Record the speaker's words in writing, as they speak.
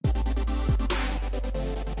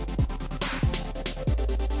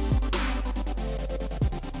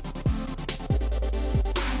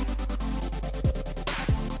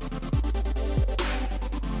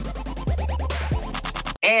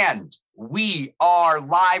And we are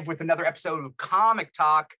live with another episode of Comic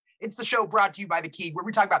Talk. It's the show brought to you by The Key, where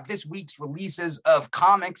we talk about this week's releases of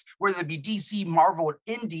comics, whether it be DC, Marvel, or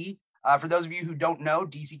Indie. For those of you who don't know,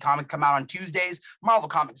 DC comics come out on Tuesdays, Marvel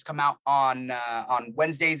comics come out on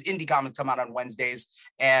Wednesdays, Indie comics come out on Wednesdays,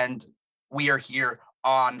 and we are here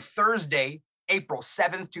on Thursday, April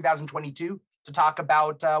 7th, 2022, to talk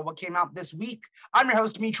about what came out this week. I'm your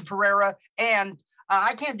host, Dimithri Perera, and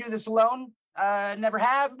I can't do this alone. Never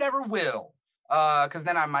have, never will. Because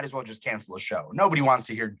then I might as well just cancel a show. Nobody wants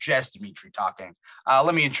to hear just Dimithri talking.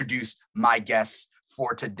 Let me introduce my guests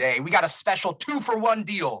for today. We got a special 2-for-1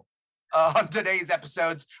 deal on today's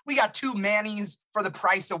episodes. We got 2 Mannys for the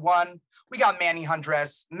price of 1. We got Manny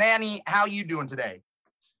Jandres. Manny, how you doing today?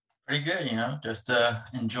 Pretty good, just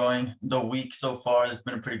enjoying the week so far. It's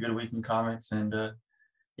been a pretty good week in comics, and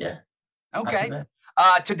yeah. Okay.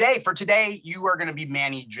 Today, you are going to be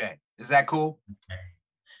Manny J. Is that cool? Okay.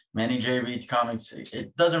 Manny J reads comics.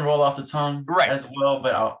 It doesn't roll off the tongue as well,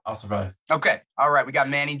 but I'll survive. Okay. All right. We got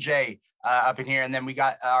Manny J up in here, and then we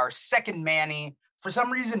got our second Manny. For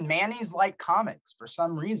some reason, Manny's like comics. For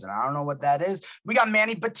some reason, I don't know what that is. We got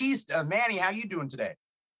Manny Batista. Manny, how you doing today?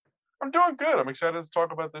 I'm doing good. I'm excited to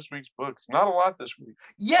talk about this week's books. Not a lot this week.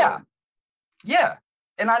 Yeah.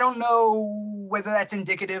 And I don't know whether that's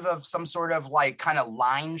indicative of some sort of like kind of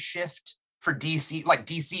line shift for DC. Like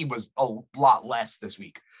DC was a lot less this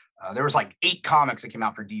week. There was like 8 comics that came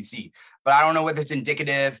out for DC, but I don't know whether it's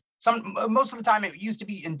indicative. Most of the time it used to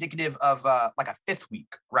be indicative of like a 5th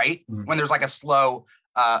week, right? Mm-hmm. When there's like a slow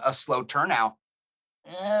turnout.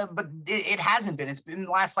 But it hasn't been. It's been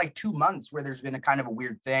the last like 2 months where there's been a kind of a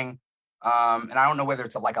weird thing. And I don't know whether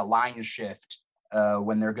it's like a line shift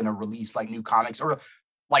when they're going to release like new comics, or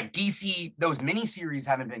like DC, those miniseries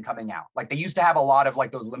haven't been coming out. Like they used to have a lot of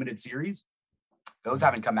like those limited series. Those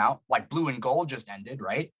haven't come out. Like Blue and Gold just ended,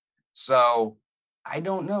 right? So I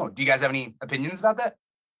don't know. Do you guys have any opinions about that?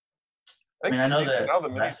 I know that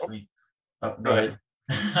last week. Oh, go ahead.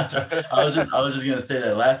 I was just gonna say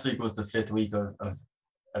that last week was the 5th week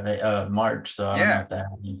of March, so I don't know if that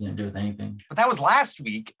had anything to do with anything. But that was last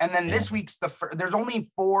week, and then this week's there's only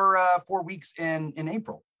 4 weeks in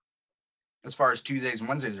April, as far as Tuesdays and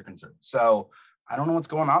Wednesdays are concerned. So I don't know what's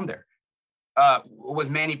going on there. Was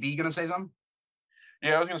Manny B gonna say something?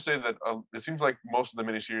 Yeah, I was gonna say that it seems like most of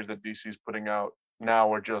the miniseries that DC is putting out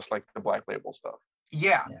now are just like the Black Label stuff.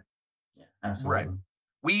 Yeah, absolutely.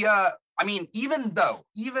 Right. Even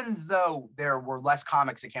though there were less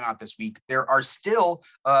comics that came out this week, there are still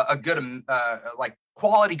a good like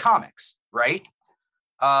quality comics, right?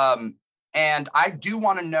 And I do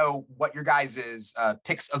want to know what your guys'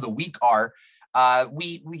 picks of the week are.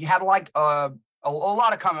 We had like a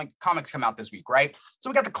lot of comics come out this week, right? So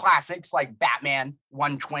we got the classics like Batman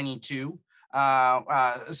 122,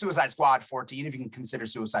 Suicide Squad 14, if you can consider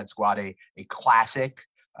Suicide Squad a classic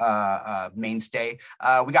mainstay.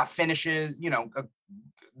 We got finishes,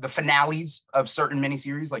 the finales of certain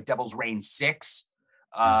miniseries like Devil's Reign 6.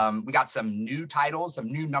 We got some new titles,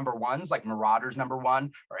 some new number 1s like Marauders number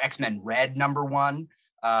 1 or X-Men Red number 1.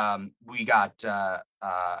 We got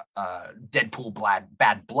Deadpool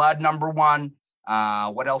Bad Blood number 1.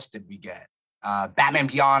 What else did we get? Batman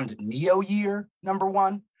Beyond Neo Year number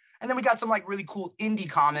 1. And then we got some like really cool indie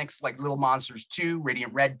comics like Little Monsters 2,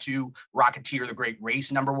 Radiant Red 2, Rocketeer The Great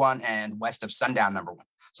Race number 1, and West of Sundown number 1.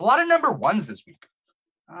 So a lot of number 1s this week.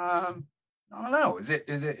 I don't know. Is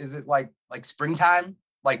it like springtime?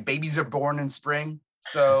 Like babies are born in spring.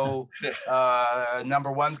 So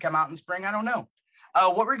number 1s come out in spring. I don't know.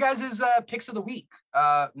 What were your guys' picks of the week?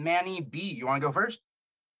 Manny B, you want to go first?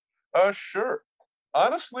 Sure.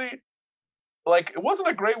 Honestly, like it wasn't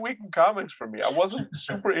a great week in comics for me. I wasn't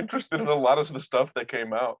super interested in a lot of the stuff that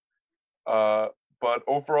came out. But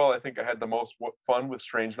overall, I think I had the most fun with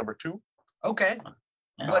Strange number 2. Okay.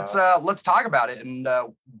 Let's talk about it and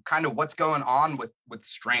kind of what's going on with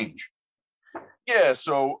Strange. Yeah,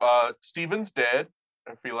 so Steven's dead.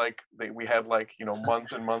 I feel like we had like,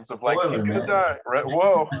 months and months of like, he's gonna die. Right?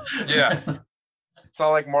 Whoa. Yeah. It's not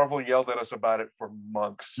like Marvel yelled at us about it for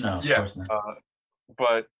months. No, of course not.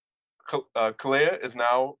 But Kalea is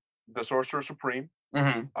now the Sorcerer Supreme,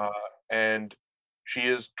 and she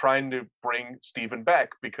is trying to bring Steven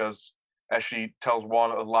back because, as she tells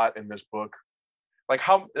Juan a lot in this book, like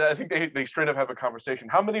I think they straight up have a conversation.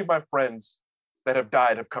 How many of my friends that have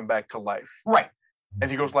died have come back to life? Right. And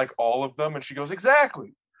he goes, like, all of them? And she goes,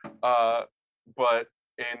 exactly. But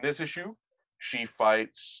in this issue, she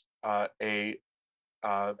fights a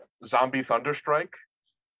zombie Thunderstrike,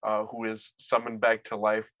 who is summoned back to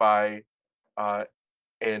life by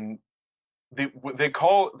and they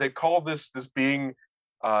call this being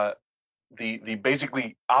the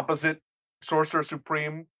basically opposite Sorcerer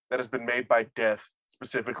Supreme that has been made by Death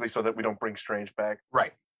specifically so that we don't bring Strange back.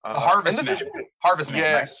 Right. The Harvest Man. Harvest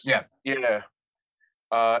Man, right? Yeah. Yeah.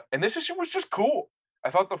 And this issue was just cool. I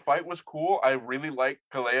thought the fight was cool. I really like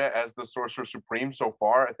Kalea as the Sorcerer Supreme so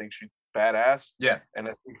far. I think she's badass. Yeah. And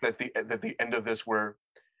I think that the end of this, where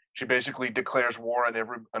she basically declares war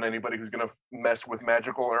on anybody who's going to mess with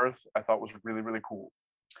magical Earth, I thought was really, really cool.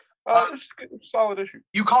 It's a solid issue.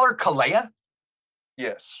 You call her Kalea?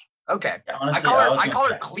 Yes. Okay. Honestly, I call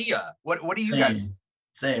her Clea. What do you guys?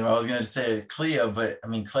 Same. I was gonna say Clea, but I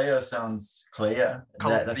mean Clea sounds Clea.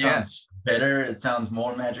 That sounds better. It sounds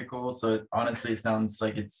more magical. So honestly, it sounds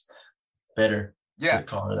like it's better to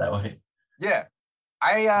call her that way. Yeah.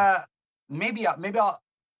 I maybe I'll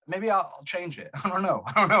change it. I don't know.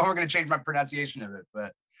 If I'm gonna change my pronunciation of it,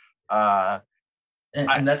 but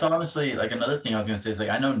and that's honestly like another thing I was gonna say is like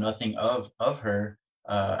I know nothing of her.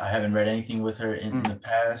 I haven't read anything with her in the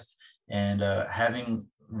past, and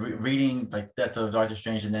reading like Death of Doctor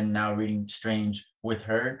Strange and then now reading Strange with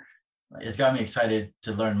her, it's got me excited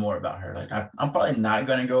to learn more about her. Like I'm probably not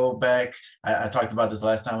gonna go back. I talked about this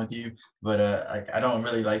last time with you, but like I don't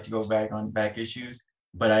really like to go back on back issues,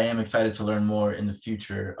 but I am excited to learn more in the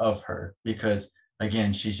future of her because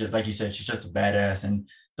again, she's just like you said, she's just a badass, and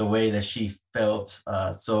the way that she felt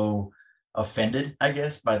so offended, I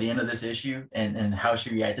guess, by the end of this issue and how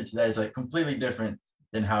she reacted to that is like completely different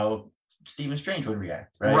than how Stephen Strange would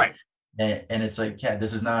react, right? Right. And it's like, yeah,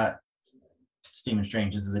 this is not Stephen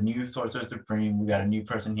Strange. This is a new Sorcerer Supreme. We got a new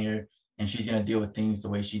person here, and she's gonna deal with things the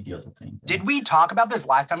way she deals with things. Did we talk about this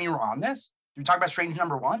last time you were on this? Did we talk about Strange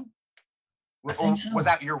 #1? I think so. Was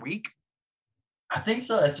that your week? I think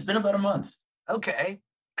so. It's been about a month. Okay.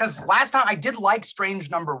 Because last time I did like Strange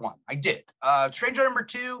 #1. I did. Strange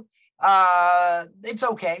 #2, it's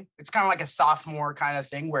okay. It's kind of like a sophomore kind of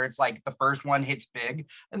thing where it's like the first one hits big,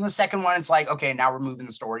 and the second one it's like, okay, now we're moving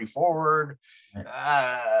the story forward.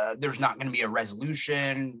 There's not going to be a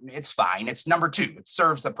resolution. It's fine. It's #2. It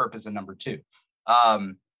serves the purpose of #2.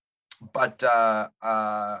 But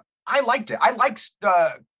I liked it. I liked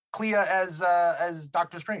Clea as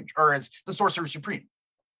Doctor Strange or as the Sorcerer Supreme.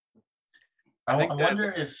 I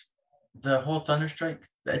wonder if the whole Thunderstrike,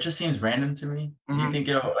 that just seems random to me. Mm-hmm. Do you think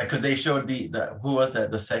it'll, like, because they showed the who was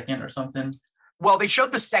that, the second or something? Well, they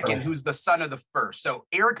showed the second, who's the son of the first. So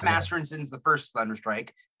Eric Masterson's the first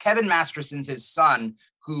Thunderstrike. Kevin Masterson's his son,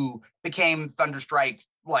 who became Thunderstrike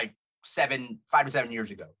like 5 to 7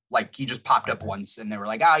 years ago. Like he just popped up once, and they were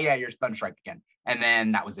like, "Oh yeah, you're Thunderstrike again," and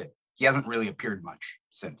then that was it. He hasn't really appeared much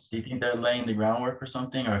since. Do you think they're laying the groundwork or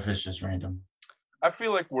something, or if it's just random? I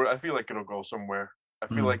feel like it'll go somewhere. I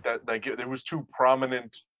feel like that there was too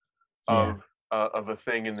prominent of a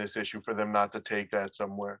thing in this issue for them not to take that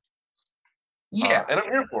somewhere. Yeah, and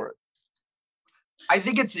I'm here for it. I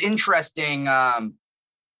think it's interesting. That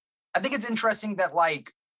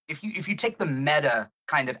like if you take the meta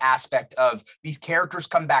kind of aspect of these characters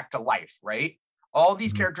come back to life, right? All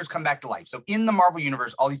these characters come back to life. So in the Marvel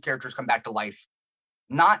universe, all these characters come back to life.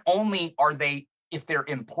 Not only are they, if they're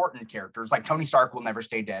important characters, like Tony Stark will never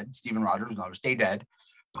stay dead, Stephen Rogers will never stay dead,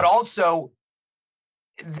 but also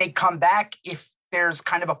they come back if there's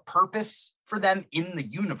kind of a purpose for them in the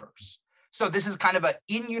universe. So this is kind of an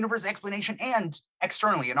in-universe explanation and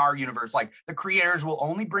externally in our universe, like the creators will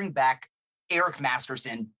only bring back Eric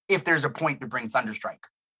Masterson if there's a point to bring Thunderstrike.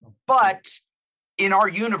 But in our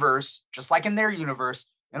universe, just like in their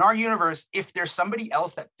universe, if there's somebody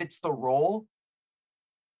else that fits the role,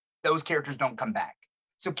 those characters don't come back.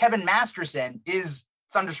 So Kevin Masterson is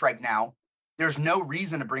Thunderstrike now. There's no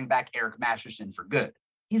reason to bring back Eric Masterson for good.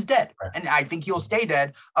 He's dead. Right. And I think he'll stay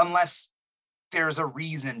dead unless there's a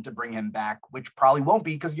reason to bring him back, which probably won't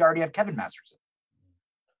be because you already have Kevin Masterson.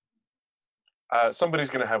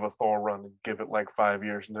 Somebody's going to have a Thor run and give it like 5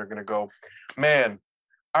 years, and they're going to go, man,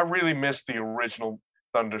 I really miss the original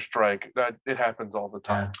Thunderstrike. It happens all the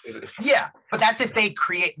time. Yeah, but that's if they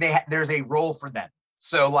create, there's a role for them.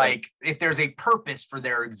 So like if there's a purpose for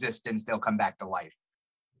their existence, they'll come back to life.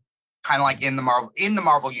 Kind of like in the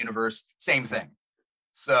Marvel universe, same thing.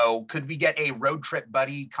 So could we get a road trip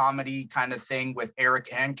buddy comedy kind of thing with Eric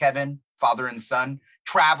and Kevin, father and son,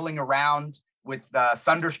 traveling around with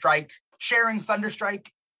Thunderstrike, sharing Thunderstrike?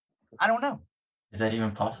 I don't know. Is that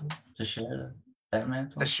even possible to share that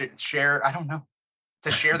mantle? Share, I don't know. To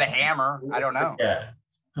share the hammer, I don't know. Yeah.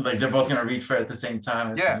 Like they're both gonna reach for it at the same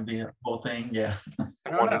time. It's gonna be a whole thing. Yeah.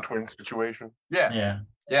 Wonder Twin situation. Yeah.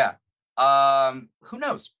 Who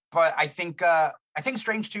knows? But I think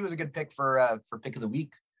Strange 2 is a good pick for pick of the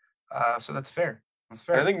week. So that's fair.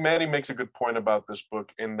 And I think Manny makes a good point about this book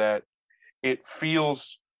in that it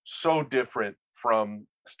feels so different from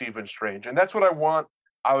Stephen Strange. And that's what I want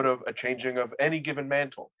out of a changing of any given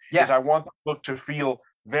mantle. Yeah. Is I want the book to feel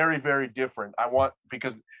very, very different.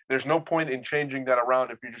 Because there's no point in changing that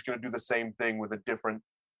around if you're just going to do the same thing with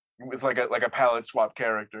like a palette swap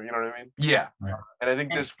character. You know what I mean? Yeah. And I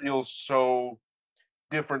think this feels so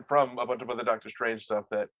different from a bunch of other Doctor Strange stuff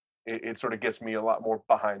that it sort of gets me a lot more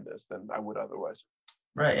behind this than I would otherwise.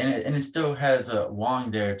 Right, and it still has a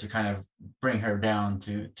Wong there to kind of bring her down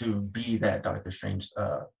to be that Doctor Strange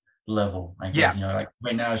level, I guess. You know, like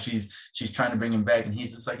right now she's trying to bring him back, and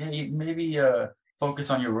he's just like, hey, maybe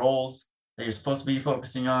focus on your roles that you're supposed to be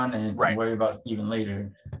focusing on, and worry about Steven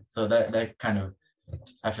later. So that kind of,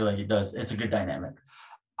 I feel like it's a good dynamic.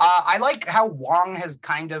 I like how Wong has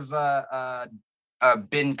kind of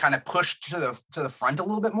been kind of pushed to the front a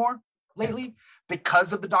little bit more lately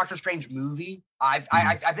because of the Doctor Strange movie. I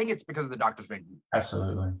think it's because of the Doctor Strange movie.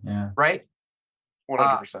 Absolutely, yeah. Right?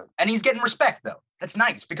 100%. And he's getting respect, though. That's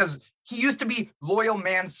nice, because he used to be loyal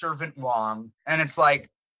manservant Wong, and it's like,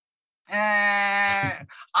 I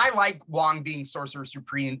like Wong being Sorcerer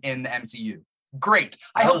Supreme in the MCU. Great.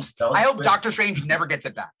 I hope Doctor Strange never gets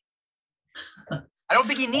it back. I don't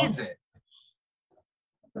think he needs it.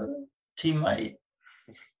 He might.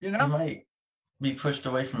 You know? He might be pushed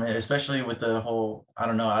away from it, especially with the whole, I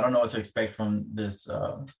don't know what to expect from this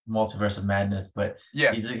multiverse of madness, but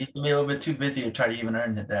he's a little bit too busy to try to even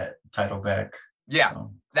earn that title back. Yeah,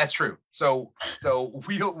 so. That's true. So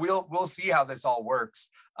we'll see how this all works.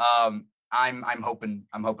 I'm hoping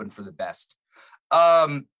for the best.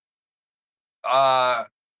 Did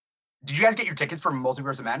you guys get your tickets for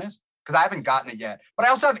Multiverse of Madness? Because I haven't gotten it yet. But I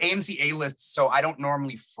also have AMC A-lists, so I don't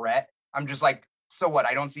normally fret. I'm just like, so what?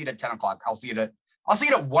 I don't see it at 10 o'clock. I'll see it at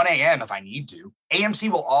 1 a.m. if I need to.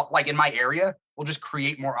 AMC will all, like in my area, will just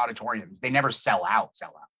create more auditoriums. They never sell out.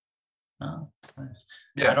 Oh, nice.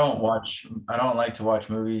 Yeah. I don't like to watch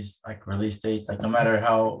movies like release dates, like no matter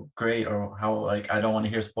how great or how like I don't want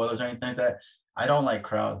to hear spoilers or anything like that. I don't like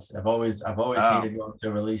crowds. I've always hated going to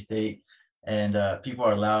a release date and people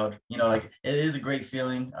are loud. You know, like it is a great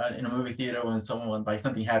feeling in a movie theater when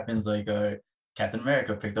something happens, like Captain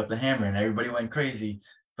America picked up the hammer and everybody went crazy.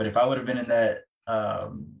 But if I would have been in that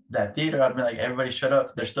theater, I'd be like, everybody shut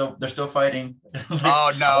up. They're still fighting. Like,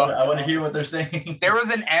 oh no. I want to hear what they're saying. There was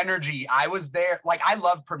an energy. I was there. Like, I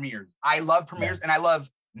love premieres. And I love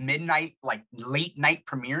midnight, like late night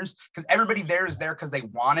premieres, because everybody there is there because they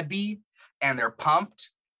want to be, and they're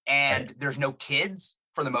pumped, and there's no kids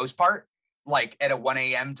for the most part, like at a 1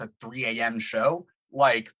 a.m. to 3 a.m. show.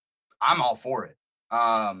 Like, I'm all for it.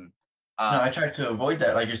 No, I tried to avoid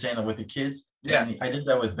that, like you're saying, with the kids. Yeah, and I did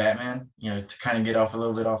that with Batman, you know, to kind of get a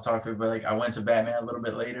little bit off topic, but like I went to Batman a little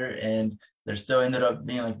bit later, and there still ended up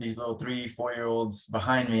being like these little 3-4-year-olds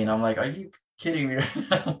behind me, and I'm like, are you kidding me?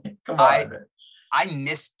 Come on. I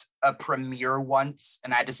missed a premiere once,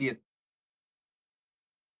 and I had to see it.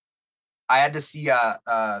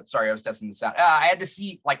 Sorry, I was testing this out. I had to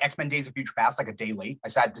see like X-Men Days of Future Past like a day late. I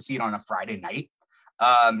had to see it on a Friday night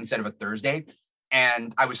instead of a Thursday.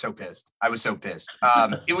 And I was so pissed.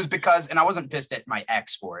 It was because, and I wasn't pissed at my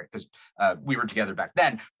ex for it because we were together back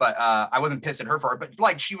then, but I wasn't pissed at her for it. But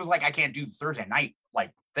like, she was like, I can't do the Thursday night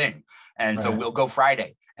like thing. And so we'll go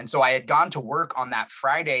Friday. And so I had gone to work on that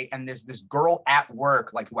Friday, and there's this girl at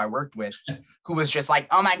work, like who I worked with, who was just like,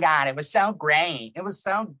 oh my God, it was so great. It was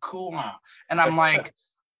so cool. And I'm like,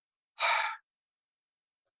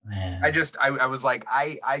 man. I was like,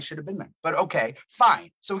 I should have been there, but okay, fine.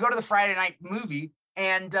 So we go to the Friday night movie,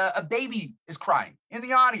 and a baby is crying in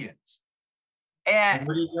the audience. And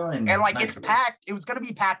what are you doing? And like, it's packed. It was going to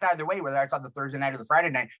be packed either way, whether it's on the Thursday night or the Friday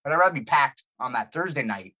night, but I'd rather be packed on that Thursday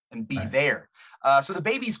night and be there. So the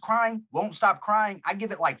baby's crying, won't stop crying. I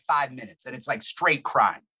give it like 5 minutes, and it's like straight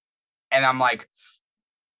crying. And I'm like,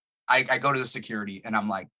 I go to the security, and I'm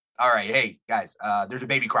like, all right, hey guys, there's a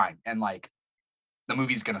baby crying, and like, the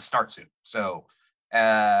movie's going to start soon. So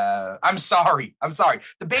I'm sorry.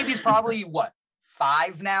 The baby's probably what,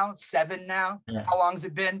 5 now, 7 now? Yeah. How long has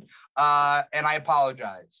it been? And I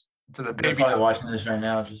apologize to the baby. They're probably watching this right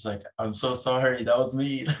now, just like, I'm so sorry. That was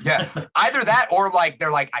me. Yeah. Either that, or like,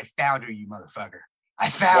 they're like, I found you, you motherfucker. I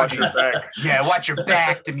found you. Yeah, watch your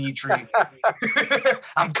back, Dimithri.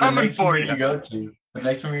 I'm coming for you. The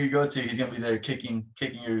next premiere you go to, he's gonna be there kicking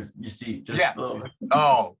your seat. Just yeah.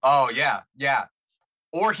 Oh, yeah.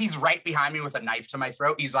 Or he's right behind me with a knife to my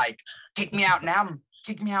throat. He's like, kick me out now.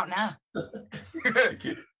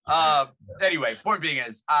 Anyway, point being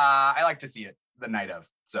is, I like to see it the night of.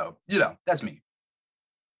 So, you know, that's me.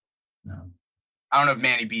 No. I don't know if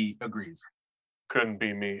Manny B agrees. Couldn't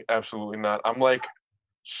be me. Absolutely not. I'm like,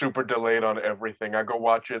 super delayed on everything. I go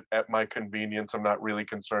watch it at my convenience. I'm not really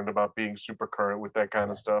concerned about being super current with that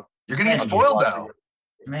kind of stuff. You're gonna get spoiled though.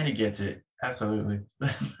 Manny gets it. Absolutely.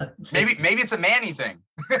 maybe it's a Manny thing.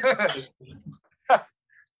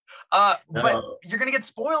 But you're gonna get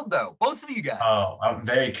spoiled though, both of you guys. Oh, I'm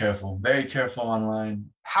very careful online.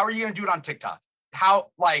 How are you gonna do it on TikTok?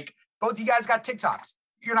 How, like, both of you guys got TikToks.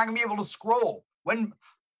 You're not gonna be able to scroll. When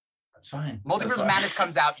that's fine. Multiverse of Madness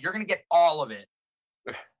comes out, you're gonna get all of it.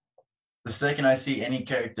 The second I see any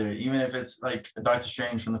character, even if it's like Doctor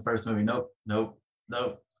Strange from the first movie, nope.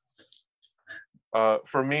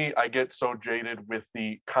 For me, I get so jaded with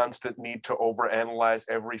the constant need to overanalyze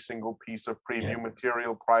every single piece of preview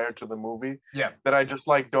material prior to the movie that I just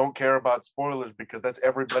don't care about spoilers, because that's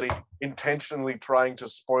everybody intentionally trying to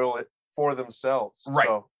spoil it for themselves. Right.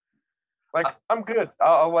 So, I'm good.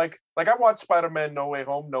 I'll I watched Spider-Man No Way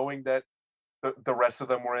Home knowing that the rest of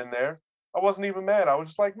them were in there. I wasn't even mad. I was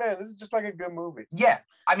just like, man, this is just like a good movie. Yeah.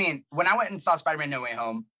 I mean, when I went and saw Spider-Man No Way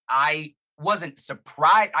Home, I wasn't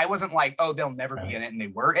surprised. I wasn't like, oh, they'll never be in it, and they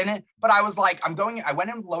were in it. But I was like, I went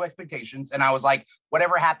in with low expectations, and I was like,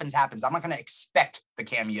 whatever happens, happens. I'm not going to expect the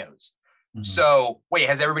cameos. Mm-hmm. So wait,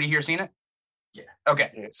 has everybody here seen it? Yeah.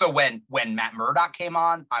 Okay. Yeah. So when Matt Murdock came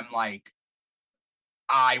on, I'm like,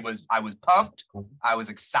 I was pumped. I was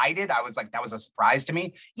excited. I was like, that was a surprise to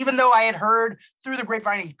me. Even though I had heard through the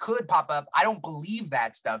grapevine he could pop up, I don't believe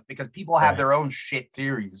that stuff because people have their own shit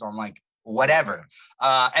theories. So I'm like, whatever.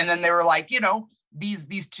 And then they were like,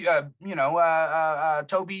 these two,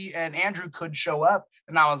 Toby and Andrew could show up.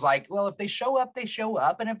 And I was like, well, if they show up, they show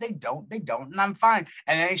up. And if they don't, they don't. And I'm fine.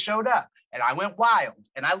 And then they showed up and I went wild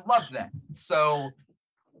and I loved that. So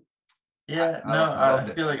yeah, I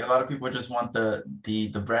feel like a lot of people just want the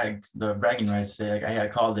bragging rights to say, like, I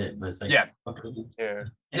called it, but it's like, okay.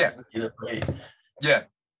 Yeah.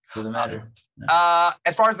 Doesn't matter.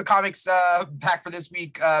 As far as the comics pack for this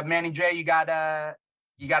week, Manny J, you got a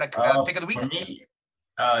pick of the week? For me,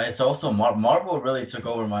 it's also Marvel really took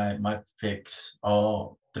over my picks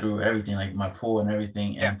all through everything, like my pool and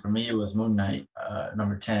everything. And for me, it was Moon Knight,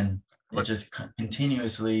 number 10. It just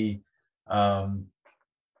continuously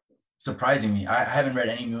surprising me. I haven't read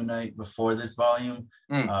any Moon Knight before this volume.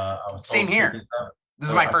 Same here. This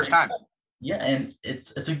is my first time. Yeah, and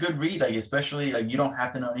it's a good read, like, especially like you don't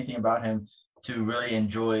have to know anything about him to really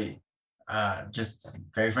enjoy just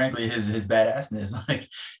very frankly his badassness. Like,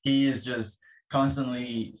 he is just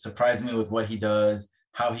constantly surprising me with what he does,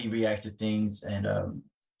 how he reacts to things, and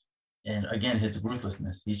again, his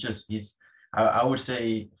ruthlessness. I would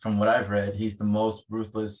say, from what I've read, he's the most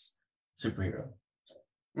ruthless superhero.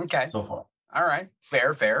 Okay. So far. All right.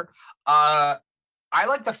 Fair. I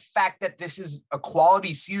like the fact that this is a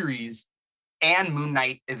quality series and Moon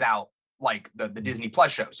Knight is out, like the Disney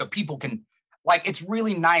Plus show. So people can, like, it's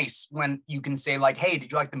really nice when you can say, like, hey,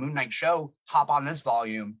 did you like the Moon Knight show? Hop on this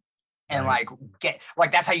volume and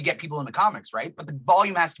that's how you get people into comics, right? But the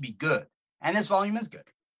volume has to be good. And this volume is good.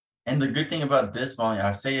 And the good thing about this volume,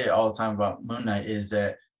 I say it all the time about Moon Knight, is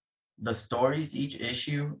that the stories, each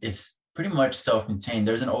issue is pretty much self-contained.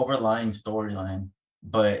 There's an overlying storyline,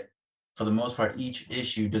 but for the most part, each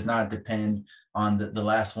issue does not depend on the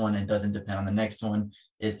last one. It doesn't depend on the next one.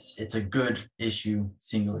 It's a good issue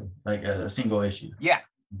singly, like a single issue. Yeah.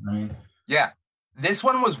 I mean, yeah. This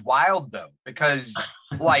one was wild though, because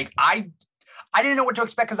like I didn't know what to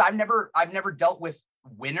expect, because I've never dealt with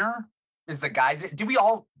Winter is the guys. Did we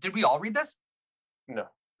all read this? No.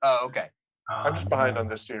 Oh, okay. I'm just behind on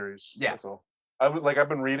this series. Yeah. That's all. I've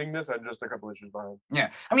been reading this. I'm just a couple issues behind. Yeah,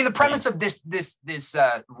 I mean, the premise of this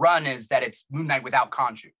run is that it's Moon Knight without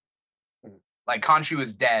Khonshu. Like, Khonshu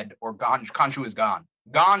is dead, or Khonshu is gone.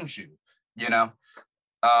 Khonshu,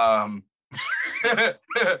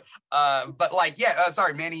 but like,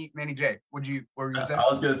 sorry, Manny J. What were you gonna say? I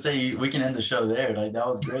was gonna say we can end the show there. Like, that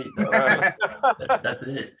was great. That's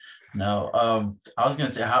it. No, I was gonna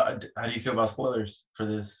say, how do you feel about spoilers for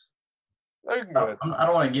this? I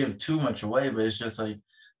don't want to give too much away, but it's just like,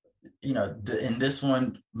 in this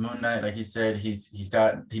one, Moon Knight, like he said, he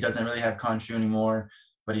doesn't really have Khonshu anymore,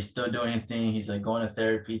 but he's still doing his thing. He's like going to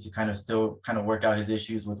therapy to kind of work out his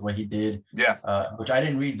issues with what he did. Yeah. Which I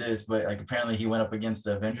didn't read this, but like apparently he went up against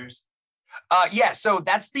the Avengers. Yeah. So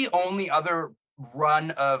that's the only other run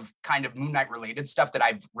of kind of Moon Knight related stuff that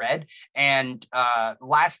I've read. And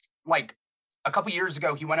a couple years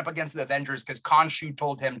ago, he went up against the Avengers because Khonshu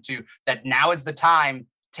told him that now is the time,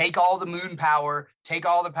 take all the moon power, take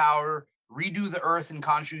all the power, redo the Earth in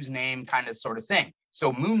Khonshu's name, kind of sort of thing.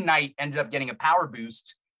 So Moon Knight ended up getting a power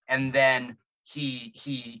boost, and then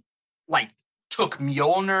he like took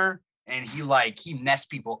Mjolnir and he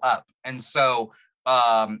messed people up. And so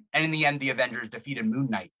And in the end, the Avengers defeated Moon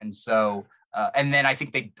Knight. And so, and then I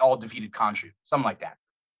think they all defeated Khonshu, something like that.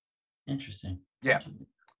 Interesting. Yeah.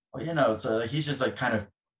 Well, you know, so he's just like kind of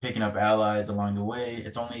picking up allies along the way.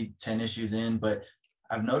 It's only 10 issues in, but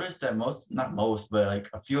I've noticed that not most, but like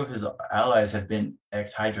a few of his allies have been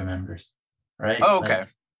ex-Hydra members, right? Oh, okay. Like,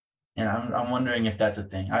 and I'm wondering if that's a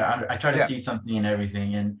thing. I try to see something in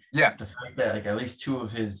everything, and the fact that like at least two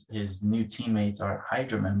of his new teammates are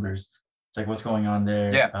Hydra members, it's like what's going on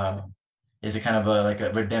there? Yeah. Is it kind of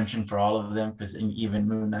a redemption for all of them? Because even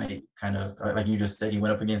Moon Knight, kind of like you just said, he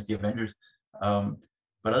went up against the Avengers.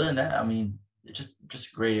 But other than that, I mean, just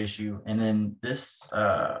a great issue. And then this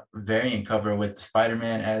variant cover with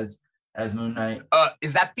Spider-Man as Moon Knight.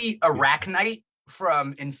 Is that the Arachnite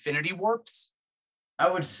from Infinity Warps? I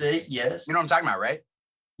would say yes. You know what I'm talking about, right?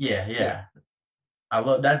 Yeah. I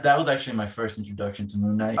love that. That was actually my first introduction to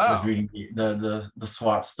Moon Knight. Was reading the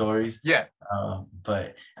swap stories. Yeah.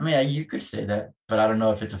 But I mean, you could say that, but I don't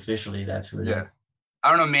know if it's officially that's who it is. I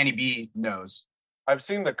don't know. Manny B knows. I've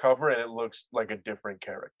seen the cover and it looks like a different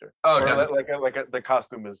character. Oh, the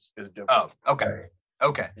costume is different. Oh, okay.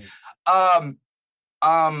 Okay.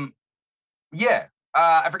 Yeah.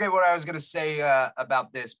 I forget what I was gonna say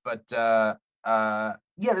about this, but yeah,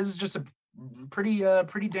 this is just a pretty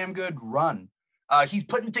damn good run. He's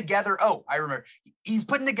putting together. Oh, I remember. He's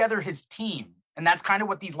putting together his team, and that's kind of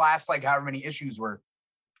what these last like however many issues were.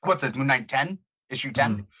 What's this? Moon Knight 10, issue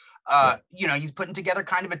 10. You know, he's putting together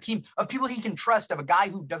kind of a team of people he can trust, of a guy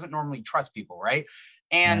who doesn't normally trust people, right?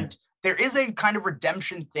 And there is a kind of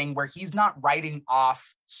redemption thing where he's not writing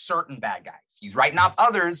off certain bad guys. He's writing off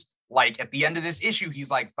others. Like at the end of this issue, he's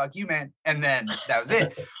like, "Fuck you, man," and then that was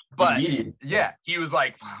it. But yeah, he was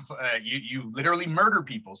like, "You literally murder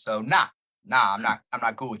people, so nah, I'm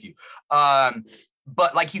not cool with you."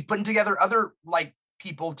 But like he's putting together other like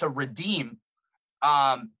people to redeem.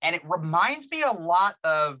 And it reminds me a lot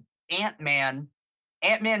of Ant-Man.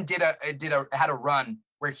 Ant-Man had a run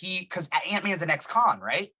where because Ant-Man's an ex-con,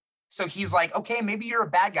 right? So he's like, okay, maybe you're a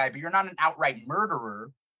bad guy, but you're not an outright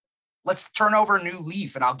murderer. Let's turn over a new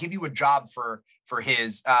leaf, and I'll give you a job for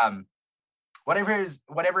his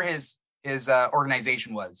whatever his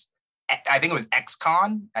organization was. I think it was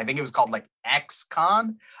ex-con. I think it was called like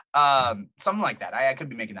ex-con, something like that. I could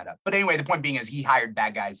be making that up. But anyway, the point being is he hired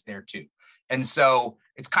bad guys there too. And so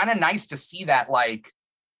it's kind of nice to see that, like,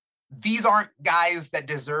 these aren't guys that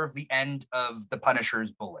deserve the end of the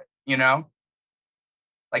Punisher's bullet, you know?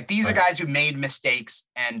 Like, these are guys who made mistakes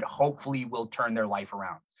and hopefully will turn their life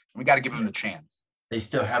around. We got to give them the chance. They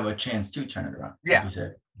still have a chance to turn it around. Yeah. Like you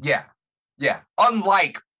said. Yeah.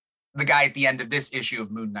 Unlike the guy at the end of this issue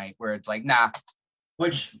of Moon Knight, where it's like, nah.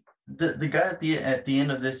 Which, the guy at the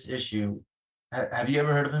end of this issue, have you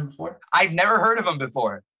ever heard of him before? I've never heard of him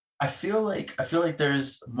before. I feel like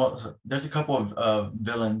there's a couple of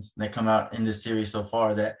villains that come out in this series so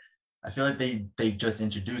far that I feel like they've just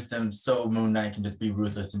introduced them so Moon Knight can just be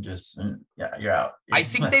ruthless and you're out. I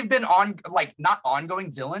think they've been on, like, not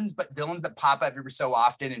ongoing villains, but villains that pop up every so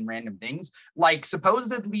often in random things. Like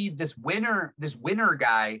supposedly this winner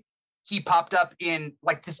guy, he popped up in,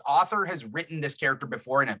 like, this author has written this character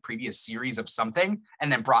before in a previous series of something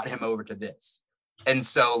and then brought him over to this. And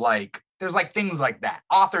so, like, there's like things like that.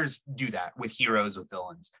 Authors do that with heroes, with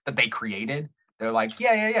villains that they created. They're like,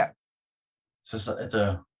 yeah. So it's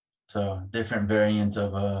a different variant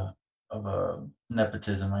of a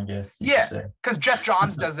nepotism, I guess. Yeah, because Jeff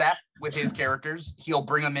Johns does that with his characters. He'll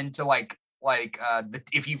bring them into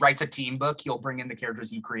if he writes a team book, he'll bring in the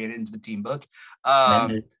characters he created into the team book.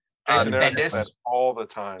 Bendis all the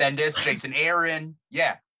time. Bendis, Jason Aaron,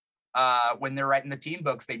 yeah. When they're writing the team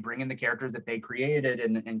books, they bring in the characters that they created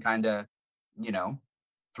and kind of, you know,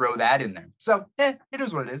 throw that in there. So it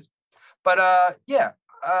is what it is. But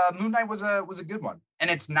Moon Knight was a good one, and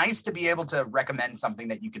it's nice to be able to recommend something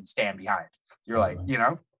that you can stand behind. You're like, you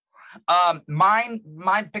know,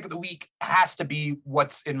 my pick of the week has to be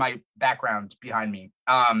what's in my background behind me.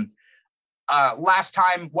 Last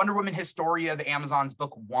time Wonder Woman Historia, the Amazon's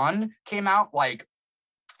book 1 came out like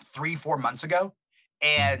 3-4 months ago.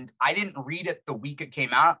 And I didn't read it the week it came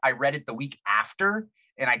out. I read it the week after.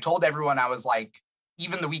 And I told everyone, I was like,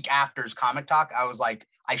 even the week after's Comic Talk, I was like,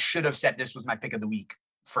 I should have said this was my pick of the week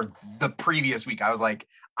for the previous week. I was like,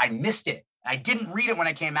 I missed it. I didn't read it when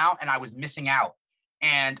it came out and I was missing out.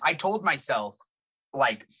 And I told myself,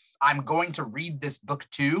 like, I'm going to read this book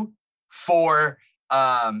too for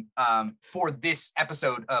this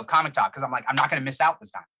episode of Comic Talk. Cause I'm like, I'm not going to miss out this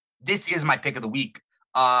time. This is my pick of the week.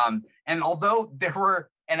 And although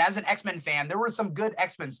and as an X-Men fan, there were some good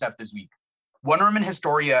X-Men stuff this week. Wonder Woman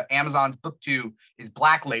Historia, Amazon's book 2 is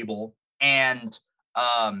Black Label. And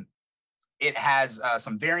It has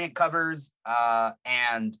some variant covers,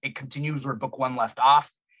 and it continues where book 1 left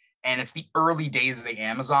off. And it's the early days of the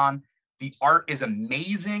Amazon. The art is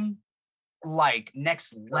amazing, like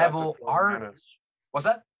next level art. Jimenez. What's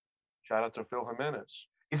that? Shout out to Phil Jimenez.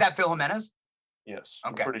 Is that Phil Jimenez? Yes,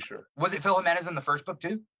 okay. I'm pretty sure. Was it Phil Jimenez in the first book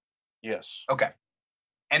too? Yes. Okay.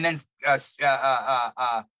 And then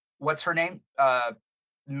what's her name?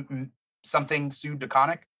 Something Sue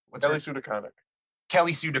DeConnick? Kelly Sue DeConnick.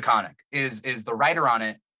 Kelly Sue DeConnick is the writer on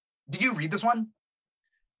it. Did you read this one?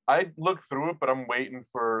 I looked through it, but I'm waiting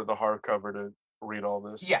for the hardcover to read all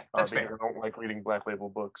this. Yeah, that's fair. I don't like reading Black Label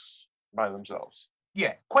books by themselves.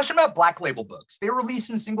 Yeah. Question about Black Label books. They're released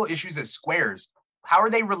in single issues as squares. How are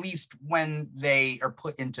they released when they are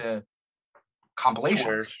put into compilations?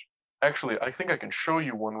 Squares. Actually, I think I can show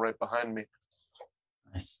you one right behind me.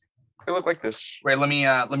 Nice. They look like this. Wait, let me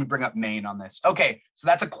bring up Maine on this. Okay, so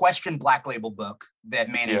that's a Question Black Label book that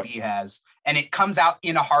Manny B has, and it comes out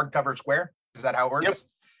in a hardcover square. Is that how it works? Yep.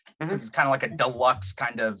 Mm-hmm. It's kind of like a deluxe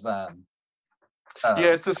kind of. Yeah,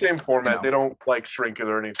 it's the same format. They don't like shrink it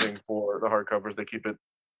or anything for the hardcovers. They keep it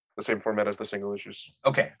the same format as the single issues.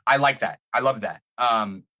 Okay, I like that. I love that.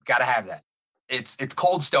 Gotta have that. It's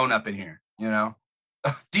Cold Stone up in here. You know.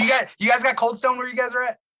 Do you guys got Cold Stone where you guys are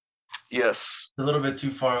at? Yes. A little bit too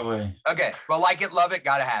far away. Okay. Well, like it, love it,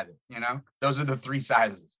 gotta have it. You know, those are the 3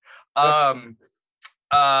 sizes. What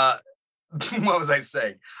was I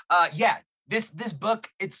saying? Yeah, this book,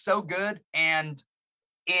 it's so good. And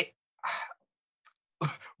it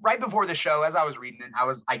right before the show, as I was reading it,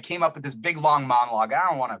 I came up with this big long monologue. I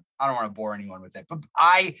don't want to bore anyone with it, but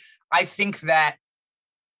I think that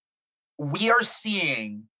we are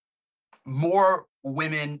seeing more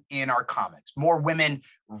women in our comics, more women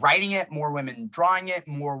writing it, more women drawing it,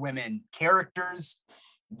 more women characters.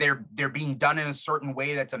 They're being done in a certain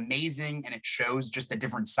way that's amazing, and it shows just a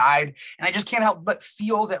different side. And I just can't help but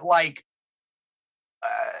feel that like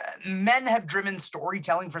men have driven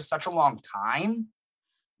storytelling for such a long time,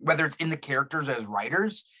 whether it's in the characters as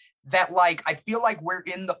writers, that like I feel like we're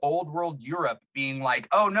in the old world Europe being like,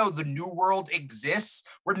 oh no, the new world exists.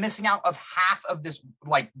 We're missing out of half of this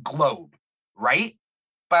like globe, right?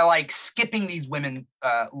 By like skipping these women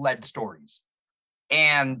led stories.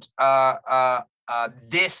 And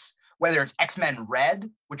this, whether it's X-Men Red,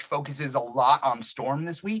 which focuses a lot on Storm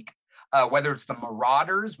this week, whether it's the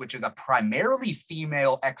Marauders, which is a primarily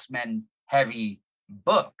female X-Men heavy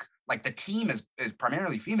book, like the team is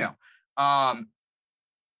primarily female.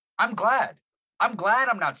 I'm glad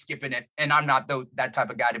I'm not skipping it, and I'm not that type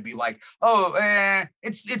of guy to be like, oh,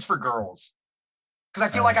 it's for girls, because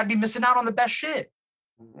I feel like I'd be missing out on the best shit.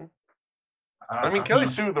 Mm-hmm. I mean, Kelly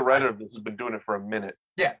Sue, the writer of this, has been doing it for a minute.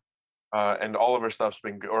 Yeah. And all of her stuff's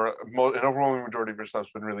been good, or an overwhelming majority of her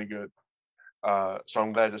stuff's been really good. So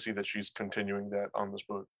I'm glad to see that she's continuing that on this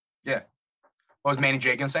book. Yeah. What was Manny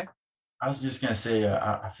J gonna say? I was just gonna say,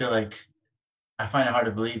 I feel like I find it hard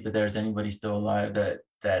to believe that there's anybody still alive that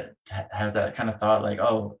has that kind of thought, like,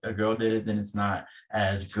 oh, a girl did it, then it's not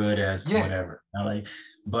as good as whatever. You know, like,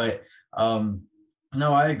 but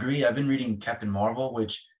no, I agree. I've been reading Captain Marvel,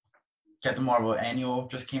 which Captain Marvel Annual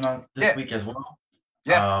just came out this week as well.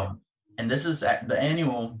 Yeah. And this is the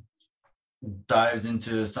annual dives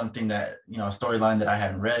into something that, you know, a storyline that I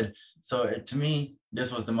hadn't read. So to me,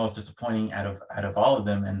 this was the most disappointing out of all of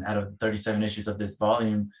them. And out of 37 issues of this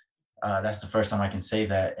volume, that's the first time I can say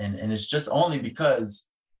that. And it's just only because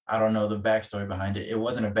I don't know the backstory behind it. It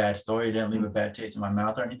wasn't a bad story. It didn't leave a bad taste in my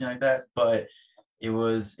mouth or anything like that. But it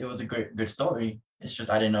was a good story. It's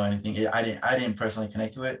just I didn't know anything. I didn't personally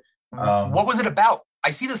connect to it. What was it about? I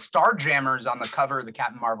see the Starjammers on the cover of the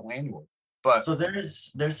Captain Marvel Annual. But so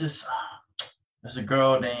there's a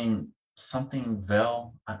girl named something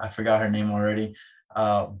Vel. I forgot her name already.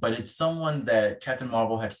 But it's someone that Captain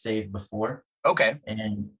Marvel had saved before. Okay.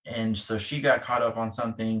 And so she got caught up on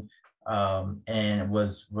something, and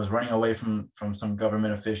was running away from some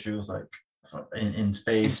government officials, like in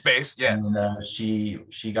space. In space, yeah. And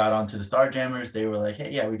she got onto the Starjammers. They were like, hey,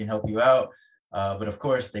 yeah, we can help you out. But of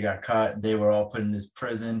course, they got caught. They were all put in this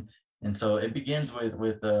prison. And so it begins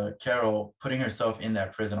with Carol putting herself in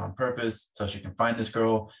that prison on purpose so she can find this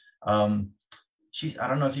girl. I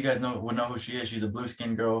don't know if you guys would know who she is. She's a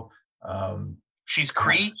blue-skinned girl. She's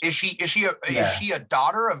Cree. Is she a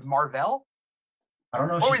daughter of Marvel? I don't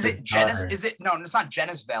know. Or is it Janice? Is it no? It's not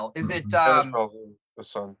Janice Vel. Is it the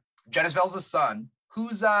son? Janice Vel's the son.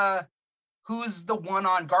 Who's the one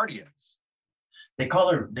on Guardians? They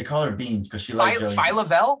call her Beans because she likes Phyla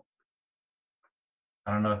Vel.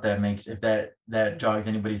 I don't know if that jogs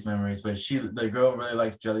anybody's memories, but the girl really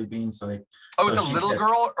likes jelly beans. So it's a little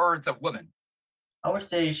girl or it's a woman? I would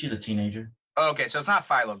say she's a teenager. Okay, so it's not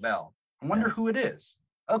Phyla-Vell. I wonder who it is.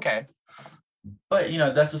 Okay. But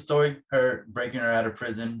that's the story, her breaking her out of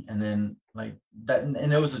prison, and then like that, and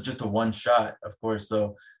it was just a one shot, of course.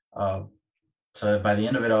 So by the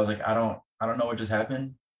end of it, I was like, I don't know what just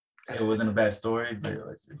happened. It wasn't a bad story, but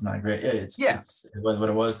it's not great. It was what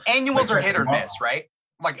it was. Annuals are hit or miss, right?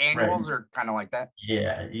 Like annuals are kind of like that.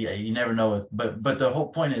 Yeah, you never know. But the whole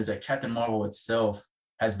point is that Captain Marvel itself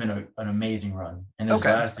has been an amazing run, and this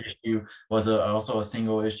last issue was also a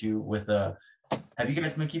single issue with Have you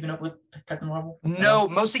guys been keeping up with Captain Marvel? No,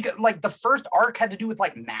 mostly like the first arc had to do with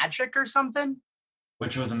like magic or something,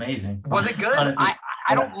 which was amazing. Was it good?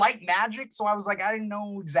 I don't like magic, so I was like, I didn't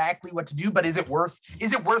know exactly what to do. But is it worth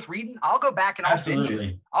reading? I'll go back and I'll binge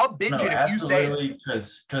it. I'll binge it if you say it.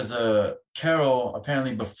 Because Carol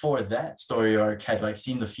apparently before that story arc had like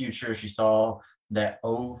seen the future. She saw that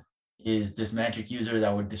Ove is this magic user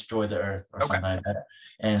that would destroy the earth or something like that.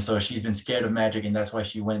 And so she's been scared of magic, and that's why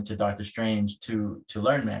she went to Doctor Strange to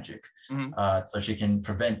learn magic, so she can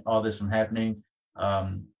prevent all this from happening.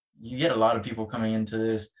 You get a lot of people coming into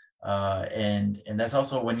this, and that's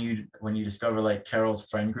also when you discover like Carol's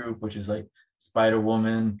friend group, which is like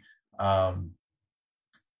Spider-Woman, oh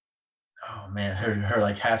man, her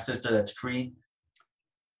like half sister that's Kree.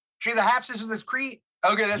 She's a half sister that's Kree.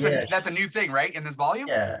 Okay, that's a new thing, right? In this volume?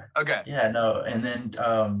 Yeah. Okay. Yeah, no. And then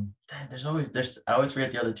I always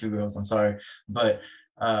forget the other two girls, I'm sorry. But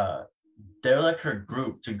they're like her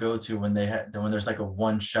group to go to when there's like a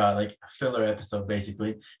one shot, like filler episode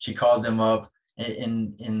basically. She calls them up.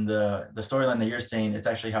 In the storyline that you're saying, it's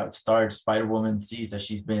actually how it starts. Spider-Woman sees that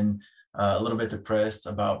she's been a little bit depressed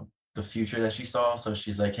about the future that she saw. So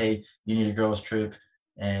she's like, hey, you need a girls trip.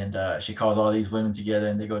 And she calls all these women together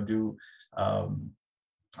and they go do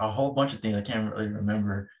a whole bunch of things. I can't really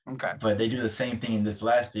remember. Okay. But they do the same thing in this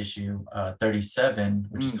last issue, 37,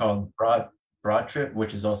 which is called Broad Trip,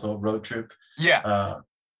 which is also a road trip. Yeah.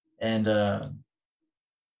 And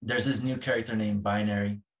there's this new character named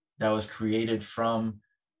Binary that was created from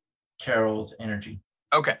Carol's energy.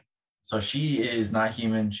 Okay. So she is not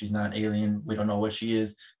human. She's not alien. We don't know what she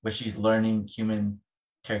is, but she's learning human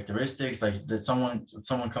characteristics. Like that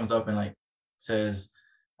someone comes up and like says,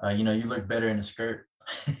 you look better in a skirt.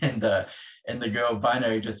 and the girl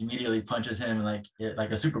Binary just immediately punches him like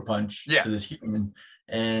a super punch to this human.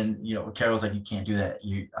 And Carol's like, you can't do that.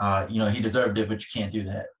 He deserved it, but you can't do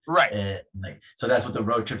that. Right. And so that's what the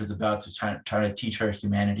road trip is about, to try to teach her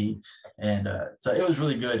humanity. And so it was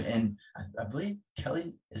really good. And I believe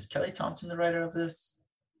Kelly Thompson the writer of this?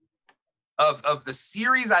 Of the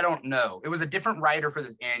series, I don't know. It was a different writer for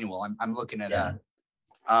this annual. I'm looking it up.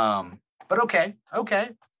 But okay.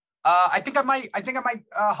 I think I might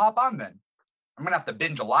hop on then. I'm gonna have to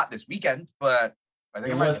binge a lot this weekend, but I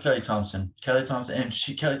think it was Kelly Thompson. Kelly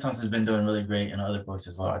Thompson's been doing really great in other books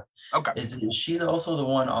as well. Okay. Is she also the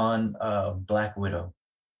one on Black Widow?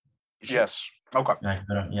 Yes. Okay. Black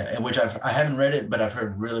Widow, yeah, which I haven't read it, but I've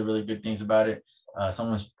heard really, really good things about it.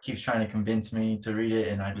 Someone keeps trying to convince me to read it,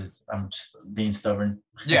 and I'm just being stubborn.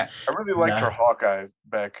 Yeah. I really liked her Hawkeye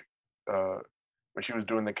back when she was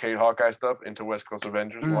doing the Kate Hawkeye stuff into West Coast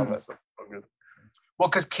Avengers. A lot of that stuff. Well,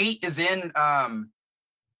 because Kate is in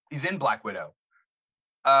Black Widow.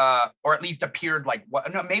 Or at least appeared like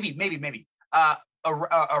what? No, maybe.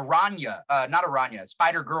 Aranya, not Aranya,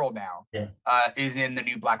 Spider-Girl now. Yeah. Is in the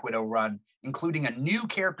new Black Widow run, including a new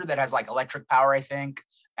character that has like electric power, I think,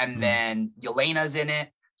 and then Yelena's in it.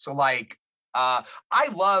 So like, I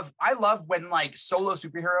love when like solo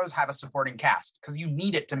superheroes have a supporting cast, because you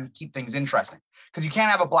need it to keep things interesting. Because you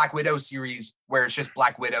can't have a Black Widow series where it's just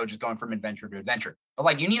Black Widow just going from adventure to adventure. But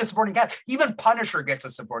like, you need a supporting cast. Even Punisher gets a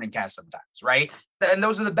supporting cast sometimes, right? And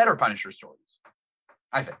those are the better Punisher stories,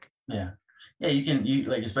 I think. Yeah, you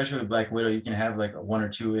like, especially with Black Widow, you can have like 1 or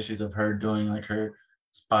 2 issues of her doing like her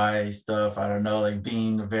spy stuff. I don't know, like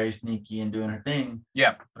being very sneaky and doing her thing.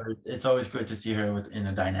 Yeah, but it's always good to see her within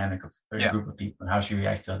a dynamic of a group of people and how she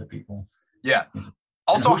reacts to other people. Yeah.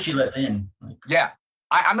 Also, who she let in. Like, yeah,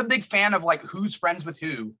 I'm a big fan of like who's friends with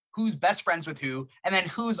who's best friends with who, and then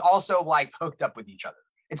who's also like hooked up with each other.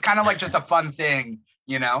 It's kind of like just a fun thing,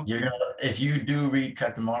 if you do read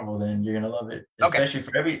Captain Marvel, then you're gonna love it, especially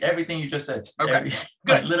for everything you just said. Okay,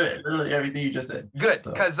 good. literally everything you just said. Good,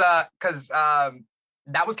 because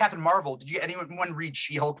that was Captain Marvel. Did anyone read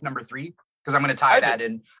She-Hulk number 3? Because I'm going to tie that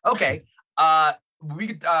in. Okay. I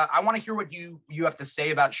want to hear what you have to say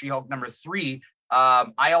about She-Hulk number 3.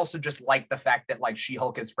 I also just like the fact that like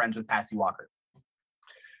She-Hulk is friends with Patsy Walker.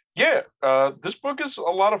 Yeah, this book is a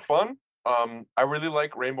lot of fun. I really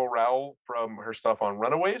like Rainbow Rowell from her stuff on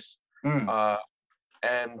Runaways.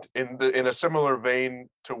 And in a similar vein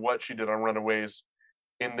to what she did on Runaways,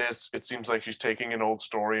 in this, it seems like she's taking an old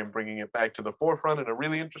story and bringing it back to the forefront in a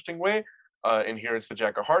really interesting way. And here it's the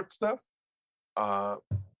Jack of Hearts stuff.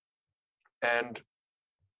 And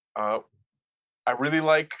I really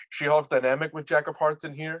like She-Hulk's dynamic with Jack of Hearts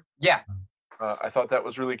in here. Yeah. I thought that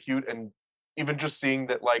was really cute. And even just seeing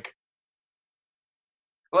that, like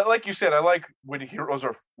you said, I like when heroes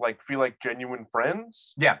are like feel like genuine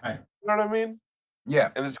friends. Yeah. You know what I mean? Yeah.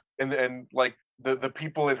 And like the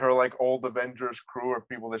people in her like old Avengers crew are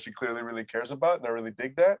people that she clearly really cares about, and I really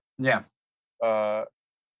dig that. Yeah.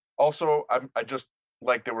 Also, I just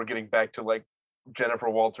like that we're getting back to like Jennifer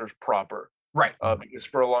Walters proper. Right. Because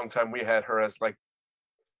for a long time we had her as like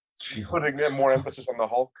putting more emphasis on the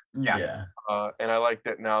Hulk. Yeah. And I like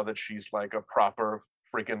that now that she's like a proper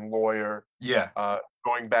freaking lawyer. Yeah.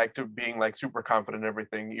 Going back to being like super confident in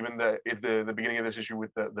everything. Even the beginning of this issue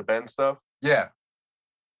with the Ben stuff. Yeah.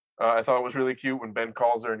 I thought it was really cute when Ben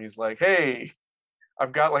calls her and he's like, "Hey,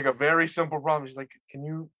 I've got like a very simple problem." She's like, "Can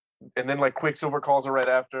you?" And then like Quicksilver calls her right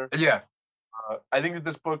after. Yeah. I think that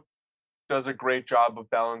this book does a great job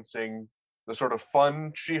of balancing the sort of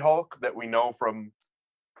fun She-Hulk that we know from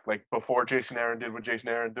like before Jason Aaron did what Jason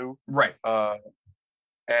Aaron do. Right.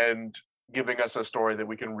 And giving us a story that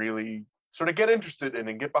we can really sort of get interested in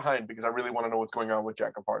and get behind, because I really want to know what's going on with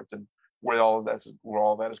Jack of Hearts and where all that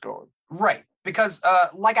is going. Right. Because I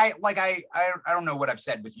don't know what I've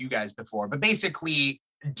said with you guys before, but basically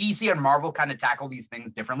DC and Marvel kind of tackle these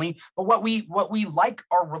things differently. But what we like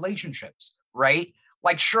are relationships, right?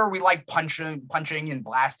 Like, sure, we like punching and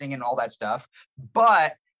blasting and all that stuff,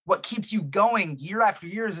 but what keeps you going year after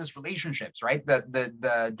year is this relationships, right?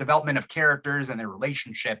 The development of characters and their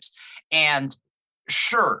relationships. And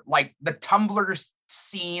sure, like the Tumblr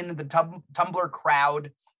scene, the Tumblr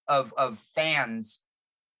crowd of fans,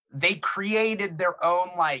 they created their own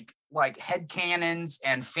like headcanons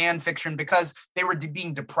and fan fiction because they were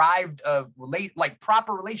being deprived of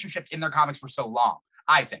proper relationships in their comics for so long,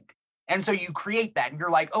 I think. And so you create that and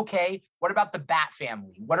you're like, okay, what about the Bat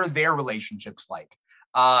family? What are their relationships like?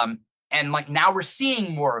 And like now we're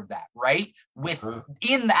seeing more of that, right?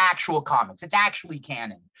 In the actual comics, it's actually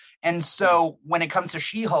canon. And so when it comes to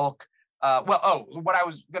She-Hulk, what I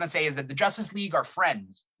was going to say is that the Justice League are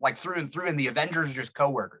friends, like through and through, and the Avengers are just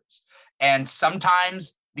coworkers. And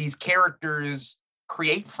sometimes these characters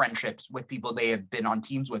create friendships with people they have been on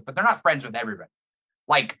teams with, but they're not friends with everybody.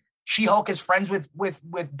 Like She-Hulk is friends with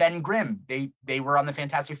Ben Grimm. They were on the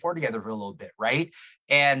Fantastic Four together for a little bit, right?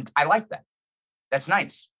 And I like that. That's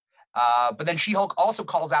nice. But then She-Hulk also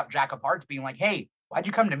calls out Jack of Hearts, being like, "Hey, why'd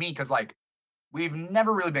you come to me? Because like we've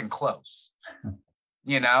never really been close."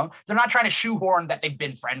 You know, they're not trying to shoehorn that they've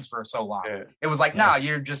been friends for so long. Yeah. It was like, no,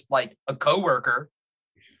 you're just like a coworker.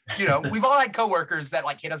 You know, we've all had coworkers that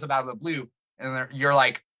like hit us out of the blue, and you're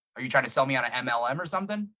like, "Are you trying to sell me on an MLM or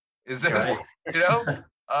something? Is this, you know?"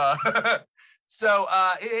 So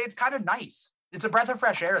it's kind of nice. It's a breath of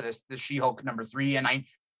fresh air. This She-Hulk #3, and I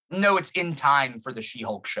know it's in time for the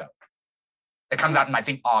She-Hulk show. It comes out in I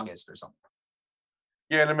think August or something.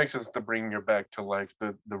 Yeah, and it makes sense to bring you back to like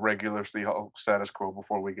the regular She-Hulk status quo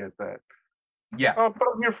before we get that. Yeah. But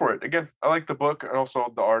I'm here for it. Again, I like the book, and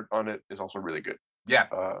also the art on it is also really good. Yeah.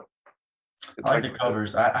 I like the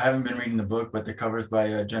covers. I haven't been reading the book, but the covers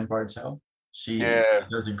by Jen Bartel. She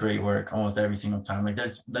does a great work almost every single time. Like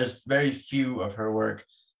there's very few of her work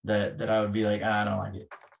that I would be like, I don't like it.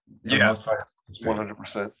 For the most part, it's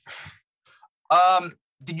 100%.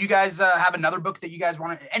 Did you guys have another book that you guys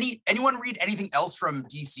wanted? Anyone read anything else from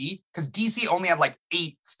DC? Because DC only had like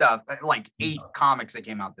 8 comics that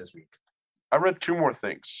came out this week. I read 2 more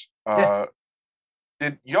things.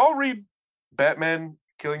 Did y'all read Batman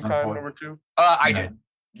Killing Time #2? I did.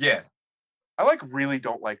 Yeah. I like really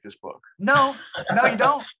don't like this book. No, you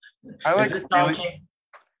don't. I like really.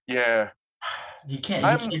 Yeah. He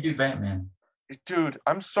can't do Batman. Dude,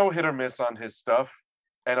 I'm so hit or miss on his stuff,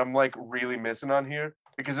 and I'm like really missing on here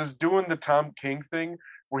because it's doing the Tom King thing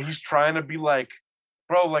where he's trying to be like,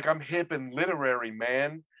 bro, like I'm hip and literary,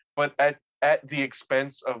 man, but at the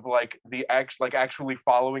expense of like actually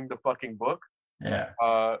following the fucking book. Yeah.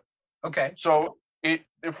 Okay. So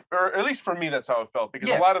or at least for me, that's how it felt, because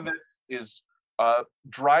a lot of this is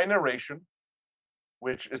dry narration,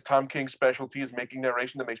 which is Tom King's specialty, is making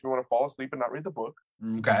narration that makes me want to fall asleep and not read the book.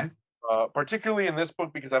 Okay. Particularly in this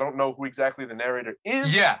book, because I don't know who exactly the narrator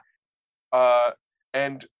is. Yeah.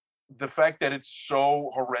 And the fact that it's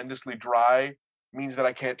so horrendously dry means that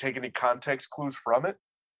I can't take any context clues from it.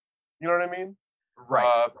 You know what I mean?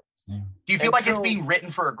 Right. Do you feel like it's being written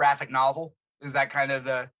for a graphic novel? Is that kind of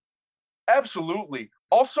the... Absolutely.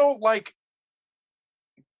 Also, like,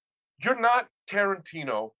 you're not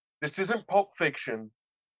Tarantino. This isn't Pulp Fiction.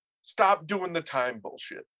 Stop doing the time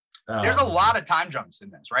bullshit. There's a lot of time jumps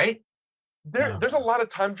in this, right? There's a lot of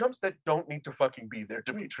time jumps that don't need to fucking be there,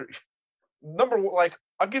 Dimithri. Number one, like,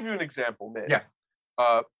 I'll give you an example, man.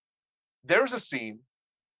 Yeah. There's a scene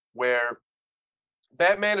where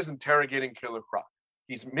Batman is interrogating Killer Croc.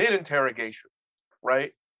 He's mid-interrogation,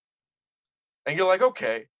 right? And you're like,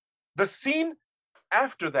 okay. The scene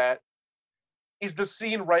after that is the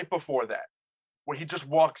scene right before that, where he just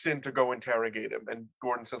walks in to go interrogate him, and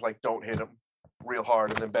Gordon says, like, don't hit him real hard,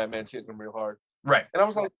 and then Batman's hitting him real hard. Right. And I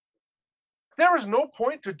was like, there is no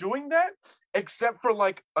point to doing that except for,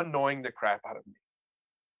 like, annoying the crap out of me.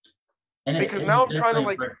 And because now I'm trying to,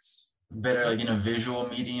 like, better, like, in a visual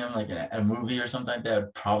medium, like a movie or something like that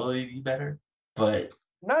would probably be better, but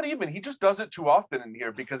not even. He just does it too often in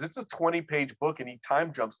here because it's a 20-page book and he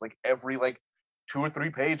time jumps like every, like, 2 or 3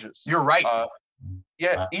 pages. You're right.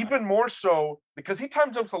 Even more so because he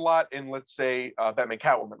time jumps a lot in, let's say, Batman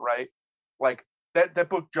Catwoman, right? Like, that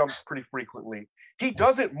book jumps pretty frequently. He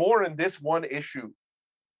does it more in this one issue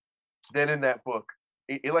than in that book.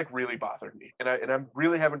 It like really bothered me, and I'm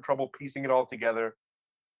really having trouble piecing it all together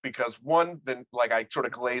because one, then, like, I sort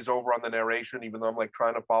of glaze over on the narration even though I'm, like,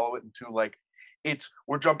 trying to follow it, and two, like,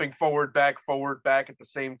 we're jumping forward back at the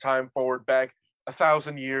same time, forward back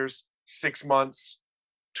 1,000 years, 6 months,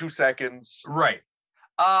 2 seconds. Right.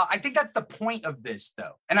 I think that's the point of this,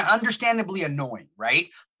 though, and understandably annoying, right?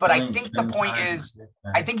 But I think the point is,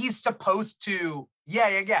 I think he's supposed to,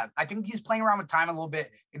 yeah. I think he's playing around with time a little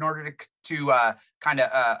bit in order to kind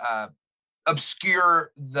of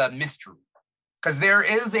obscure the mystery, because there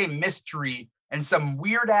is a mystery and some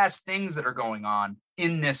weird ass things that are going on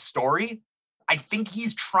in this story. I think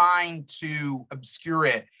he's trying to obscure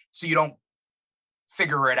it so you don't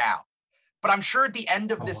figure it out. But I'm sure at the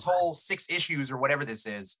end of this whole 6 issues or whatever this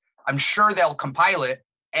is, I'm sure they'll compile it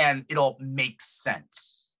and it'll make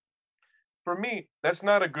sense. For me, that's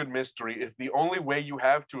not a good mystery if the only way you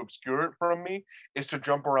have to obscure it from me is to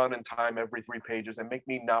jump around in time every 3 pages and make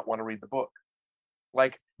me not want to read the book.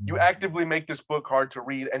 Like, you actively make this book hard to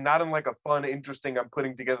read, and not in, like, a fun, interesting, I'm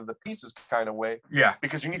putting together the pieces kind of way. Yeah.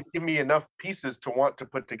 Because you need to give me enough pieces to want to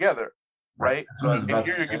put together, right? And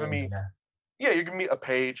here you're giving me, you're giving me a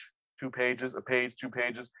page, 2 pages, a page, 2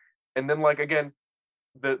 pages, and then, like, again,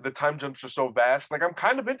 the time jumps are so vast. Like, I'm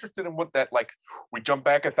kind of interested in what that, like, we jump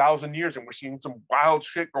back 1,000 years and we're seeing some wild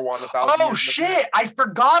shit go on 1,000 years. Oh shit! I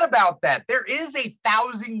forgot about that. There is a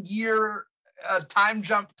 1,000-year time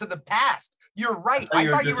jump to the past. You're right. I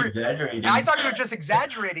thought you were exaggerating. I thought you were just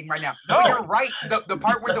exaggerating right now. No, you're right. The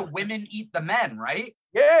part where the women eat the men, right?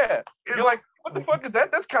 Yeah. You're like, what the fuck is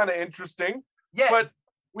that? That's kind of interesting. Yeah. But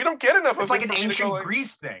we don't get enough of it. It's like an ancient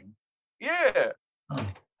Greece thing. Yeah.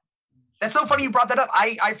 That's so funny you brought that up.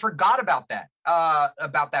 I forgot about that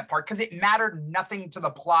part because it mattered nothing to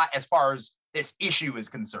the plot as far as this issue is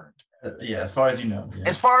concerned. As far as you know. Yeah.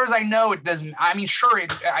 As far as I know, it doesn't. I mean,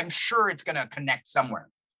 I'm sure it's going to connect somewhere.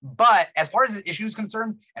 But as far as the issue is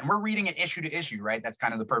concerned, and we're reading it issue to issue, right? That's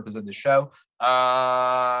kind of the purpose of the show.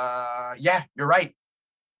 Yeah, you're right.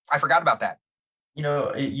 I forgot about that. You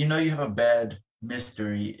have a bad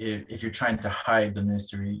mystery if you're trying to hide the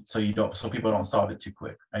mystery so people don't solve it too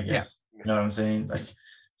quick, I guess. Yeah. You know what I'm saying? Like,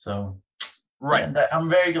 so right. I'm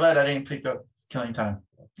very glad I didn't pick up Killing Time.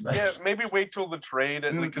 Yeah, maybe wait till the trade,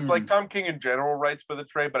 because like Tom King in general writes for the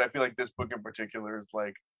trade, but I feel like this book in particular is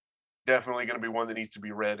like definitely going to be one that needs to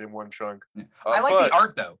be read in one chunk. I like the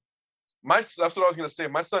art though. That's what I was going to say.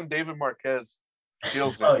 My son David Marquez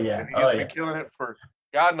kills it. And he has been killing it for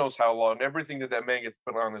God knows how long. Everything that man gets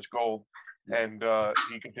put on is gold, and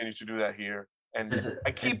he continues to do that here. And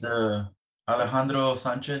is Alejandro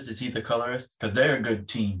Sanchez, is he the colorist? Because they're a good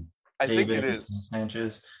team. I think it is.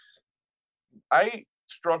 Sanchez. I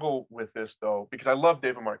struggle with this though because I love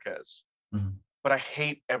David Marquez, but I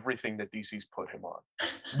hate everything that DC's put him on.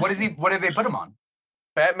 What have they put him on?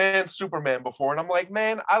 Batman, Superman before, and I'm like,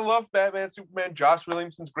 man, I love Batman, Superman. Josh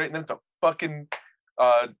Williamson's great, and then it's a fucking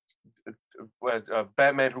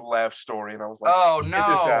Batman Who Laughs story, and I was like, oh no, get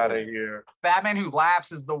this out of here. Batman Who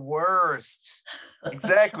Laughs is the worst.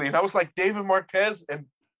 Exactly, and I was like, David Marquez, and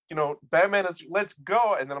Batman is let's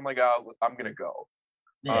go, and then I'm like, oh, I'm gonna go.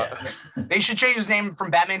 Yeah. They should change his name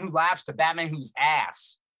from Batman Who Laughs to Batman Who's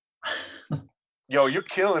Ass. Yo, you're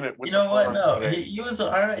killing it. You know what? No, he was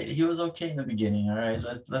all right. He was okay in the beginning. All right,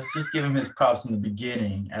 let's just give him his props in the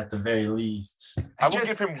beginning, at the very least. I will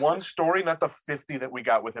give him one story, not the 50 that we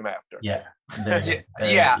got with him after. Yeah.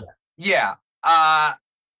 Yeah.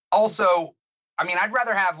 Also, I mean, I'd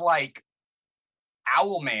rather have like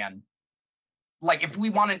Owlman like if we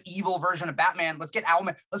want an evil version of Batman, let's get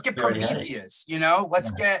Owlman. Let's get Prometheus. You know,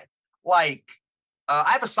 let's get like.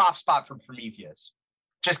 I have a soft spot for Prometheus,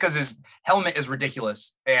 just because his helmet is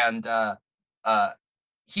ridiculous, and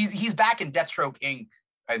he's back in Deathstroke Inc.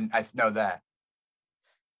 and I know that.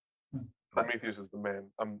 Prometheus is the man.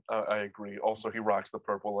 I agree. Also, he rocks the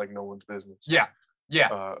purple like no one's business. Yeah.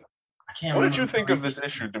 I can't. What did you think of this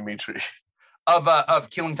issue, Dimithri? Of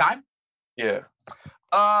Killing Time? Yeah.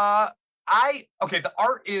 The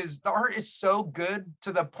art is so good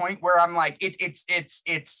to the point where I'm like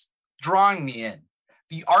it's drawing me in.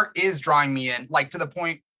 The art is drawing me in, like to the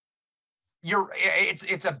point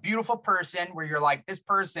it's a beautiful person where you're like, this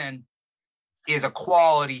person is a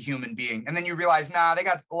quality human being. And then you realize, they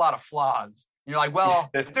got a lot of flaws. And you're like,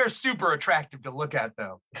 well, they're super attractive to look at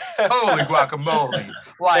though. Holy guacamole.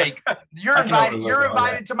 Like you're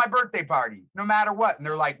invited to my birthday party, no matter what. And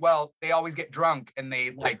they're like, well, they always get drunk and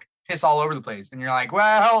they like piss all over the place. And you're like,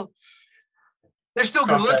 well, they're still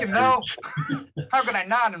good looking though. How can I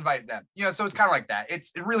not invite them? You know, so it's kind of like that.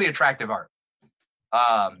 It's really attractive art.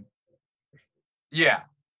 Yeah.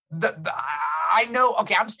 I know,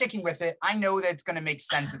 okay, I'm sticking with it. I know that it's going to make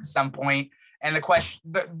sense at some point. And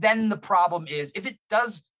then the problem is if it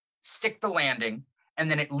does stick the landing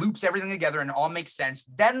and then it loops everything together and it all makes sense,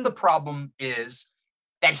 then the problem is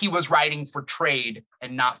that he was writing for trade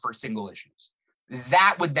and not for single issues.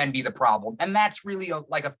 That would then be the problem. And that's really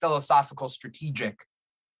like a philosophical strategic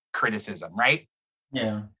criticism, right?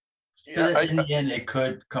 Yeah. In the end, it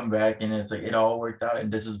could come back and it's like, it all worked out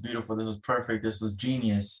and this is beautiful. This is perfect. This is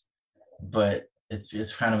genius. But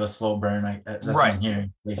it's kind of a slow burn. That's what I'm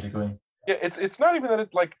hearing, basically. Yeah, it's not even that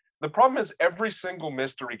it's like, the problem is every single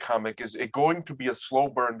mystery comic is it going to be a slow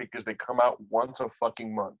burn because they come out once a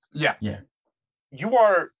fucking month. Yeah. You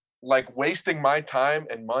are like wasting my time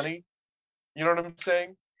and money. You know what I'm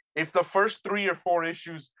saying? If the first 3 or 4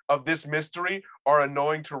 issues of this mystery are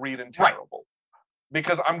annoying to read and terrible,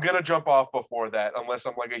 because I'm going to jump off before that unless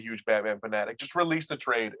I'm like a huge Batman fanatic. Just release the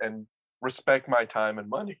trade and respect my time and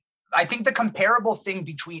money. I think the comparable thing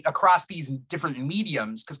across these different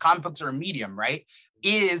mediums, because comic books are a medium, right,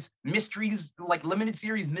 is mysteries, like limited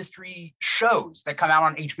series mystery shows that come out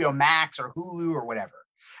on HBO Max or Hulu or whatever.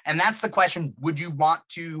 And that's the question. Would you want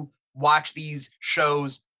to watch these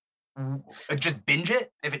shows, just binge it?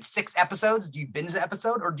 If it's 6 episodes, do you binge the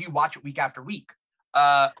episode or do you watch it week after week?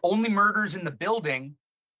 Only Murders in the Building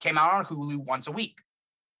came out on Hulu once a week.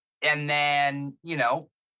 And then, you know,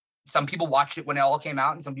 some people watched it when it all came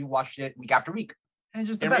out and some people watched it week after week. And it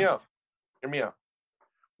just depends. Hear me out.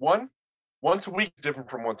 Once a week is different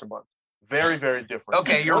from once a month. Very, very different.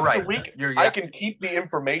 Okay, you're right. Once a week, I can keep the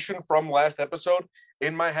information from last episode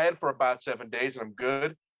in my head for about 7 days and I'm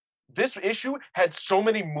good. This issue had so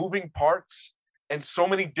many moving parts and so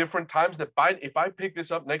many different times that if I pick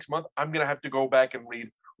this up next month, I'm going to have to go back and read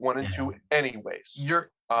 1 and 2 anyways.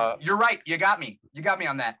 You're right. You got me. You got me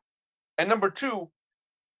on that. And number 2,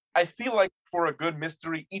 I feel like for a good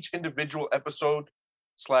mystery, each individual episode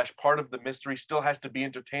 / part of the mystery still has to be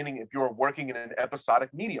entertaining if you're working in an episodic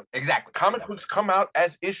medium. Exactly. Comic books come out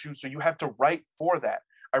as issues, so you have to write for that.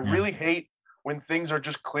 I really hate when things are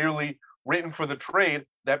just clearly written for the trade,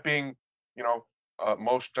 that being, you know,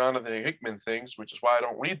 most Jonathan Hickman things, which is why I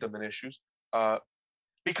don't read them in issues.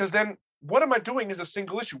 Because then what am I doing as a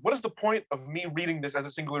single issue? What is the point of me reading this as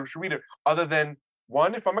a single issue reader other than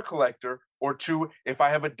 1, if I'm a collector, or 2, if I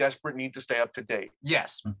have a desperate need to stay up to date?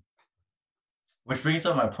 Yes. Which brings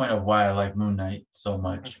up my point of why I like Moon Knight so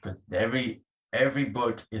much, because every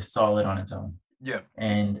book is solid on its own. Yeah.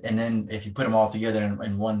 And then if you put them all together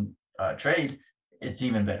in one trade, it's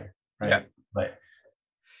even better. Right. Yeah. But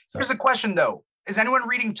here's a question though. Is anyone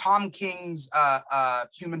reading Tom King's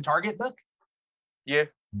Human Target book? Yeah.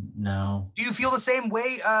 No. Do you feel the same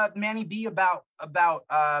way, Manny B, about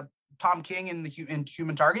Tom King in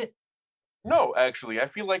Human Target? No, actually. I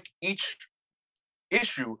feel like each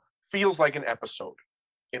issue feels like an episode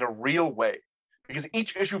in a real way, because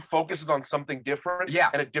each issue focuses on something different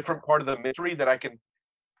and a different part of the mystery that I can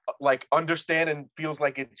like understand and feels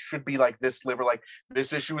like it should be like this sliver. Like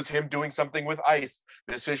this issue is him doing something with ice.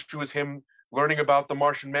 This issue is him learning about the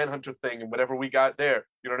Martian Manhunter thing and whatever we got there.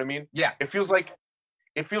 You know what I mean? Yeah. It feels like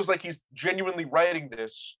he's genuinely writing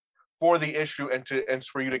this for the issue and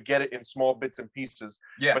for you to get it in small bits and pieces,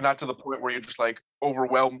 but not to the point where you're just like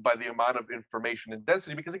overwhelmed by the amount of information and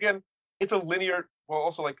density, because again, it's a linear, well,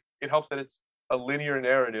 also like it helps that it's a linear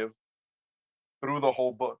narrative through the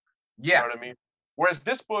whole book. You know what I mean? Whereas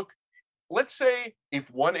this book, let's say if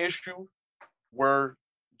one issue were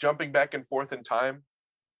jumping back and forth in time,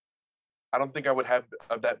 I don't think I would have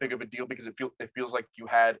that big of a deal, because it feels like you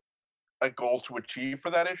had a goal to achieve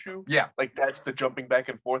for that issue. Yeah. Like that's the jumping back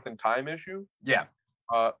and forth in time issue. Yeah.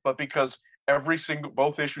 But because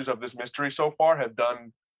both issues of this mystery so far have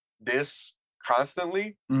done this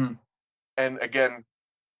constantly, and again,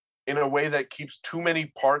 in a way that keeps too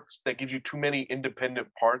many parts, that gives you too many independent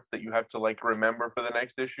parts that you have to like remember for the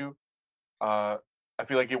next issue. I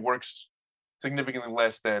feel like it works significantly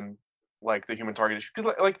less than like the Human Target issue.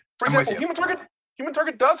 Because like for example, Human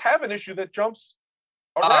Target does have an issue that jumps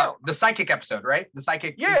around. The psychic episode, right? The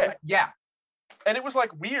psychic. Yeah. And it was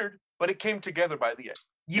like weird, but it came together by the end.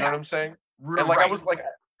 You know what I'm saying? And like I was like,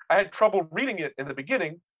 I had trouble reading it in the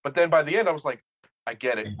beginning, but then by the end I was like, I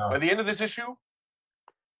get it. By the end of this issue,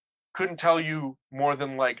 couldn't tell you more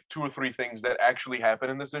than like 2 or 3 things that actually happen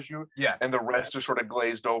in this issue. Yeah. And the rest just sort of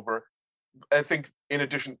glazed over. I think in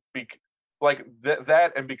addition, like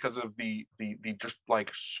that and because of the just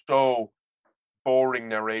like so boring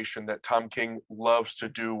narration that Tom King loves to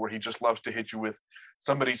do, where he just loves to hit you with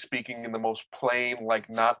somebody speaking in the most plain, like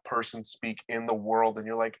not person speak in the world. And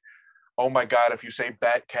you're like, oh my God, if you say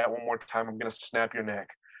Bat Cat one more time, I'm going to snap your neck.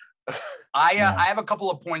 I have a couple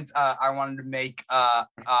of points I wanted to make.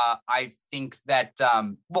 I think that,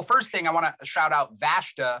 well, first thing I want to shout out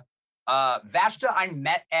Vashta. Vashta I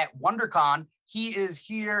met at WonderCon. He is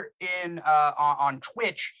here on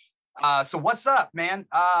Twitch. So what's up, man?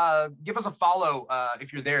 Give us a follow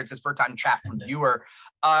if you're there. It says first time chat from viewer.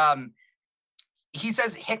 He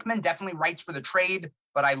says Hickman definitely writes for the trade,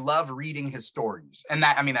 but I love reading his stories. And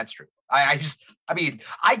that's true. I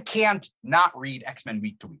can't not read X-Men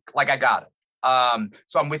week to week. Like I got it.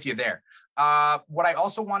 So I'm with you there. What I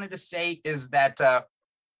also wanted to say is that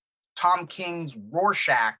Tom King's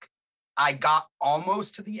Rorschach, I got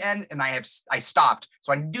almost to the end and I stopped.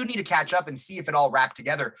 So I do need to catch up and see if it all wrapped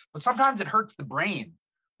together. But sometimes it hurts the brain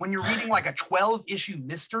when you're reading like a 12-issue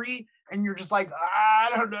mystery and you're just like, I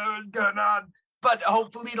don't know what's going on. But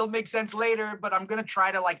hopefully it'll make sense later. But I'm gonna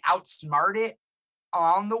try to like outsmart it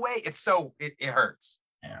on the way. It hurts.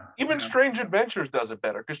 Yeah. Even Strange Adventures does it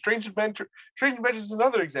better, because Strange Adventures is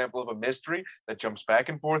another example of a mystery that jumps back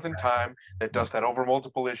and forth in time, that does that over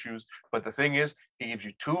multiple issues. But the thing is, he gives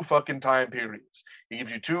you 2 fucking time periods. He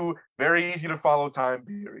gives you 2 very easy to follow time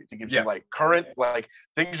periods. He gives you like current, like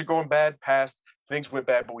things are going bad, past, things went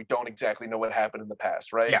bad, but we don't exactly know what happened in the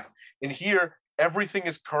past, right? Yeah. And here, everything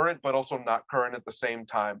is current, but also not current at the same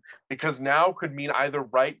time, because now could mean either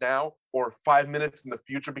right now or 5 minutes in the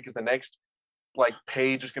future, because the next like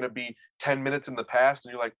page is going to be 10 minutes in the past,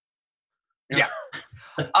 and you're like,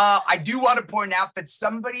 I do want to point out that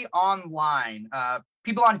somebody online,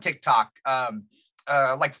 people on TikTok,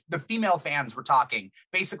 like the female fans were talking,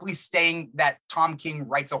 basically saying that Tom King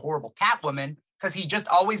writes a horrible Catwoman because he just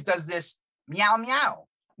always does this meow meow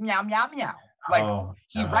meow meow meow. Like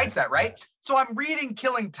he writes that, right? So I'm reading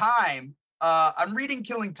Killing Time.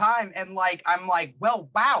 And like I'm like, well,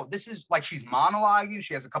 wow, this is like she's monologuing.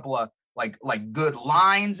 She has a couple of like good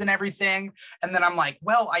lines and everything. And then I'm like,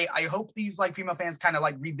 well, I hope these like female fans kind of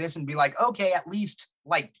like read this and be like, okay, at least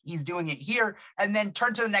like he's doing it here. And then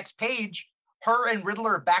turn to the next page. Her and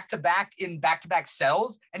Riddler are back to back in back-to-back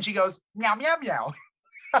cells, and she goes meow meow meow.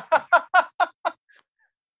 And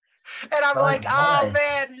I'm like, oh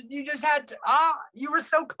man, you just had to, you were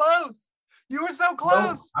so close. You were so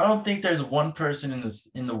close. No, I don't think there's one person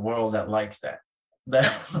in the world that likes that.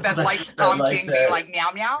 That likes Tom King being like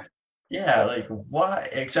meow meow. Yeah, like why?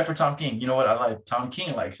 Except for Tom King. You know what? I like Tom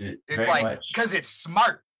King likes it it's very like, much. Because it's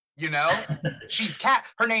smart, you know?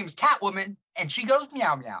 Her name's Catwoman, and she goes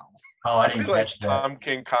meow meow. Oh, I didn't catch that. Tom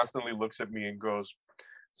King constantly looks at me and goes,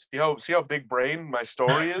 see how big brain my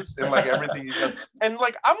story is, and like everything he does. And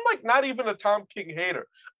like I'm like not even a Tom King hater.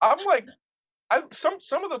 I'm like some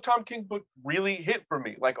of the Tom King books really hit for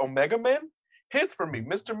me. Like Omega Man hits for me.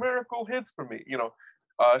 Mr. Miracle hits for me. You know,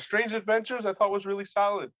 Strange Adventures I thought was really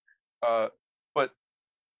solid. But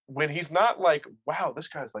when he's not like, wow, this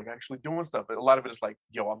guy's like actually doing stuff, a lot of it is like,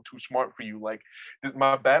 yo, I'm too smart for you. Like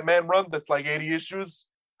my Batman run that's like 80 issues.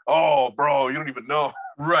 Oh, bro, you don't even know.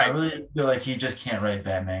 Right. I really feel like he just can't write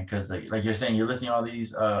Batman, because like you're saying, you're listening to all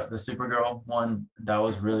these the Supergirl one, that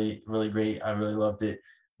was really, really great. I really loved it.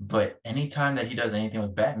 But anytime that he does anything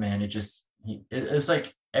with Batman, it's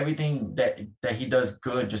like everything that he does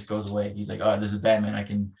good just goes away. He's like, oh, this is Batman.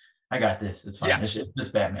 I got this. It's fine. Yeah. It's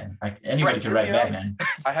just Batman. Like anybody can write Batman.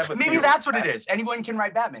 I have maybe that's what it is. Anyone can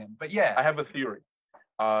write Batman. But yeah, I have a theory.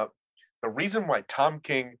 The reason why Tom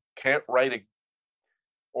King can't write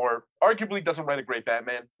or arguably doesn't write a great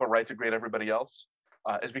Batman, but writes a great everybody else,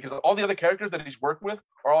 is because all the other characters that he's worked with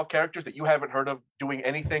are all characters that you haven't heard of doing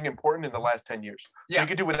anything important in the last 10 years. So he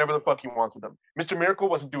can do whatever the fuck he wants with them. Mr. Miracle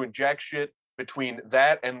wasn't doing jack shit between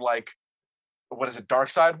that and like what is it, Dark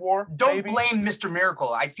Side War? Don't maybe? blame Mr.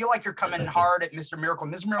 Miracle. I feel like you're coming hard at Mr. Miracle.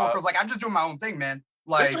 Mr. Miracle's like, I'm just doing my own thing, man.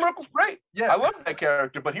 Like, Mr. Miracle's great. Yeah, I love that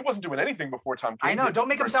character, but he wasn't doing anything before Tom King. I know. Don't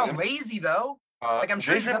make him sound lazy, though. Like, I'm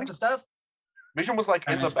sure he's up to stuff. Vision was like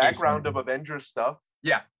in the background of Avengers stuff.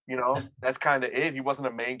 Yeah. You know, that's kind of it. He wasn't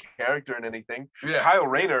a main character in anything. Yeah. Kyle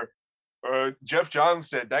Rayner, Jeff Johns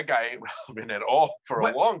said that guy ain't relevant at all for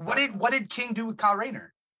a long time. What did King do with Kyle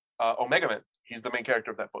Rayner? Omega Man. He's the main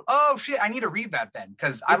character of that book. Oh shit! I need to read that then,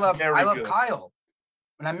 because I love good. Kyle,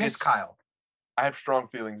 and I miss Kyle. I have strong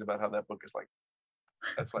feelings about how that book is like.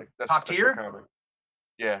 That's top tier.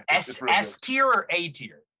 Yeah, S tier or A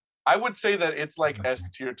tier? I would say that it's like S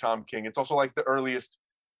tier Tom King. It's also like the earliest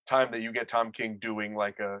time that you get Tom King doing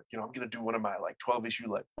like I'm gonna do one of my like 12-issue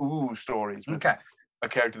like stories with a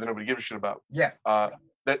character that nobody gives a shit about. Yeah.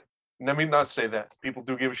 Let me not say that. People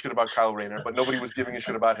do give a shit about Kyle Rayner, but nobody was giving a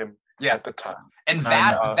shit about him at the time. And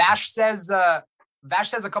Vash says a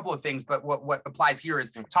couple of things, but what applies here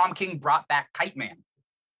is Tom King brought back Kite Man.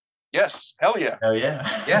 Yes, hell yeah. Hell yeah.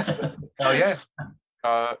 Yeah. Hell yeah.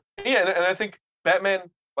 And I think Batman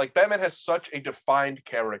has such a defined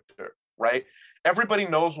character, right? Everybody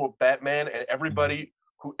knows what Batman and everybody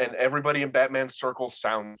in Batman's circle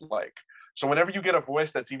sounds like. So whenever you get a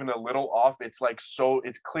voice that's even a little off, it's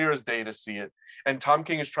clear as day to see it. And Tom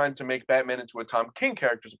King is trying to make Batman into a Tom King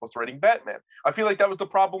character as opposed to writing Batman. I feel like that was the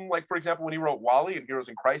problem. Like, for example, when he wrote Wally in Heroes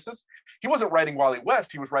in Crisis, he wasn't writing Wally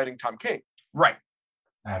West, he was writing Tom King. Right.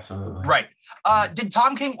 Absolutely. Right. Did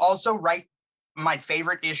Tom King also write my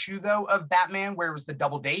favorite issue though of Batman, where it was the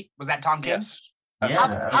double date? Was that Tom King? Yes.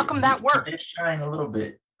 Yeah. How come that worked? It's trying a little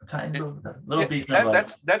bit. A tiny little bit.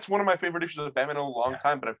 That's one of my favorite issues of Batman in a long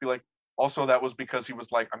time, but I feel like also that was because he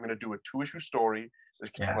was like, I'm gonna do a 2-issue story.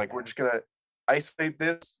 Like we're just gonna isolate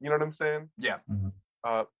this, you know what I'm saying? Yeah.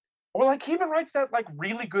 Or like he even writes that like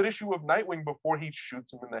really good issue of Nightwing before he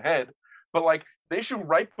shoots him in the head. But like the issue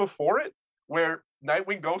right before it, where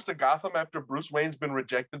Nightwing goes to Gotham after Bruce Wayne's been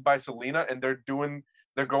rejected by Selina, and they're going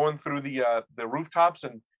through the rooftops,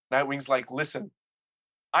 and Nightwing's like, listen,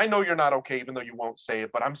 I know you're not okay, even though you won't say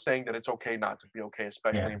it, but I'm saying that it's okay not to be okay,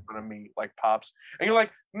 especially in front of me, like Pops. And you're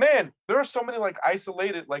like, man, there are so many like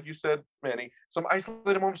isolated, like you said, Manny, some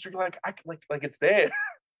isolated moments where you're like, like it's there.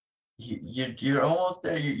 You're almost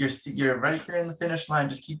there. You're right there in the finish line.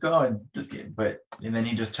 Just keep going. And then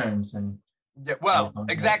he just turns and. Yeah, well,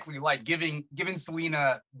 exactly. Like giving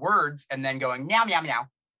Selina words and then going meow meow meow.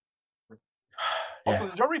 Also,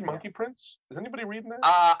 did y'all read Monkey Prince? Is anybody reading that?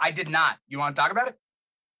 I did not. You want to talk about it?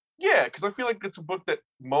 Yeah, because I feel like it's a book that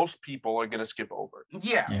most people are gonna skip over.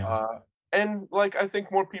 Yeah. And like I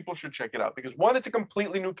think more people should check it out because one, it's a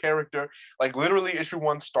completely new character. Like literally, issue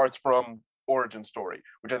 1 starts from origin story,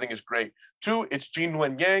 which I think is great. 2, it's Gene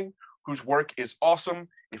Luen Yang, whose work is awesome.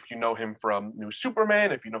 If you know him from New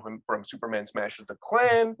Superman, if you know him from Superman Smashes the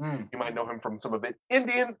Klan, you might know him from some of it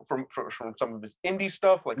from some of his indie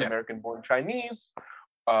stuff like American Born Chinese.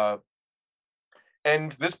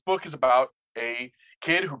 And this book is about a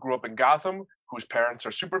kid who grew up in Gotham, whose parents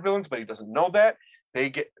are supervillains, but he doesn't know that.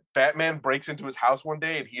 Batman breaks into his house one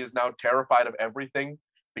day, and he is now terrified of everything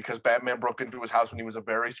because Batman broke into his house when he was a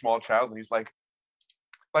very small child, and he's like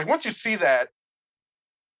once you see that.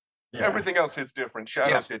 Yeah. Everything else hits different.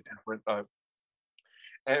 Shadows hit different.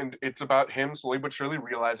 And it's about him slowly but surely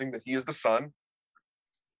realizing that he is the son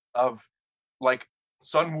of like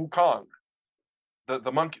Sun Wukong,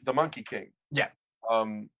 the monkey king. Yeah.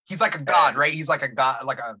 He's like a god, right? He's like a god,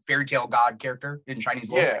 like a fairy tale god character in Chinese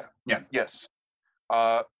lore. Yeah. Yeah. Yes.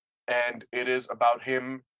 And it is about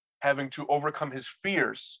him having to overcome his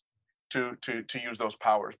fears to use those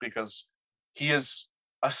powers because he is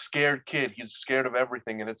a scared kid. He's scared of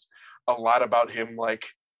everything, and it's a lot about him like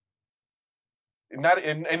and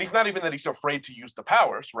he's not even that he's afraid to use the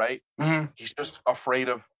powers, right? He's just afraid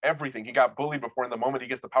of everything. He got bullied before, and the moment he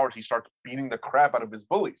gets the powers, he starts beating the crap out of his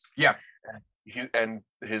bullies. Yeah. And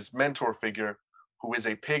his mentor figure, who is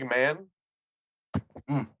a pig man,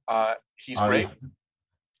 he's great.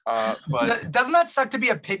 But doesn't that suck to be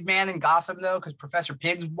a pig man in Gotham though? Because Professor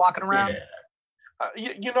Pig's walking around.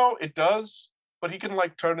 You know it does. But he can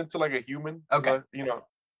like turn into like a human. Okay.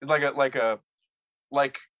 It's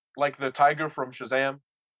like the tiger from Shazam.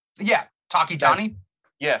 Yeah, Taki Tani.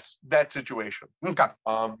 Yes, that situation. Okay.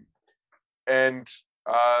 And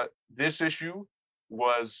this issue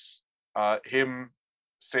was him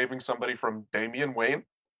saving somebody from Damian Wayne.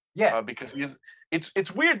 Yeah. Because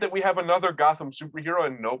it's weird that we have another Gotham superhero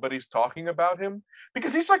and nobody's talking about him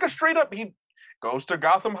because he's like he goes to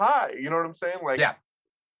Gotham High. You know what I'm saying? Like yeah.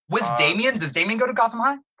 With Damian, does Damian go to Gotham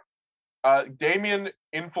High? Damian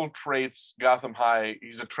infiltrates Gotham High.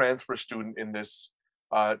 He's a transfer student in this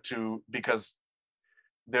because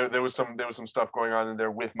there was some stuff going on in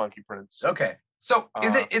there with Monkey Prince. Okay. So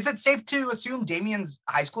is it safe to assume Damian's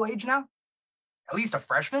high school age now? At least a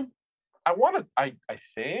freshman? I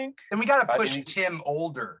think. Then we got to push Tim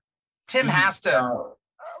older. Tim has to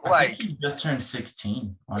I think he just turned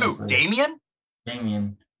 16, honestly. Who, Damian?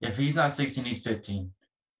 Damian. If he's not 16, he's 15.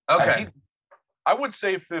 Okay. I would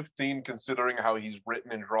say 15, considering how he's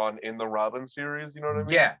written and drawn in the Robin series. You know what I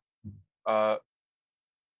mean? Yeah.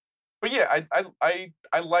 But yeah,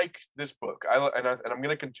 I like this book. And I'm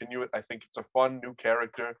gonna continue it. I think it's a fun new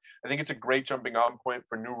character. I think it's a great jumping on point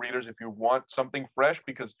for new readers if you want something fresh.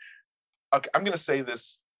 Because I'm gonna say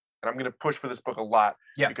this, and I'm gonna push for this book a lot.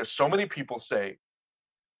 Yeah. Because so many people say,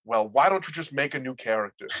 well, why don't you just make a new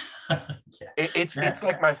character? It's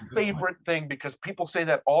like my favorite thing, because people say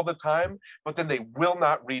that all the time, but then they will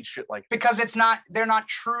not read shit like this. Because they're not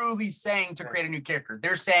truly saying to create a new character.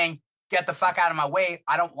 They're saying, get the fuck out of my way.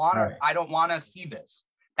 I don't want to see this.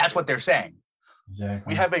 That's what they're saying.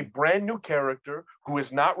 Exactly. We have a brand new character who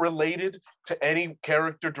is not related to any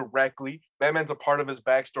character directly. Batman's a part of his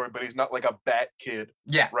backstory, but he's not like a Bat Kid.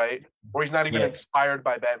 Yeah. Right? Or he's not even inspired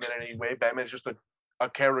by Batman in any way. Batman's just a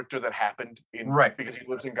character that happened because he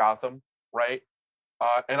lives in Gotham, right?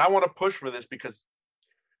 And I want to push for this because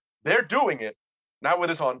they're doing it. Now it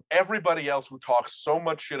is on everybody else who talks so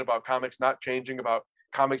much shit about comics not changing, about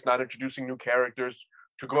comics not introducing new characters,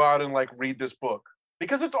 to go out and like read this book,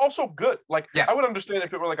 because it's also good. Like, I would understand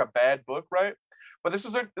if it were like a bad book, right? But this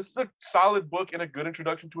is a solid book and a good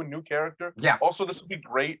introduction to a new character. Yeah. Also, this would be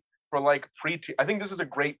great for like preteen. I think this is a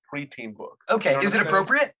great preteen book. Okay. Is it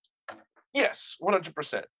appropriate? Yes,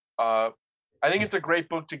 100%. I think it's a great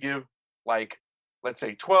book to give, like, let's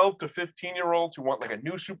say 12 to 15-year-olds who want like a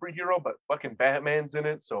new superhero, but fucking Batman's in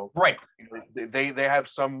it. So they have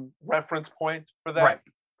some reference point for that.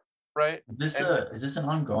 Right. Is this an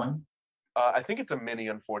ongoing? I think it's a mini,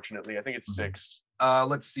 unfortunately. I think it's 6.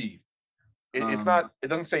 Let's see. It's not, it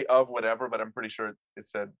doesn't say of whatever, but I'm pretty sure it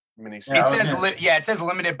said mini. It says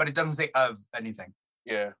limited, but it doesn't say of anything.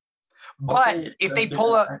 Yeah. But if they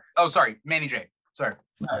pull up, sorry, Manny J. Sorry.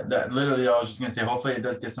 Literally, I was just gonna say, hopefully it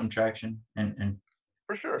does get some traction and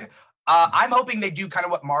for sure. I'm hoping they do kind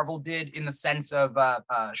of what Marvel did in the sense of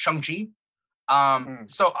Shang-Chi.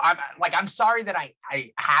 So I'm sorry that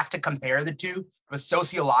I have to compare the two, but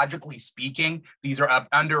sociologically speaking, these are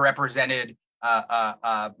underrepresented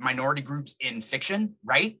minority groups in fiction,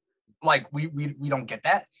 right? Like we don't get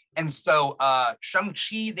that. And so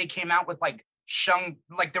Shang-Chi, they came out with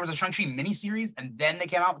there was a Shang-Chi miniseries, and then they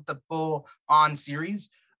came out with the full-on series.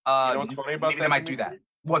 You know what's funny about maybe that? They might do that.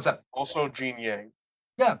 What's up? Also, Gene Yang.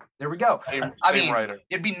 Yeah, there we go. Same writer.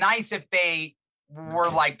 It'd be nice if they were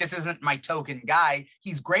like, this isn't my token guy.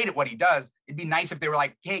 He's great at what he does. It'd be nice if they were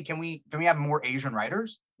like, hey, can we have more Asian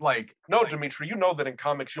writers? Like, no, Dimithri, you know that in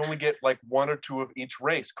comics you only get like 1 or 2 of each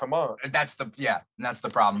race. Come on. That's the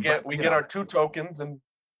problem. We get our 2 tokens and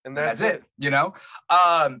that's it. You know?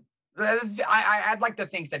 I'd like to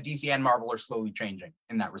think that DC and Marvel are slowly changing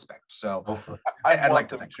in that respect. So I'd like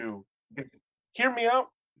to think to hear me out.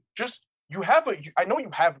 Just I know you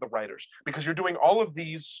have the writers, because you're doing all of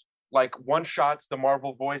these like one shots, the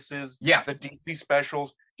Marvel voices, the DC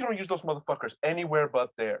specials. You don't use those motherfuckers anywhere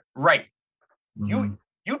but there. Right. Mm-hmm.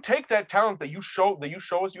 You take that talent that you show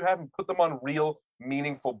us you have and put them on real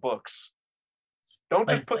meaningful books. Don't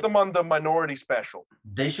just put them on the minority special.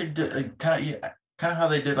 They should do kind of how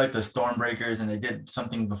they did like the Stormbreakers, and they did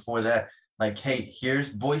something before that. Like, hey, here's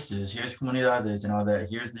voices, here's comunidades and all that.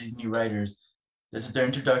 Here's these new writers. This is their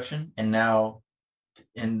introduction, and now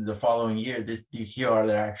in the following year, here are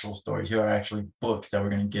their actual stories. Here are actually books that we're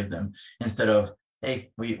going to give them, instead of,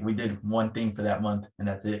 hey, we did one thing for that month and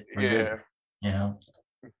that's it. We're good. You know,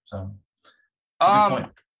 so it's a good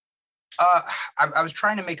point. I was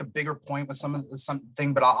trying to make a bigger point with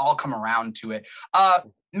something, but I'll come around to it.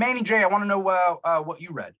 Manny J, I want to know what you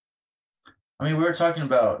read. I mean, we were talking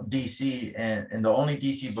about DC, and the only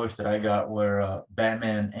DC books that I got were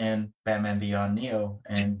Batman and Batman Beyond Neo,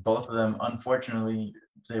 and both of them, unfortunately,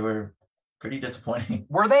 they were pretty disappointing.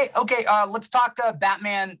 Were they? Okay, let's talk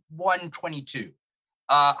Batman 122.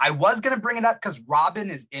 I was going to bring it up because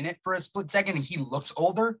Robin is in it for a split second, and he looks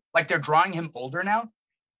older. Like, they're drawing him older now,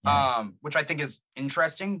 which I think is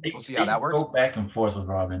interesting. We'll see how that works. Go back and forth with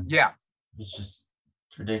Robin. Yeah. It's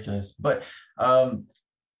ridiculous. But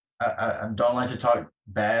I don't like to talk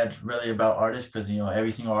bad really about artists, because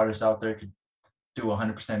every single artist out there could do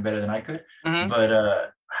 100% better than I could. Mm-hmm.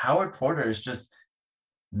 But Howard Porter is just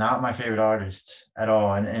not my favorite artist at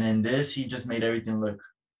all, and in this he just made everything look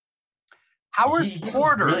Howard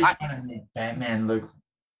Porter really trying to make Batman look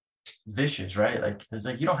vicious, right? Like it's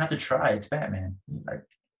like you don't have to try. It's Batman. Like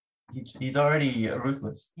he's already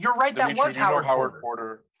ruthless. You're right. Dimithri, that was Howard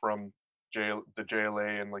Porter from the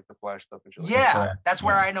JLA and like the Flash stuff. And shit yeah, that's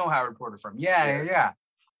where I know Howard Porter from. Yeah.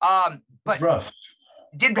 But it's rough.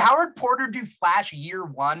 Did Howard Porter do Flash year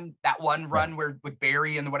one? That one run where with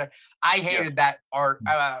Barry and the whatever. I hated that art.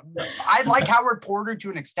 I like Howard Porter to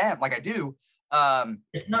an extent, like I do.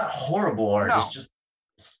 It's not horrible art. No. It's just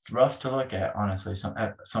rough to look at, honestly.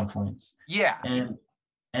 At some points. Yeah.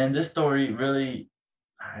 And this story really,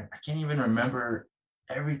 I can't even remember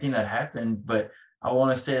everything that happened, but I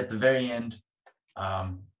want to say at the very end,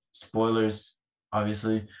 spoilers,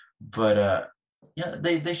 obviously, but yeah,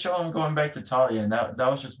 they show him going back to Talia, and that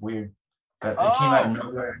was just weird. It came out of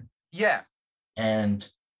nowhere. Yeah. And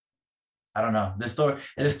I don't know.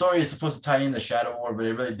 The story is supposed to tie in the Shadow War, but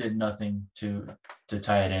it really did nothing to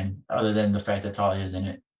tie it in, other than the fact that Talia is in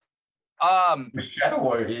it. The Shadow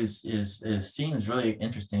War seems really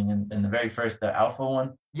interesting. In the very first, the Alpha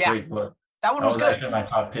one. Yeah. Great book. That one was good. Actually my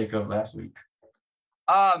top pick of last week.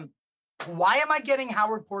 Why am I getting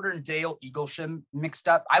Howard Porter and Dale Eaglesham mixed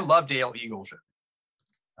up? I love Dale Eaglesham.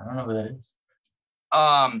 I don't know who that is.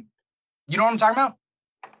 You know what I'm talking about?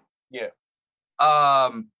 Yeah.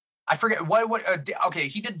 I forget what. Okay,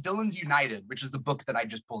 he did Villains United, which is the book that I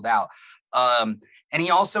just pulled out. And he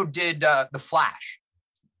also did The Flash.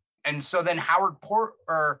 And so then Howard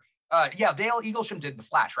Porter, Dale Eaglesham did The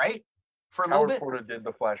Flash, right? For a little bit. Howard Porter did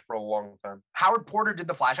The Flash for a long time. Howard Porter did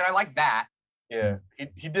The Flash, and I like that. Yeah,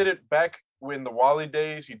 he did it back when the Wally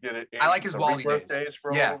days. He did it. I like his Wally days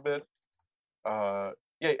for a little bit.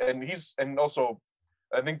 And also,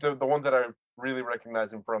 I think the one that I really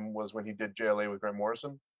recognize him from was when he did JLA with Grant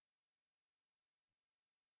Morrison.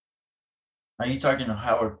 Are you talking to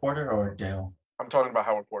Howard Porter or Dale? I'm talking about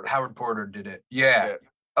Howard Porter. Howard Porter did it. Yeah.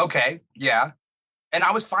 Okay. Yeah. And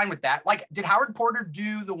I was fine with that. Like, did Howard Porter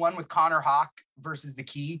do the one with Connor Hawke versus the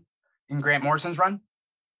Key in Grant Morrison's run?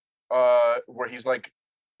 Where he's like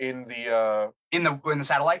in the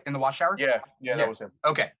satellite in the watchtower. Yeah, that was him.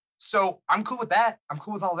 Okay, so I'm cool with that. I'm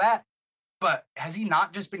cool with all that. But has he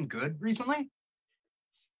not just been good recently?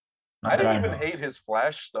 I didn't even hate his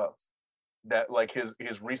Flash stuff. That like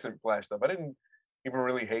his recent Flash stuff. I didn't even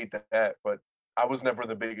really hate that. But I was never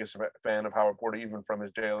the biggest fan of Howard Porter, even from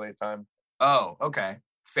his JLA time. Oh, okay,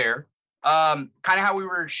 fair. Kind of how we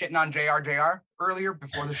were shitting on JR earlier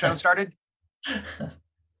before the show started.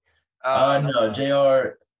 No,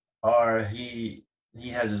 JR, he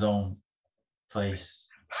has his own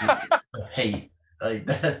place of hate like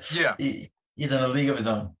that. Yeah, he's in a league of his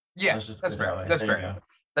own. Yeah, that's fair. That's fair.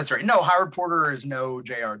 That's right. No, Howard Porter is no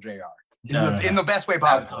JR. In the best way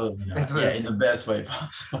possible. Yeah, in the best way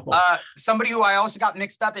possible. Somebody who I also got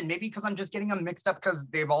mixed up, and maybe because I'm just getting them mixed up because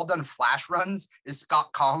they've all done Flash runs, is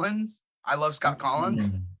Scott Collins. I love Scott Collins.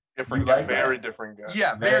 Different guy, very different guy.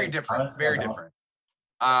 Yeah, very different. Honestly, very different.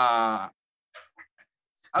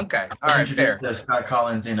 Okay. All right. Fair. Scott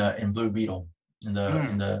Collins in Blue Beetle in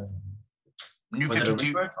the New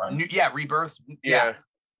 52. Rebirth. Yeah.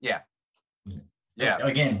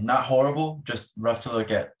 Again, not horrible, just rough to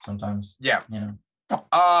look at sometimes. Yeah. You know.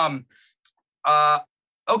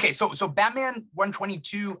 Okay. So Batman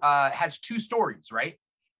 122 has two stories, right?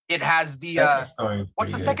 It has the story.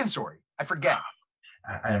 What's the second story? I forget.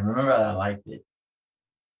 I remember I liked it,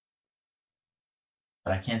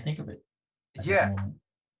 but I can't think of it. Yeah.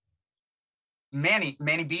 Manny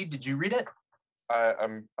B, did you read it?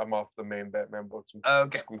 I'm off the main Batman books.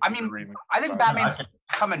 Okay. I mean, I think Batman's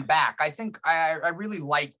coming back. I think I really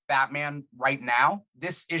like Batman right now.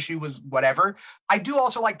 This issue was whatever. I do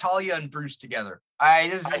also like Talia and Bruce together.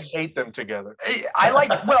 I hate them together. I like,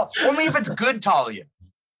 well, only if it's good Talia.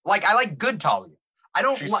 Like, I like good Talia. I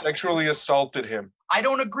don't. She sexually assaulted him. I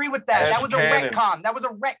don't agree with that. That was canon. A retcon. That was a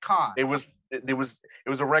retcon. It was a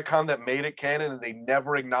retcon that made it canon, and they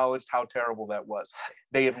never acknowledged how terrible that was.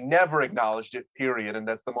 They have never acknowledged it, period. And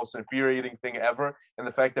that's the most infuriating thing ever. And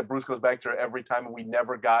the fact that Bruce goes back to her every time, and we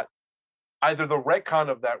never got either the retcon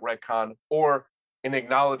of that retcon or an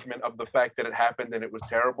acknowledgement of the fact that it happened and it was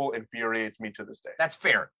terrible infuriates me to this day. That's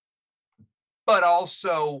fair. But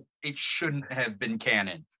also, it shouldn't have been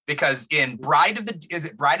canon. Because in Son of the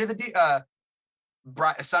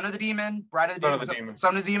Demon,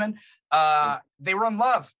 they were in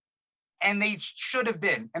love, and they should have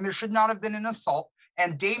been, and there should not have been an assault.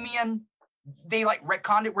 And Damian, they like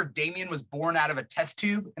retconned it where Damian was born out of a test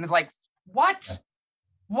tube, and it's like, what?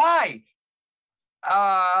 Why?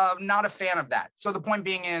 Not a fan of that. So the point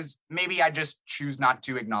being is, maybe I just choose not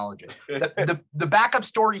to acknowledge it. The backup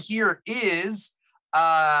story here is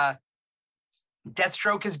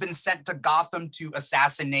Deathstroke has been sent to Gotham to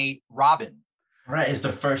assassinate Robin. Right, it's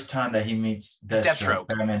the first time that he meets Deathstroke.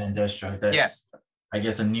 Batman and Deathstroke. That's I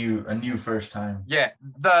guess a new first time. Yeah,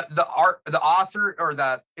 the author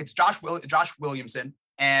it's Josh Williamson,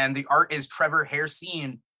 and the art is Trevor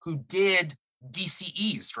Hairsine, who did DC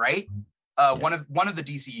East, right? One of the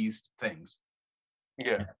DC East things.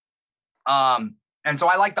 Yeah. And so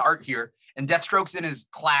I like the art here, and Deathstroke's in his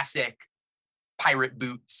classic pirate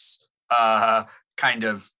boots kind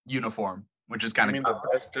of uniform, which is kind of. You mean the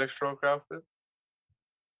best Deathstroke outfit?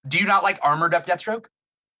 Do you not like armored up Deathstroke?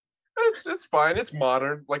 It's fine. It's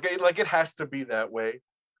modern. Like it has to be that way.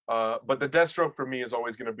 But the Deathstroke for me is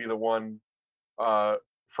always going to be the one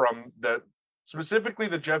from specifically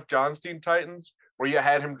the Jeff Johnstein Titans, where you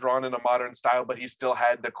had him drawn in a modern style, but he still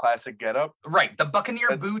had the classic getup. Right, the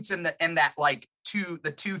Buccaneer boots and that like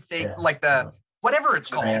the two thing like the whatever it's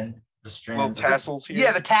called. The strands, little tassels here.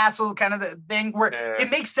 Yeah, the tassel kind of the thing where it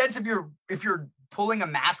makes sense if you're pulling a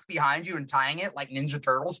mask behind you and tying it like Ninja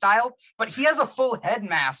Turtle style, but he has a full head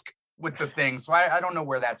mask with the thing, so I don't know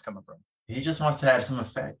where that's coming from. He just wants to have some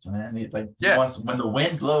effect, man. He wants, when the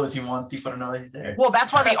wind blows, he wants people to know that he's there. Well,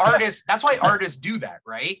 that's why artists do that,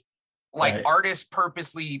 right? Like artists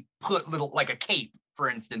purposely put little, like a cape, for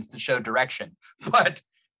instance, to show direction. But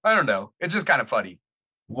I don't know. It's just kind of funny.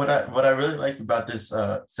 What I really liked about this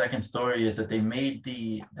second story is that they made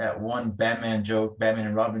that one Batman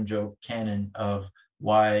and Robin joke canon of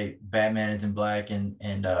why Batman is in black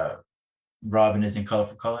and Robin is in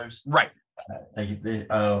colorful colors. Right.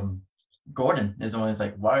 Gordon is the one that's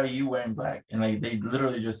like, why are you wearing black? And like they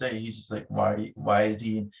literally just say, he's just like, why is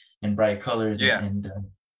he in bright colors and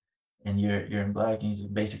you're in black? And he's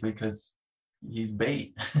basically because he's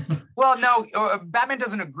bait. Well, no, Batman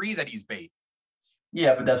doesn't agree that he's bait.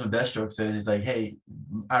 Yeah, but that's what Deathstroke says. He's like, hey,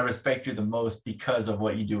 I respect you the most because of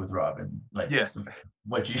what you do with Robin. Like, you're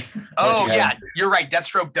right.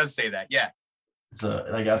 Deathstroke does say that. Yeah. So,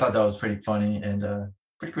 like, I thought that was pretty funny and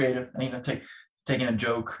pretty creative. You know, taking a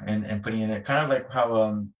joke and putting it in it, kind of like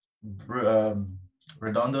how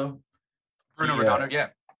Redondo. Redondo, yeah.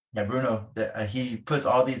 Yeah, Bruno. He puts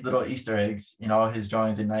all these little Easter eggs in all his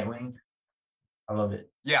drawings in Nightwing. I love it.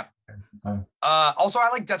 Yeah. Also, I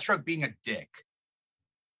like Deathstroke being a dick.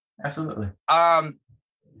 Absolutely.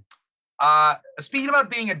 Speaking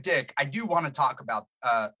about being a dick, I do want to talk about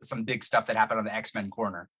some big stuff that happened on the X-Men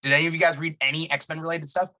corner. Did any of you guys read any X-Men related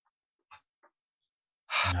stuff?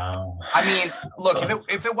 No. I mean, look,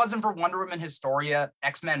 if it wasn't for Wonder Woman Historia,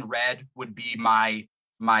 X-Men Red would be my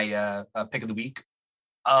pick of the week.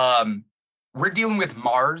 We're dealing with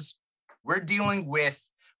Mars. We're dealing with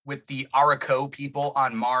the Araco people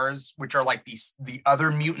on Mars, which are like the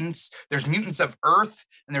other mutants. There's mutants of Earth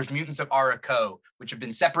and there's mutants of Araco, which have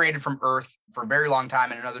been separated from Earth for a very long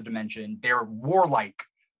time in another dimension. They're warlike,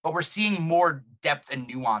 but we're seeing more depth and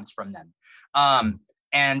nuance from them.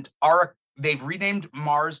 And they've renamed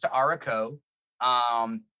Mars to Araco.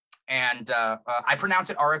 I pronounce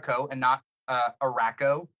it Araco and not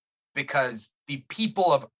Araco because the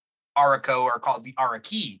people of Araco are called the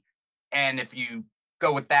Araki. And if you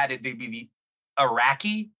go with that, they'd be the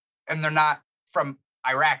Iraqi, and they're not from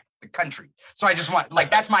Iraq, the country. So I just want, like,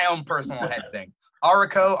 that's my own personal head thing.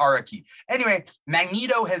 Araco, Araki. Anyway,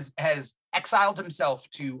 Magneto has exiled himself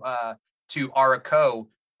to Araco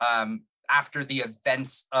after the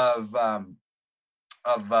events of what?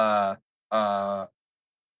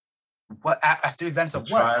 After the events of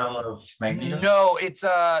what? Trial of Magneto? No, it's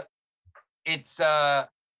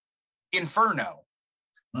Inferno.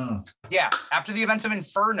 Yeah, after the events of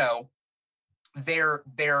Inferno, their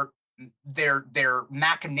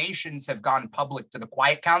machinations have gone public to the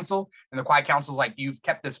Quiet Council, and the Quiet Council's like, you've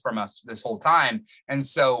kept this from us this whole time, and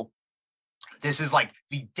so this is like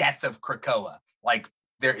the death of Krakoa. Like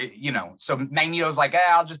there, so Magneto's like,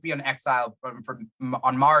 I'll just be an exile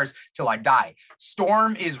on Mars till I die.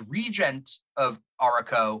 Storm is regent of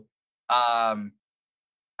Araco,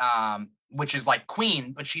 which is like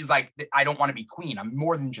queen, but she's like, I don't want to be queen. I'm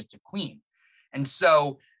more than just a queen. And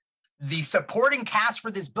so the supporting cast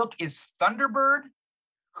for this book is Thunderbird,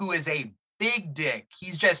 who is a big dick.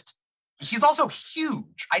 He's also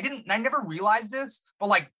huge. I never realized this, but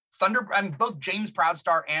like both James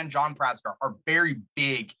Proudstar and John Proudstar are very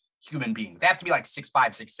big human beings. They have to be like 6'5",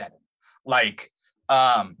 6'7". Like,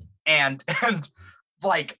 and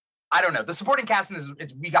like, I don't know. The supporting cast in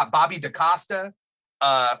this, we got Bobby DaCosta,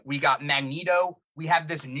 we got Magneto. We have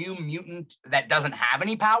this new mutant that doesn't have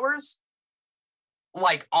any powers,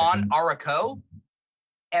 like on Araco,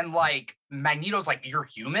 and like Magneto's like, you're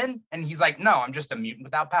human, and he's like, no, I'm just a mutant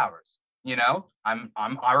without powers. I'm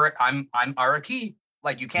Araki.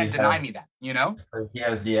 Like, you can't deny me that, you know? He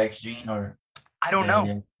has the X gene, or I don't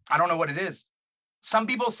know. I don't know what it is. Some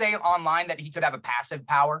people say online that he could have a passive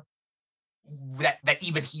power that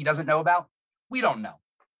even he doesn't know about. We don't know.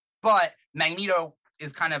 But Magneto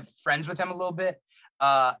is kind of friends with him a little bit.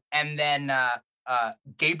 And then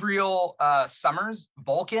Gabriel Summers,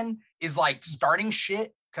 Vulcan, is like starting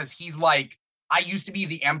shit because he's like, I used to be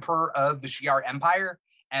the emperor of the Shi'ar Empire,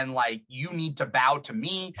 and like, you need to bow to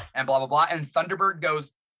me, and blah blah blah. And Thunderbird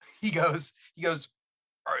goes, do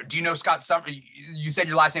you know Scott Summers? You said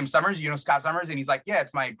your last name Summers. You know Scott Summers? And he's like, yeah,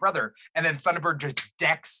 it's my brother. And then Thunderbird just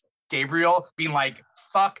decks Gabriel, being like,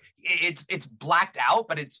 fuck, it's blacked out,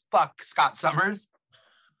 but it's fuck Scott Summers.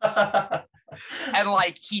 And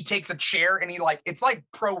like, he takes a chair and he like, it's like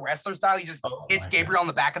pro wrestler style. He just hits Gabriel on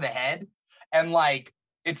the back of the head, and like,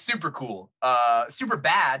 it's super cool, super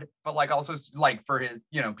bad, but like also like for his,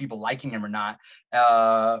 you know, people liking him or not.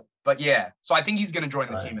 But yeah, so I think he's gonna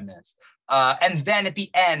join the team in this. And then at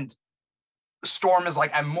the end, Storm is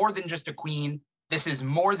like, I'm more than just a queen. This is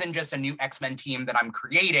more than just a new X-Men team that I'm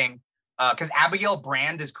creating. Because Abigail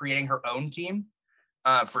Brand is creating her own team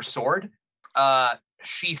for Sword.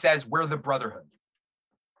 She says, we're the Brotherhood.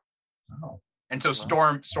 Oh. And so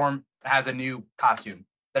Storm has a new costume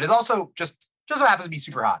that is also just so happens to be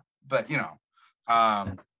super hot, but you know.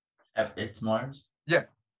 It's Mars? Yeah.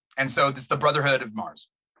 And so it's the Brotherhood of Mars.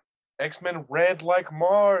 X-Men red like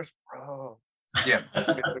Mars, bro. Yeah.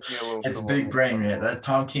 It's big brain, yeah. That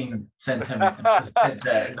Tom King sent him sent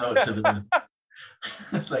that note to the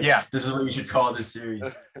like, yeah, this is what you should call this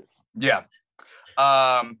series. Yeah.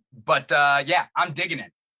 Yeah, I'm digging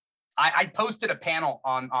it. I posted a panel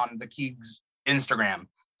on the Keeg's Instagram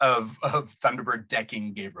of Thunderbird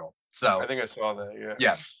decking Gabriel. So I think I saw that. Yeah.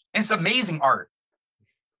 Yeah. It's amazing art.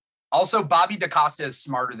 Also, Bobby DaCosta is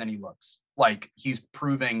smarter than he looks. Like, he's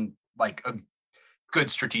proving like a good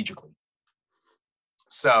strategically.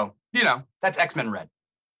 So, you know, that's X-Men Red.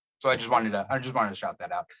 So I just wanted to shout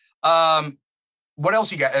that out. What else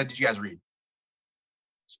did you guys read?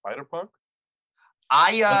 Spider-Punk?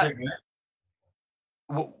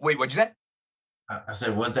 Wait, what'd you say? I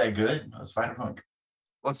said, was that good? Spider-Punk.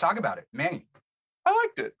 Let's talk about it. Manny. I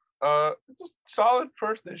liked it. It's a solid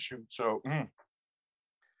first issue. So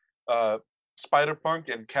Spider-Punk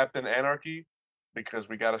and Captain Anarchy, because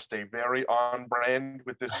we got to stay very on brand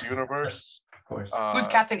with this universe. Of course. Who's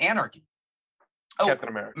Captain Anarchy? Oh, Captain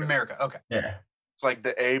America. America. Okay. Yeah. It's like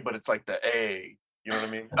the A, but it's like the A. You know what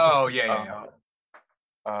I mean? Oh, yeah.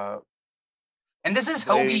 And this is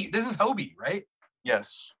Hobie. This is Hobie, right?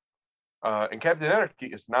 Yes. And Captain Anarchy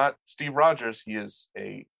is not Steve Rogers. He is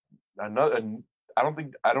another. I don't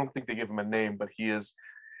think they give him a name, but he is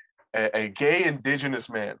a gay indigenous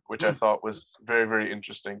man, which I thought was very, very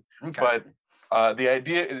interesting. Okay. But the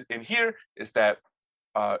idea in here is that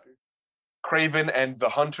Kraven and the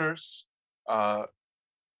Hunters,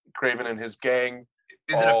 Kraven and his gang.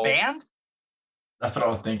 Is it a band? That's what I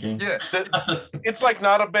was thinking. Yeah. It's like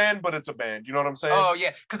not a band, but it's a band. You know what I'm saying? Oh,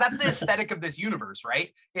 yeah. Because that's the aesthetic of this universe,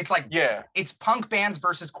 right? It's like, yeah, it's punk bands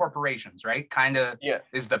versus corporations, right? Kind of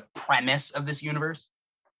is the premise of this universe.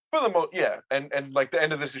 For the most, yeah. And like the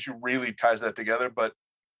end of this issue really ties that together. But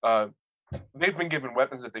they've been given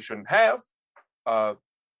weapons that they shouldn't have.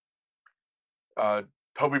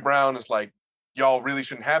 Toby Brown is like, y'all really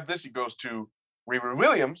shouldn't have this. He goes to Riri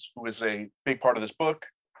Williams, who is a big part of this book,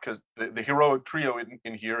 because the heroic trio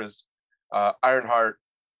in here is Ironheart,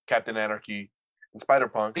 Captain Anarchy, and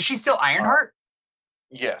Spider-Punk. Is she still Ironheart?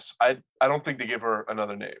 Yes. I don't think they give her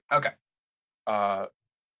another name. Okay.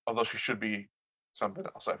 Although she should be something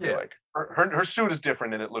else, I feel like. Her suit is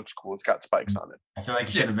different and it looks cool. It's got spikes on it. I feel like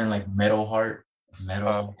it should have been like Metal Heart.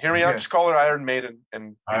 Hear me out, just call her Iron Maiden.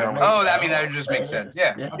 And that just makes sense.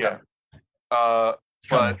 Yeah. Yeah.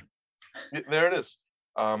 But there it is.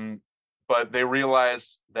 But they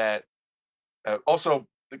realize that also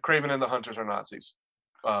the Kraven and the Hunters are Nazis.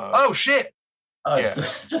 Oh shit! Oh, yeah.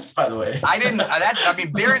 Just by the way, I didn't.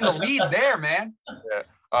 They're in the lead there, man.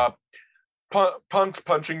 Yeah. Punks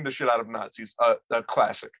punching the shit out of Nazis. A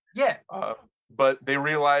classic. Yeah. But they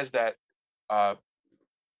realize that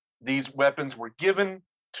these weapons were given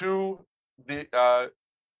to the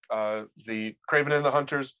Kraven and the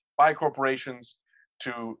Hunters by corporations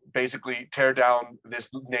to basically tear down this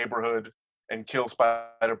neighborhood and kill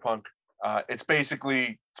Spider-Punk. It's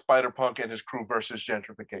basically Spider-Punk and his crew versus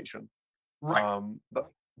gentrification. Right.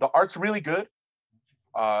 The art's really good.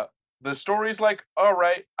 The story's like, all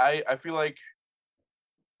right. I feel like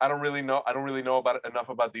I don't really know enough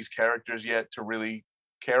about these characters yet to really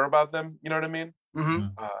care about them. You know what I mean? Mm-hmm.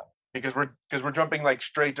 Because we're jumping like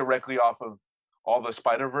straight directly off of all the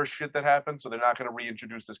Spider-Verse shit that happened, so they're not going to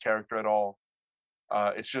reintroduce this character at all.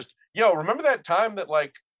 It's just, yo, remember that time that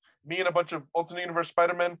like me and a bunch of alternate universe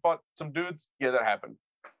Spider-Men fought some dudes? Yeah, that happened.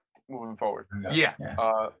 Moving forward. Yeah.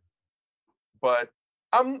 But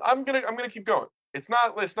I'm gonna keep going. It's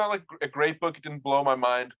not like a great book. It didn't blow my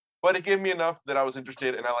mind, but it gave me enough that I was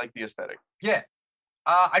interested, and I like the aesthetic. Yeah.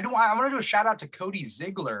 I want to do a shout out to Cody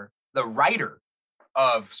Ziegler, the writer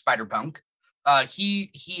of Spider-Punk.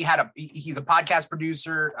 He's a podcast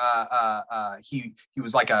producer. He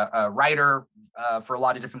was like a writer for a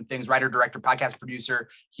lot of different things. Writer, director, podcast producer.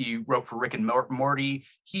 He wrote for Rick and Morty.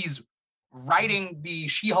 He's writing the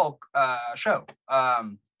She-Hulk show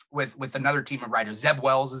with another team of writers. Zeb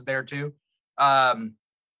Wells is there too.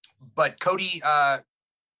 But Cody, I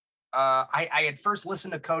had first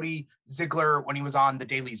listened to Cody Ziegler when he was on the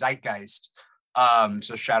Daily Zeitgeist.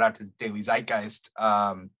 So shout out to Daily Zeitgeist.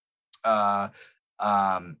 What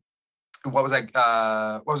was I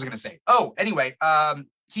going to say? Oh, anyway,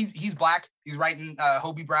 he's black. He's writing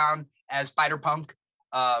Hobie Brown as Spider-Punk.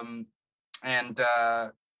 And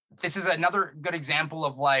this is another good example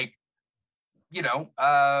of like,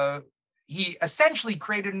 he essentially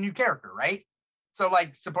created a new character, right? So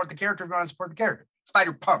like support the character if you want to support the character.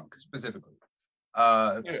 Spider-Punk specifically.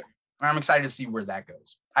 I'm excited to see where that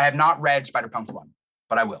goes. I have not read Spider-Punk 1,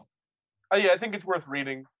 but I will. Yeah, I think it's worth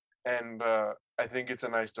reading. And I think it's a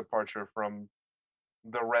nice departure from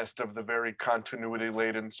the rest of the very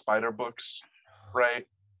continuity-laden Spider books, right?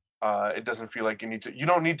 It doesn't feel like you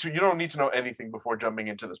don't need to know anything before jumping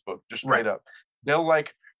into this book, just straight up. They'll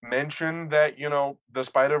like mention that, the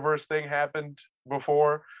Spider-Verse thing happened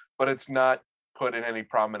before, but it's not put in any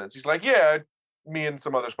prominence. He's like, yeah, me and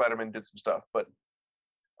some other Spider-Man did some stuff, but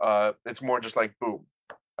it's more just like, boom,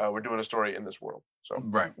 we're doing a story in this world. So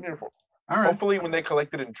beautiful. All right. Hopefully when they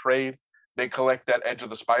collect it in trade, they collect that Edge of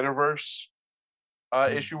the Spider-Verse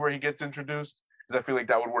issue where he gets introduced, because I feel like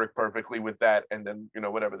that would work perfectly with that, and then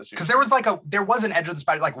whatever the series. Because there was an Edge of the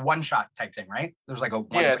Spider, like one shot type thing, right? There's like a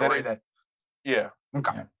one story that. Yeah.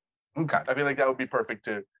 Okay. Okay. I feel like that would be perfect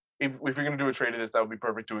to, if you're gonna do a trade of this, that would be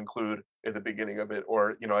perfect to include at the beginning of it,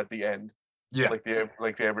 or at the end. Yeah. Like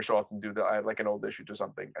they every so often do that, like an old issue or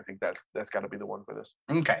something. I think that's got to be the one for this.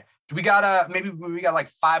 Okay. Do we got maybe we got like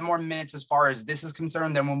 5 more minutes as far as this is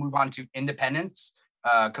concerned, then we'll move on to Independence,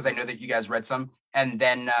 because I know that you guys read some, and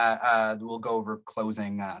then we'll go over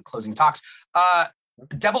closing talks.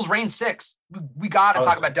 Devil's Reign 6. We got to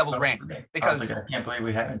talk about Devil's Reign, because I can't believe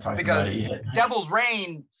we haven't talked about it yet. Devil's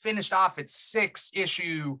Reign finished off its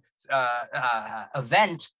 6-issue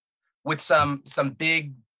event with some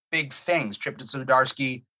big things. Chip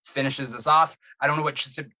Zdarsky finishes this off. I don't know what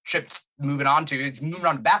Chip's moving on to. It's moving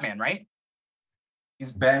on to Batman, right?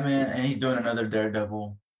 He's Batman, and he's doing another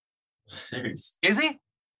Daredevil series. Is he?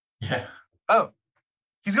 Yeah. Oh,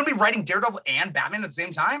 he's gonna be writing Daredevil and Batman at the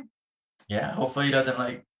same time? Yeah. Hopefully he doesn't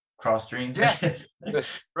like cross streams. Yeah.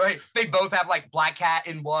 Right. They both have like Black Cat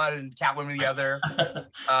in one and Catwoman in the other.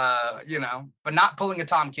 But not pulling a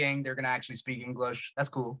Tom King. They're gonna actually speak English. That's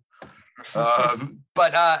cool.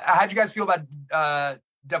 But how'd you guys feel about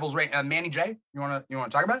Devil's Reign? Manny J, you wanna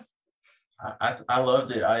talk about it? I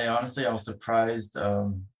loved it. I was surprised.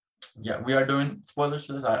 We are doing spoilers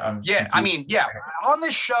for this. I'm on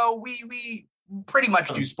this show we pretty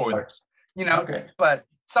much do spoilers, Okay. But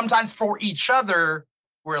sometimes for each other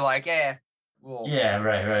we're like,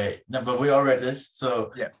 right. No, but we all read this,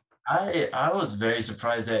 so yeah. I was very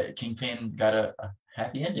surprised that Kingpin got a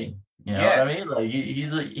happy ending. You know what I mean? Like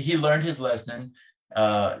he learned his lesson.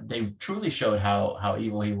 They truly showed how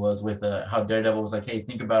evil he was with how Daredevil was like, hey,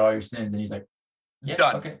 think about all your sins, and he's like, yeah,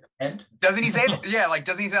 done. Okay. And doesn't he say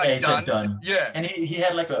doesn't he say like done? Done? Yeah. And he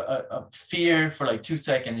had like a fear for like 2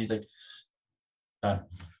 seconds. He's like, done.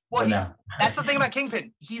 Well, that's the thing about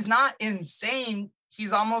Kingpin. He's not insane.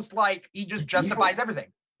 He's almost like he just justifies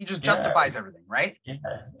everything. He just justifies everything, right? Yeah.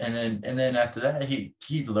 And then after that, he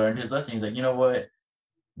learned his lesson. He's like, you know what?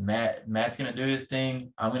 Matt's gonna do his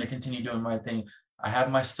thing. I'm gonna continue doing my thing. I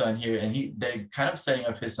have my son here, and they're kind of setting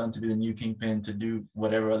up his son to be the new Kingpin, to do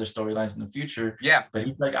whatever other storylines in the future. Yeah. But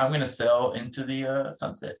he's like, I'm gonna sail into the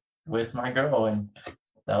sunset with my girl, and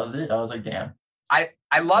that was it. I was like, damn. I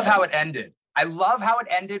love how it ended. I love how it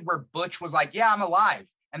ended where Butch was like, yeah, I'm alive.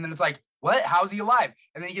 And then it's like, what? How's he alive?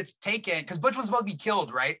 And then he gets taken because Butch was supposed to be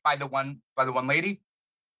killed, right? By the one lady.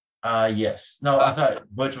 Yes. No, I thought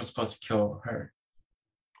Butch was supposed to kill her.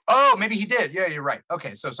 Oh, maybe he did. Yeah, you're right.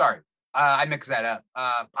 Okay, so sorry. I mixed that up.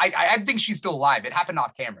 I think she's still alive. It happened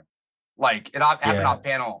off camera. Like it happened off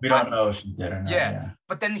panel. We don't know if she did or not. Yeah.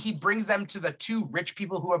 But then he brings them to the 2 rich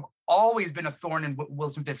people who have always been a thorn in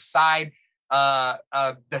Wilson Fisk's side.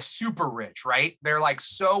 the super rich, right? They're like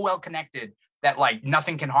so well connected that like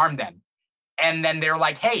nothing can harm them. And then they're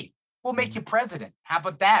like, hey, we'll make you president. How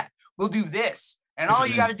about that? We'll do this. And all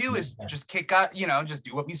you got to do is just kick out, just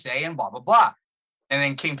do what we say and blah, blah, blah. And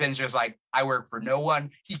then Kingpin's just like, I work for no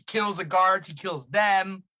one. He kills the guards. He kills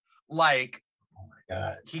them. Like, oh my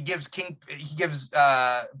God. He gives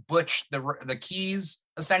Butch the keys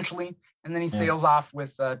essentially. And then he sails off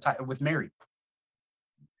with Mary.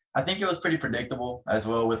 I think it was pretty predictable as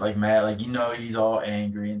well with like Matt, like, he's all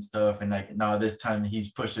angry and stuff. And like, no, this time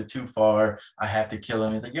he's pushed it too far. I have to kill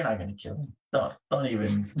him. He's like, you're not going to kill him. Don't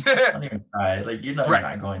even try. Like, you're not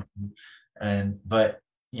going to. But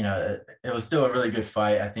it was still a really good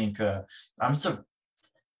fight. I think because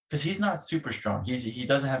he's not super strong. He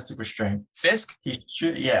doesn't have super strength. Fisk?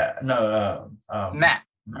 Matt.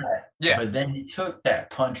 Yeah. But then he took that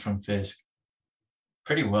punch from Fisk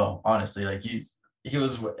pretty well, honestly. Like he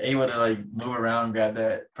was able to like move around, grab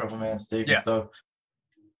that Purple Man stick and stuff.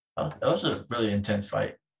 That was a really intense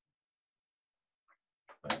fight.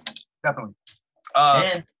 Definitely.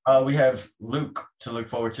 And we have Luke to look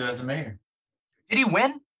forward to as a mayor. Did he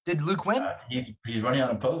win? Did Luke win? He's running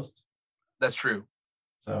unopposed. That's true.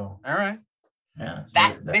 So all right. Yeah.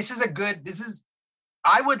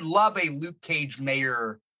 I would love a Luke Cage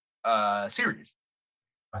mayor series.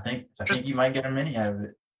 I think you might get a mini out of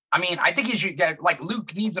it. I mean, I think he should get, like,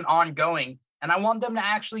 Luke needs an ongoing, and I want them to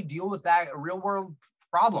actually deal with that real world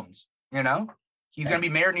problems. He's going to be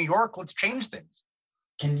mayor of New York. Let's change things.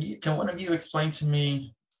 Can one of you explain to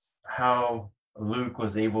me how Luke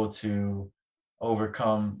was able to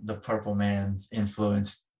overcome the Purple Man's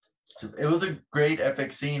influence? It was a great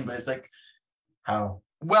epic scene, but it's like, how?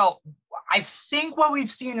 Well, I think what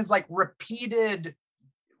we've seen is like repeated.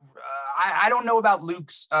 I don't know about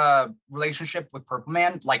Luke's relationship with Purple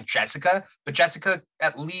Man, like Jessica, but Jessica,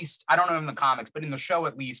 at least, I don't know in the comics, but in the show,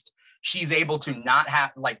 at least, she's able to not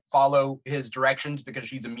follow his directions because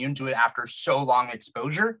she's immune to it after so long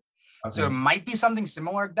exposure. Okay. So it might be something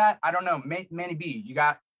similar to that. I don't know. Manny B, you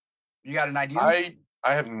got an idea?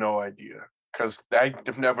 I have no idea because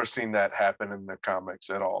I've never seen that happen in the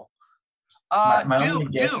comics at all.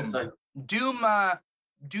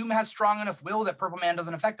 Doom has strong enough will that Purple Man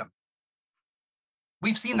doesn't affect him.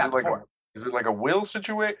 We've seen that before. Is it like a will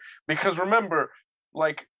situation? Because remember,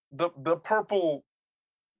 like the purple,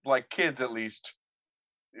 like kids at least,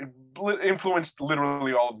 influenced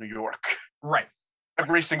literally all of New York. Right.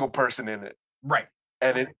 Every single person in it. Right.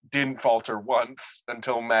 And it didn't falter once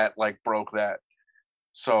until Matt like broke that.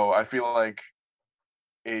 So I feel like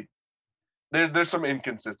there's some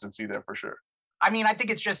inconsistency there for sure. I mean, I think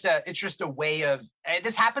it's just a way of,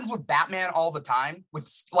 this happens with Batman all the time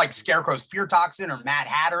with like Scarecrow's fear toxin or Mad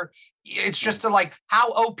Hatter. It's just like, how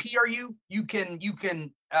OP are you? You can,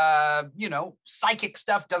 psychic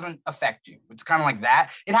stuff doesn't affect you. It's kind of like that.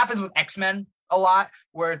 It happens with X-Men a lot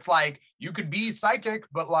where it's like, you could be psychic,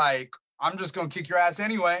 but like, I'm just going to kick your ass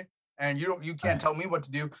anyway. And you can't tell me what to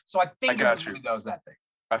do. So I think it really does that thing.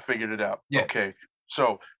 I figured it out. Yeah. Okay.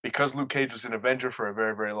 So because Luke Cage was an Avenger for a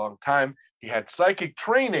very, very long time, he had psychic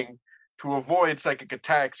training to avoid psychic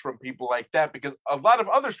attacks from people like that, because a lot of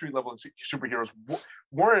other street level superheroes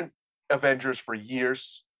weren't Avengers for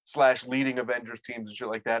years / leading Avengers teams and shit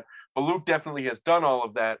like that. But Luke definitely has done all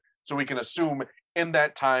of that. So we can assume in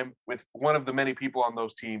that time with one of the many people on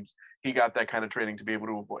those teams, he got that kind of training to be able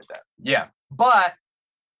to avoid that. Yeah. But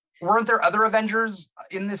weren't there other Avengers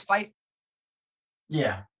in this fight?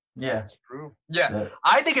 Yeah. Yeah. That's true. Yeah.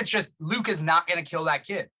 I think it's just Luke is not going to kill that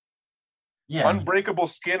kid. Yeah. Unbreakable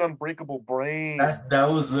skin, unbreakable brain. That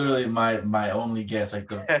was literally my only guess. Like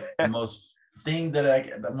the most thing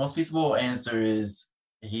the most feasible answer is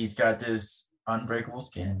he's got this unbreakable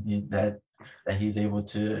skin that he's able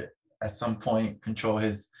to at some point control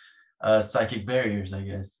his psychic barriers, I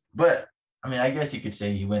guess. But I mean, I guess you could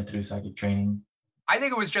say he went through psychic training. I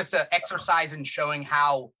think it was just an exercise in showing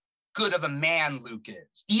how good of a man Luke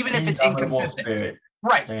is, even if it's inconsistent.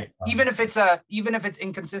 Right. Even if it's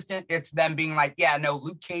inconsistent, it's them being like, yeah, no,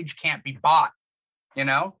 Luke Cage can't be bought,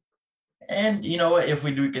 And you know what? If we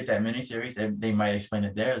do get that miniseries, they might explain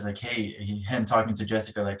it there. It's like, hey, him talking to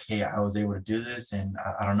Jessica, like, hey, I was able to do this, and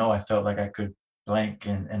I don't know, I felt like I could blank,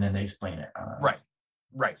 and then they explain it.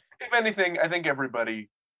 Right. If anything, I think everybody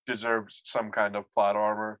deserves some kind of plot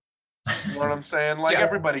armor. You know what I'm saying? Like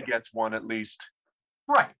everybody gets one at least.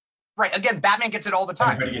 Right. Again, Batman gets it all the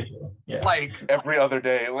time. Yeah. Like every other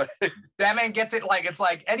day. Batman gets it like it's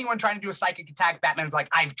like anyone trying to do a psychic attack, Batman's like,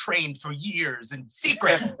 I've trained for years in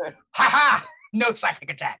secret. Ha! No psychic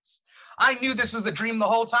attacks. I knew this was a dream the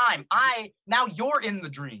whole time. Now you're in the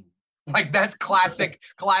dream. Like that's classic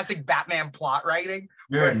Batman plot writing.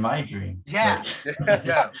 You're in my dream. Yeah.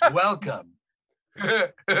 Yeah. Welcome.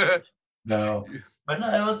 No. But no,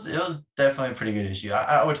 it was definitely a pretty good issue.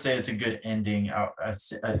 I would say it's a good ending. A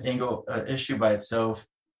issue by itself.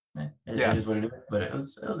 It is what it is, but it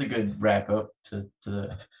was a good wrap up to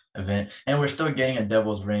the event, and we're still getting a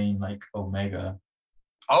Devil's Reign like Omega.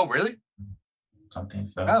 Oh, really? Something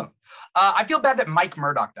so. Oh, I feel bad that Mike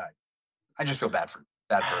Murdoch died. I just feel bad for him.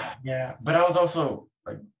 Yeah, but I was also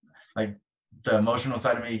like the emotional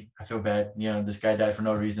side of me. I feel bad. You know, this guy died for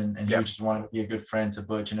no reason, and he just wanted to be a good friend to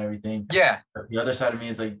Butch and everything. Yeah. But the other side of me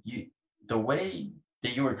is like the way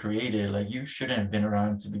that you were created, like you shouldn't have been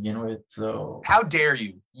around to begin with. So how dare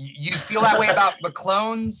you? You feel that way about the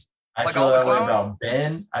clones? I feel that way about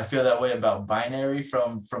Ben. I feel that way about Binary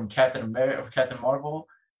from Captain America, Captain Marvel.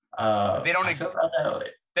 They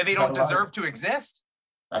don't deserve to exist.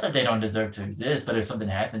 Not that they don't deserve to exist, but if something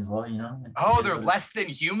happens, well, you know. Oh, they're less than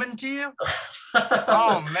human to you?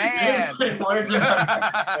 Oh man!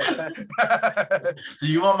 Do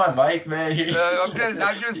you want my mic, man? I'm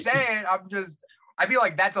just saying. I feel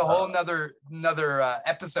like that's a whole nother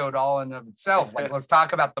episode all in of itself. Like, let's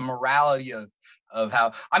talk about the morality of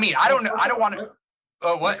how. I mean, I don't know. I don't want to.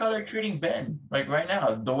 What? Look how they're treating Ben. Like right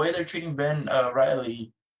now, the way they're treating Ben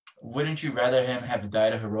Riley. Wouldn't you rather him have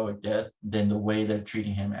died a heroic death than the way they're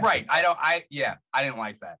treating him? Right. I didn't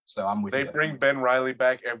like that. So I'm with you. They bring Ben Riley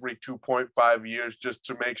back every 2.5 years just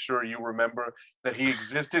to make sure you remember that he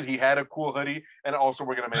existed. He had a cool hoodie, and also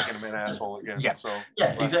we're gonna make him an asshole again. Yeah. So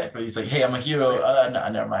exactly. He's like, hey, I'm a hero. No,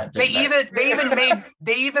 never mind. They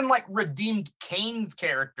even like redeemed Kane's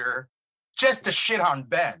character just to shit on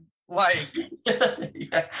Ben. Like,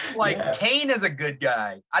 Kane is a good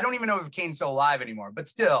guy. I don't even know if Kane's still alive anymore, but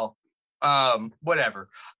still, whatever.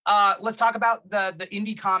 Let's talk about the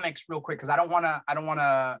indie comics real quick, because I don't want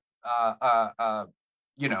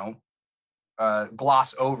to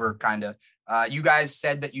gloss over kind of. You guys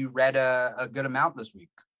said that you read a good amount this week,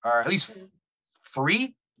 or at least 3.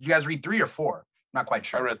 Did you guys read 3 or 4? I'm not quite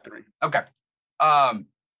sure. I read 3. Okay.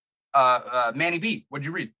 Manny B, what'd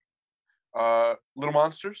you read? Little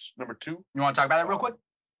Monsters, number 2. You want to talk about that real quick?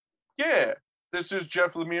 Yeah, this is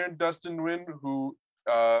Jeff Lemire and Dustin Nguyen, who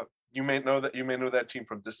you may know that team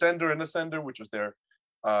from Descender and Ascender, which was their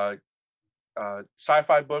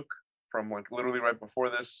sci-fi book from like literally right before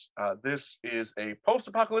this. This is a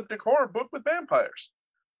post-apocalyptic horror book with vampires,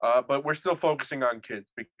 but we're still focusing on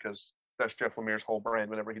kids because that's Jeff Lemire's whole brand.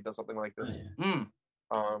 Whenever he does something like this,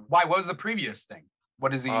 why? What was the previous thing?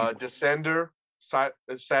 What is he? Descender. Sad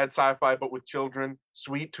sci-fi, but with children.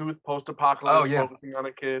 Sweet Tooth, post-apocalypse, focusing on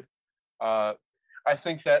a kid. I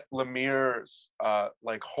think that Lemire's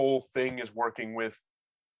like whole thing is working with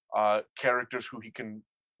characters who he can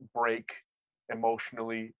break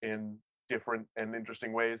emotionally in different and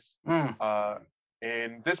interesting ways.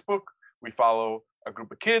 In this book, we follow a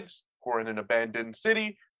group of kids who are in an abandoned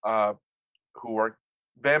city who are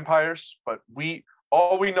vampires, but we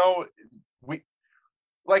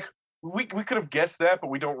could have guessed that, but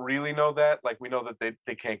we don't really know that. Like, we know that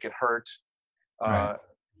they can't get hurt. Right.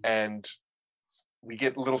 And we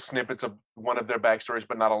get little snippets of one of their backstories,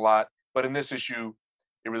 but not a lot. But in this issue,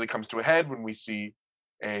 it really comes to a head when we see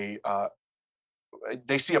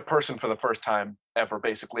they see a person for the first time ever,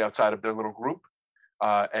 basically, outside of their little group.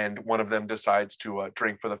 And one of them decides to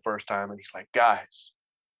drink for the first time. And he's like, guys,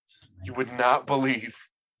 you would not believe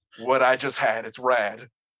what I just had. It's rad.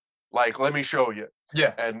 Like, let me show you.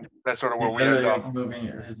 Yeah, and that's sort of where we ended up. Like moving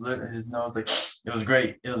his nose, like it was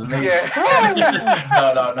great. It was amazing.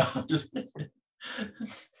 Yeah. No. Just.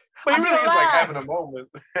 But he really is like having a moment.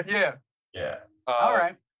 Yeah. Yeah. All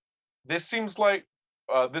right. This seems like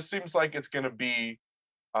it's gonna be,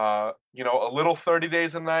 a little 30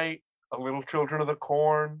 Days a Night, a little Children of the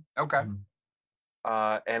Corn. Okay.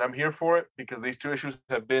 And I'm here for it because these 2 issues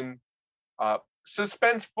have been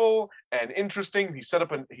suspenseful and interesting. He set up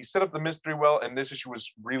the mystery well, and this issue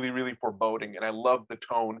was really, really foreboding, and I love the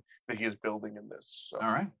tone that he is building in this. So, all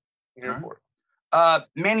right. I'm here for it.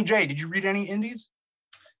 Manny J, did you read any indies?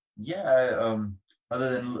 Yeah, other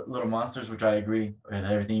than Little Monsters, which I agree with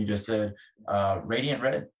everything you just said. Radiant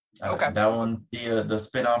Red. Okay. That one's the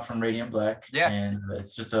spin-off from Radiant Black. Yeah. And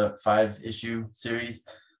it's just a 5-issue series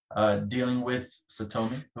dealing with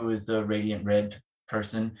Satomi, who is the Radiant Red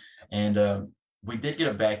person. And we did get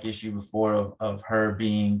a back issue before of her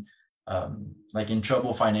being like in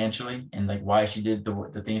trouble financially, and like why she did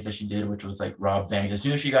the things that she did, which was like rob banks. As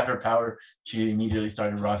soon as she got her power, she immediately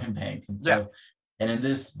started robbing banks and stuff. Yeah. And in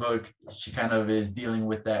this book, she kind of is dealing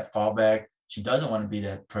with that fallback. She doesn't want to be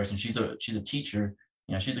that person. She's a teacher.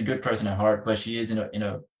 You know, she's a good person at heart, but she is in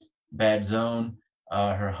a bad zone.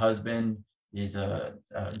 Her husband is a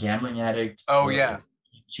gambling addict. Oh, yeah.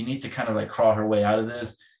 She needs to kind of like crawl her way out of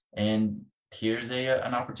this. And here's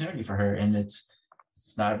an opportunity for her. And it's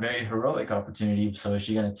not a very heroic opportunity. So is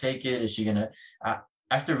she going to take it? Is she going to,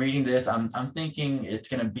 after reading this, I'm thinking it's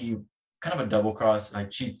going to be kind of a double cross.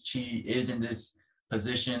 Like she is in this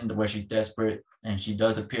position where she's desperate, and she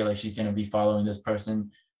does appear like she's going to be following this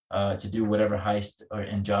person to do whatever heist or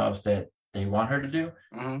in jobs that they want her to do.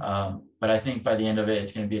 But I think by the end of it,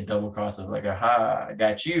 it's going to be a double cross of like, aha, I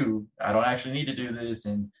got you. I don't actually need to do this.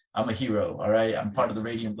 And I'm a hero. All right. I'm part of the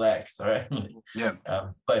Radiant Blacks. All right. Yeah.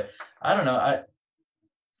 But I don't know.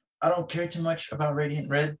 I don't care too much about Radiant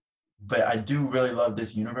Red, but I do really love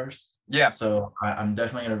this universe. Yeah. So I'm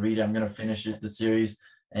definitely going to read it. I'm going to finish the series.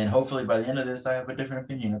 And hopefully by the end of this, I have a different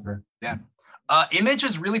opinion of her. Yeah. Image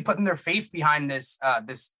is really putting their faith behind this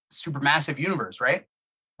supermassive universe, right?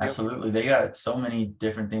 Absolutely. They got so many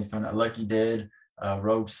different things coming out. Lucky Dead,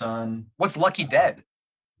 Rogue Sun. What's Lucky Dead?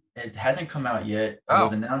 It hasn't come out yet. It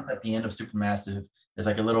was announced at the end of Supermassive. There's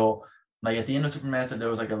like a little, like at the end of Supermassive, there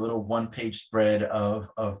was like a little 1-page spread of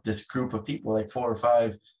this group of people, like 4 or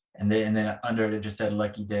 5. And then under it just said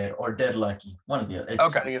Lucky Dead or Dead Lucky. One of the other.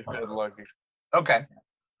 Okay. I think it's Dead Lucky. Okay.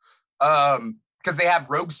 Because they have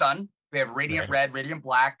Rogue Sun, they have Radiant Red, Radiant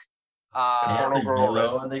Black, Infernal Girl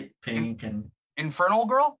Red, and the pink and Infernal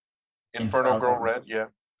Girl? Infernal Girl Red, yeah.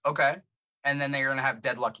 Okay. And then they're gonna have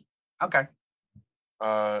Dead Lucky. Okay.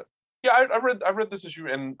 Yeah, I read this issue,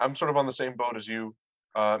 and I'm sort of on the same boat as you,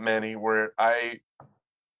 Manny, where I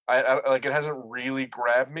like it hasn't really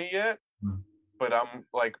grabbed me yet, but I'm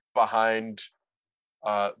like behind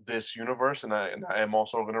this universe, and I am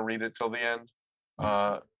also going to read it till the end.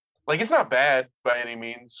 Like it's not bad by any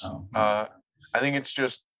means. I think it's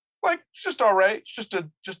just all right. It's just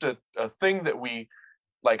a thing that we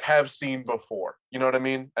like have seen before. You know what I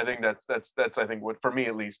mean? I think that's I think what, for me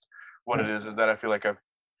at least, what it is that I feel like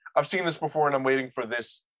I've seen this before, and I'm waiting for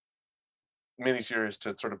this miniseries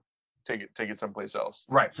to sort of take it someplace else.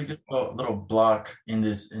 Right. It's a good little block in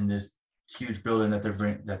this huge building that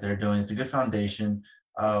they're doing. It's a good foundation.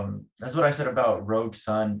 That's what I said about Rogue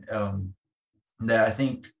Sun. That I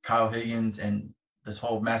think Kyle Higgins and this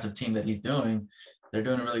whole massive team that he's doing, they're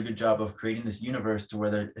doing a really good job of creating this universe to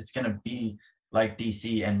where it's going to be like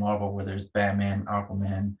DC and Marvel, where there's Batman,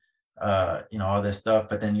 Aquaman, all this stuff.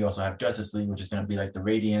 But then you also have Justice League, which is going to be like the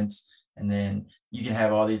Radiance. And then you can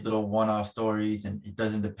have all these little one-off stories, and it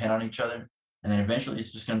doesn't depend on each other. And then eventually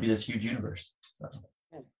it's just going to be this huge universe. So.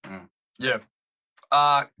 Yeah.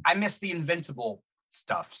 I miss the Invincible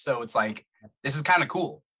stuff. So it's like, this is kind of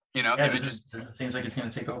cool. Yeah, this seems like it's going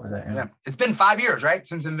to take over that. Yeah. It's been 5 years, right?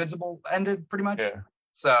 Since Invincible ended, pretty much. Yeah.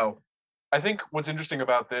 So I think what's interesting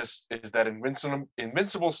about this is that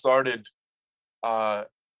Invincible started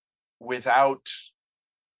without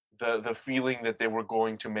the feeling that they were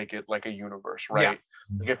going to make it like a universe, right?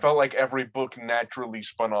 Yeah. Like it felt like every book naturally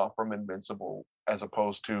spun off from Invincible as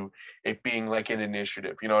opposed to it being like an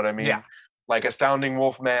initiative. You know what I mean? Yeah. Like Astounding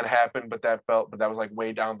Wolfman happened, but that was like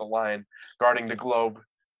way down the line. Guarding the Globe,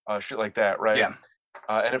 shit like that, right? Yeah.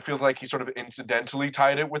 And it feels like he sort of incidentally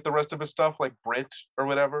tied it with the rest of his stuff, like Brit or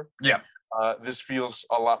whatever. Yeah. This feels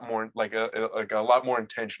a lot more like a lot more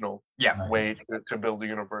intentional way to build a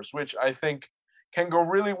universe, which I think can go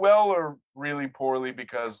really well or really poorly,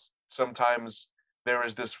 because sometimes there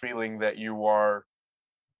is this feeling that you are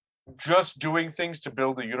just doing things to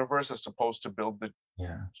build the universe as opposed to build the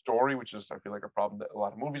story, which is, I feel like, a problem that a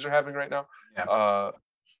lot of movies are having right now. Yeah.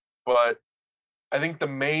 But I think the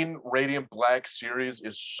main Radiant Black series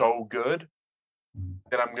is so good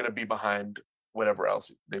that I'm going to be behind whatever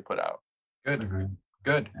else they put out. Good. Agreed.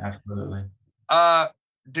 Good. Absolutely.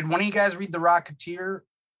 Did one of you guys read The Rocketeer?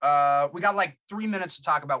 We got like 3 minutes to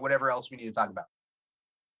talk about whatever else we need to talk about.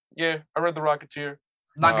 Yeah, I read The Rocketeer.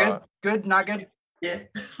 Not good? Good? Not good? Yeah.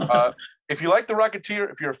 If you like The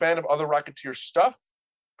Rocketeer, if you're a fan of other Rocketeer stuff,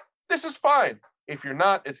 this is fine. If you're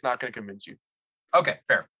not, it's not going to convince you. Okay,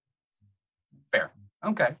 fair.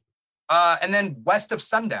 Okay. And then West of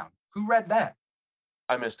Sundown. Who read that?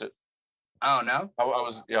 I missed it. Oh, no? I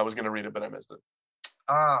was going to read it, but I missed it.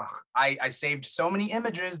 I saved so many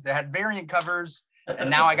images that had variant covers, and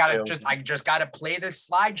now I just gotta play this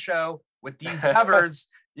slideshow with these covers,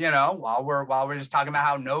 while we're just talking about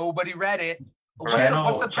how nobody read it. What's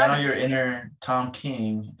the channel your inner Tom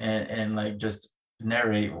King and like just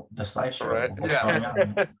narrate the slideshow. Right.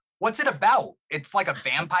 Yeah. What's it about? It's like a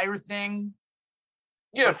vampire thing.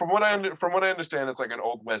 Yeah, from what I understand, it's like an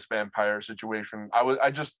Old West vampire situation.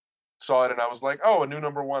 I just saw it and I was like, oh, a new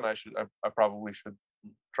 #1. I probably should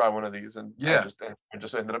try one of these, and I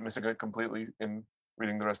just ended up missing it completely in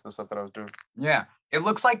reading the rest of the stuff that I was doing. Yeah, it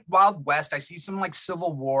looks like Wild West. I see some like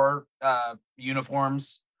Civil War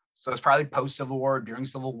uniforms, so it's probably post Civil War, during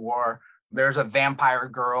Civil War. There's a vampire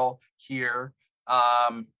girl here.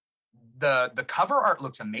 The cover art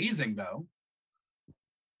looks amazing though.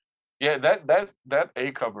 Yeah, that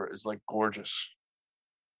A cover is like gorgeous.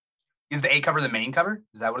 Is the A cover the main cover?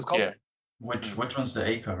 Is that what it's called? Yeah. Which one's the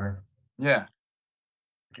A cover? Yeah.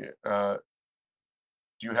 Okay.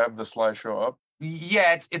 Do you have the slideshow up?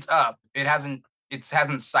 Yeah, it's up. It hasn't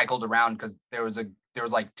cycled around because there was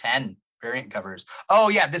like 10 variant covers. Oh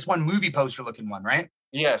yeah, this one movie poster looking one, right?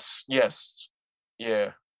 Yes. Yeah.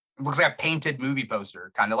 It looks like a painted movie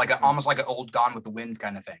poster, kind of like almost like an old Gone with the Wind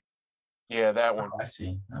kind of thing. Yeah, that one. Oh, I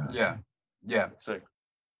see. Yeah. That's sick.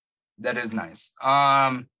 That is nice.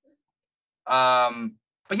 But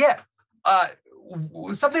yeah,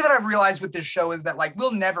 something that I've realized with this show is that like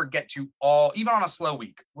we'll never get to all, even on a slow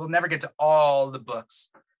week, we'll never get to all the books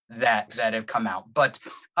that have come out. But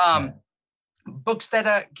books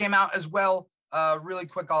that came out as well. Really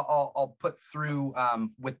quick, I'll put through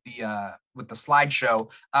with the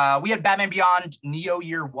slideshow. We had Batman Beyond Neo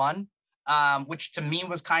Year One, which to me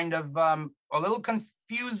was kind of a little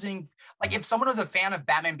confusing. Like if someone was a fan of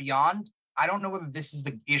Batman Beyond, I don't know whether this is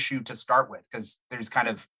the issue to start with because there's kind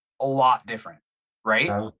of a lot different, right?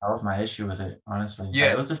 That was my issue with it, honestly. Yeah,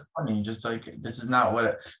 like, it was just funny. Just like this is not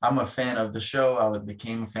what I'm a fan of the show. I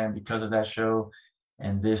became a fan because of that show,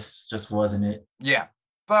 and this just wasn't it. Yeah,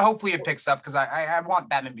 but hopefully it picks up because I want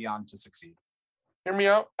Batman Beyond to succeed. Hear me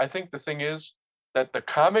out. I think the thing is that the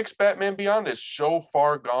comics Batman Beyond is so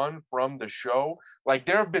far gone from the show. Like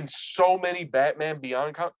there have been so many Batman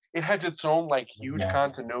Beyond it has its own like huge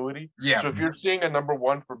continuity. Yeah. So if you're seeing a number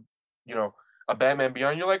one for, a Batman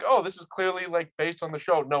Beyond, you're like, oh, this is clearly like based on the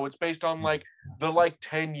show. No, it's based on like the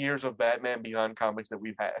 10 years of Batman Beyond comics that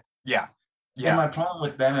we've had. Yeah. And my problem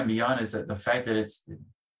with Batman Beyond is that the fact that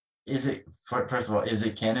first of all, is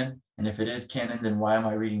it canon? And if it is canon, then why am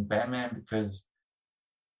I reading Batman? Because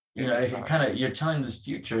you're telling this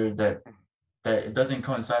future that it doesn't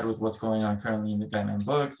coincide with what's going on currently in the Batman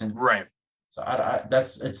books, and right. So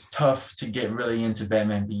it's tough to get really into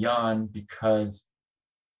Batman Beyond because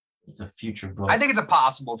it's a future book. I think it's a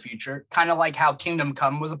possible future, kind of like how Kingdom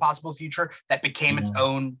Come was a possible future that became its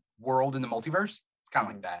own world in the multiverse. It's kind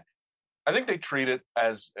of like that. I think they treat it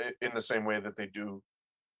as in the same way that they do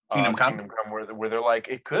Kingdom Come, where they're like,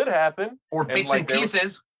 it could happen, or bits and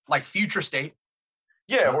pieces, like Future State.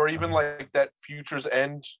 Yeah, or even like that Future's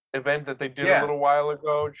End event that they did a little while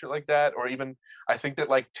ago, shit like that. Or even I think that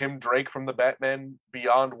like Tim Drake from the Batman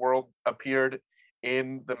Beyond world appeared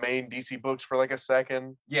in the main DC books for like a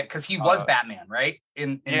second. Yeah, because he was Batman, right?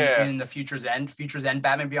 In the Future's End. Future's End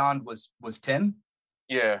Batman Beyond was Tim.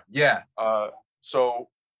 Yeah. Yeah. So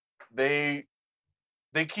they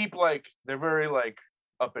keep like they're very like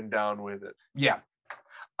up and down with it. Yeah.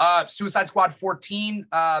 Suicide Squad 14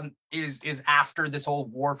 is after this whole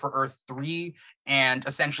War for Earth 3, and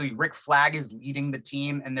essentially Rick Flag is leading the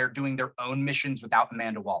team, and they're doing their own missions without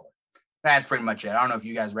Amanda Waller. That's pretty much it. I don't know if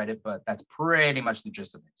you guys read it, but that's pretty much the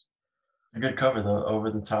gist of things. A good cover though, over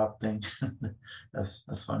the top thing.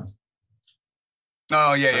 that's fun.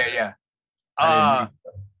 Oh yeah.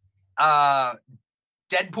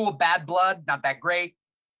 Deadpool Bad Blood, not that great.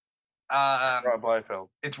 Rob Liefeld.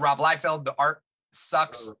 It's Rob Liefeld. The art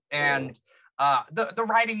sucks, and the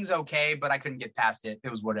writing's okay, but I couldn't get past it.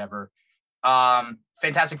 It was whatever.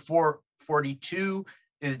 Fantastic Four 42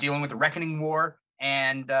 is dealing with the Reckoning War,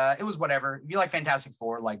 and it was whatever. If you like Fantastic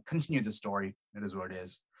Four, like continue the story. It is what it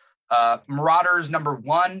is. Marauders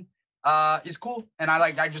 #1 is cool, and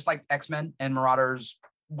I just like X-Men, and Marauders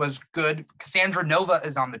was good. Cassandra Nova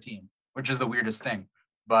is on the team, which is the weirdest thing,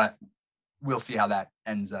 but we'll see how that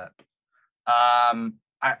ends up.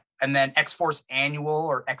 And then X-Force Annual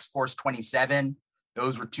or X-Force 27.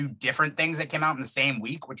 Those were two different things that came out in the same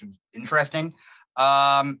week, which was interesting.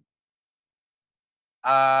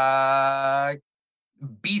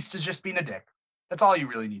 Beast is just being a dick. That's all you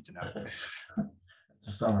really need to know. It's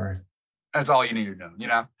a summary. That's all you need to know,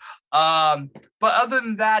 But other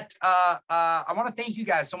than that, I want to thank you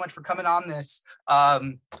guys so much for coming on this.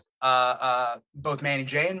 Both Manny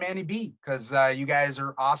J and Manny B, because you guys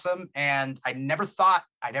are awesome, and I never thought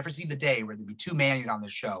I'd ever see the day where there'd be two Mannys on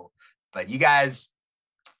this show, but you guys,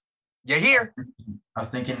 you're here. I was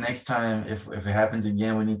thinking next time, if it happens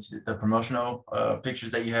again, we need the promotional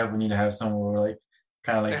pictures that you have. We need to have someone where we're like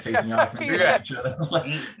kind of like facing off each other.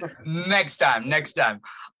 Next time.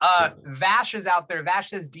 Vash is out there.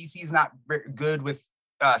 Vash says DC's not good with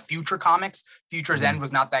Future comics. Future's End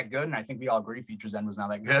was not that good, and I think we all agree Future's End was not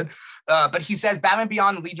that good. But he says Batman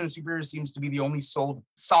Beyond Legion of Superheroes seems to be the only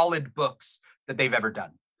solid books that they've ever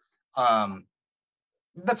done.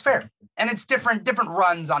 That's fair. And it's different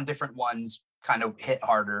runs on different ones kind of hit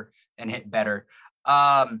harder and hit better.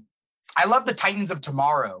 I love the Titans of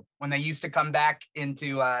Tomorrow when they used to come back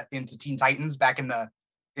into Teen Titans back in the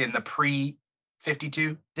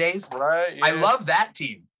pre-52 days. Right. Yeah. I love that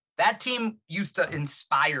team. That team used to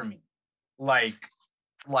inspire me. Like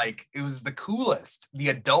it was the coolest. The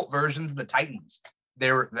adult versions of the Titans.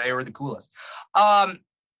 They were the coolest.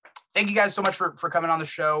 Thank you guys so much for coming on the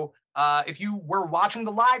show. If you were watching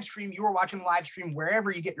the live stream, you were watching the live stream wherever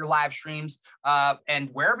you get your live streams, and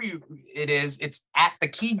wherever it is, it's at The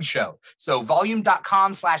Keeg Show. So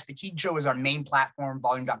volume.com/The Keeg Show is our main platform,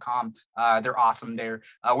 volume.com. They're awesome there.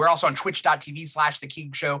 We're also on twitch.tv/The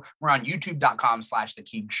Keeg Show. We're on youtube.com/The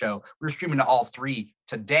Keeg Show. We're streaming to all three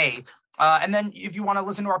today. And then if you want to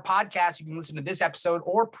listen to our podcast, you can listen to this episode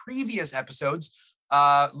or previous episodes.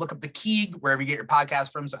 Look up The Keeg wherever you get your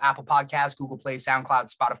podcast from. So Apple Podcasts, Google Play,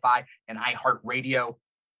 SoundCloud, Spotify, and iHeartRadio,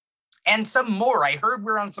 and some more. I heard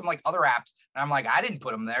we're on some like other apps, and I'm like, I didn't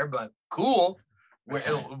put them there, but cool.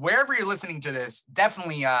 Wherever you're listening to this,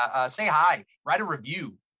 definitely say hi, write a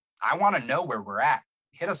review. I want to know where we're at.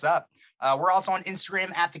 Hit us up. We're also on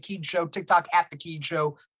Instagram at The Keeg Show, TikTok at The Keeg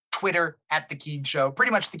Show, Twitter at The Keeg Show,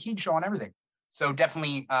 pretty much The Keeg Show on everything. So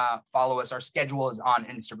definitely follow us. Our schedule is on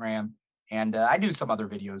Instagram. And I do some other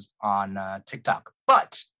videos on TikTok.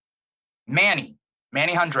 But Manny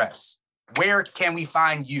Jandres, where can we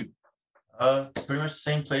find you? Pretty much the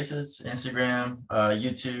same places: Instagram,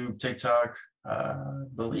 YouTube, TikTok.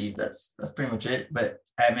 Believe that's pretty much it. But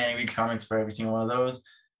at Manny Reads Comics for every single one of those.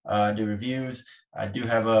 I do reviews. I do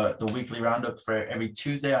have the weekly roundup for every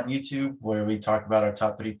Tuesday on YouTube where we talk about our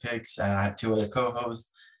top 3 picks, and I have 2 other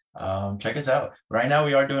co-hosts. Check us out. Right now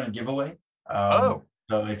we are doing a giveaway.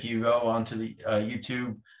 So if you go onto the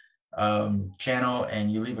YouTube channel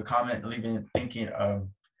and you leave a comment, thinking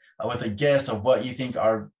with a guess of what you think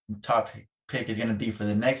our top pick is going to be for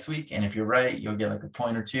the next week, and if you're right, you'll get like a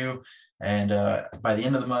point or 2. And by the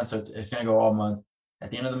end of the month, so it's going to go all month.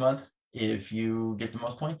 At the end of the month, if you get the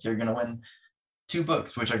most points, you're going to win 2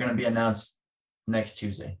 books, which are going to be announced next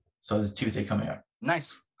Tuesday. So this Tuesday coming up.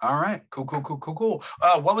 Nice. All right. Cool.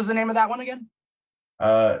 What was the name of that one again?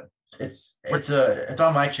 It's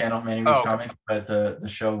on my channel, Manny Reads Comics, but the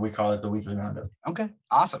show, we call it the Weekly Roundup. Okay,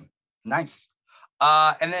 awesome, nice.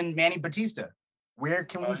 And then Manny Batista, where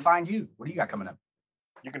can we find you? What do you got coming up?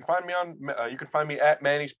 You can find me at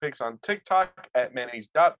Manny's Picks on TikTok, at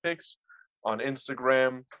Manny's.Picks on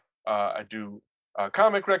Instagram. I do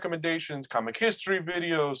comic recommendations, comic history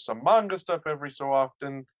videos, some manga stuff every so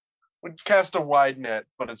often. We cast a wide net,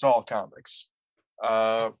 but it's all comics.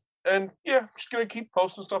 And yeah, just gonna keep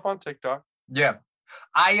posting stuff on TikTok. Yeah,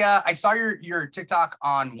 I saw your TikTok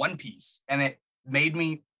on One Piece, and it made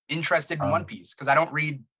me interested in One Piece because I don't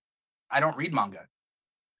read manga.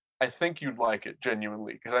 I think you'd like it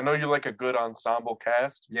genuinely because I know you like a good ensemble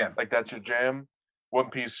cast. Yeah, like that's your jam.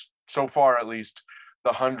 One Piece, so far at least,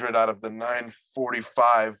 the 100 out of the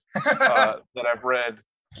 945 that I've read,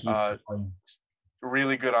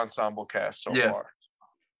 really good ensemble cast so far.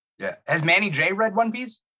 Yeah, has Manny J read One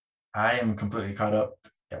Piece? I am completely caught up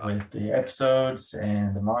with the episodes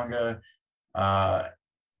and the manga. I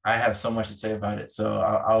have so much to say about it, so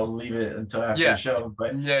I'll leave it until after the show.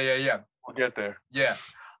 But yeah, we'll get there. Yeah.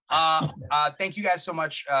 Thank you guys so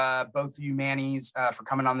much, both of you Manny's, for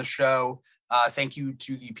coming on the show. Thank you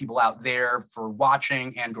to the people out there for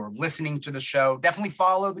watching and or listening to the show. Definitely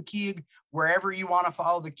follow The Keeg wherever you want to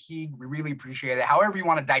follow The Keeg. We really appreciate it. However you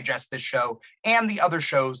want to digest this show and the other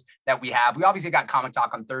shows that we have. We obviously got Comic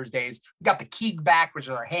Talk on Thursdays. We got The Keeg Back, which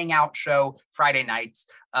is our hangout show Friday nights.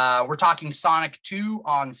 We're talking Sonic 2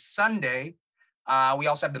 on Sunday. We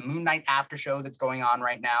also have the Moon Knight after show that's going on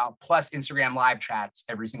right now, plus Instagram live chats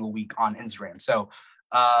every single week on Instagram. So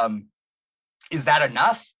is that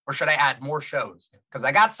enough, or should I add more shows? Because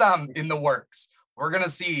I got some in the works. We're going to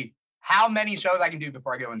see how many shows I can do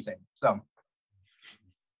before I go insane. So,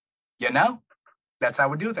 that's how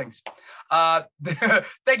we do things.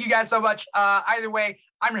 Thank you guys so much. Either way,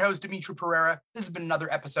 I'm your host, Dimithri Perera. This has been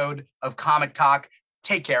another episode of Comic Talk.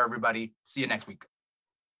 Take care, everybody. See you next week.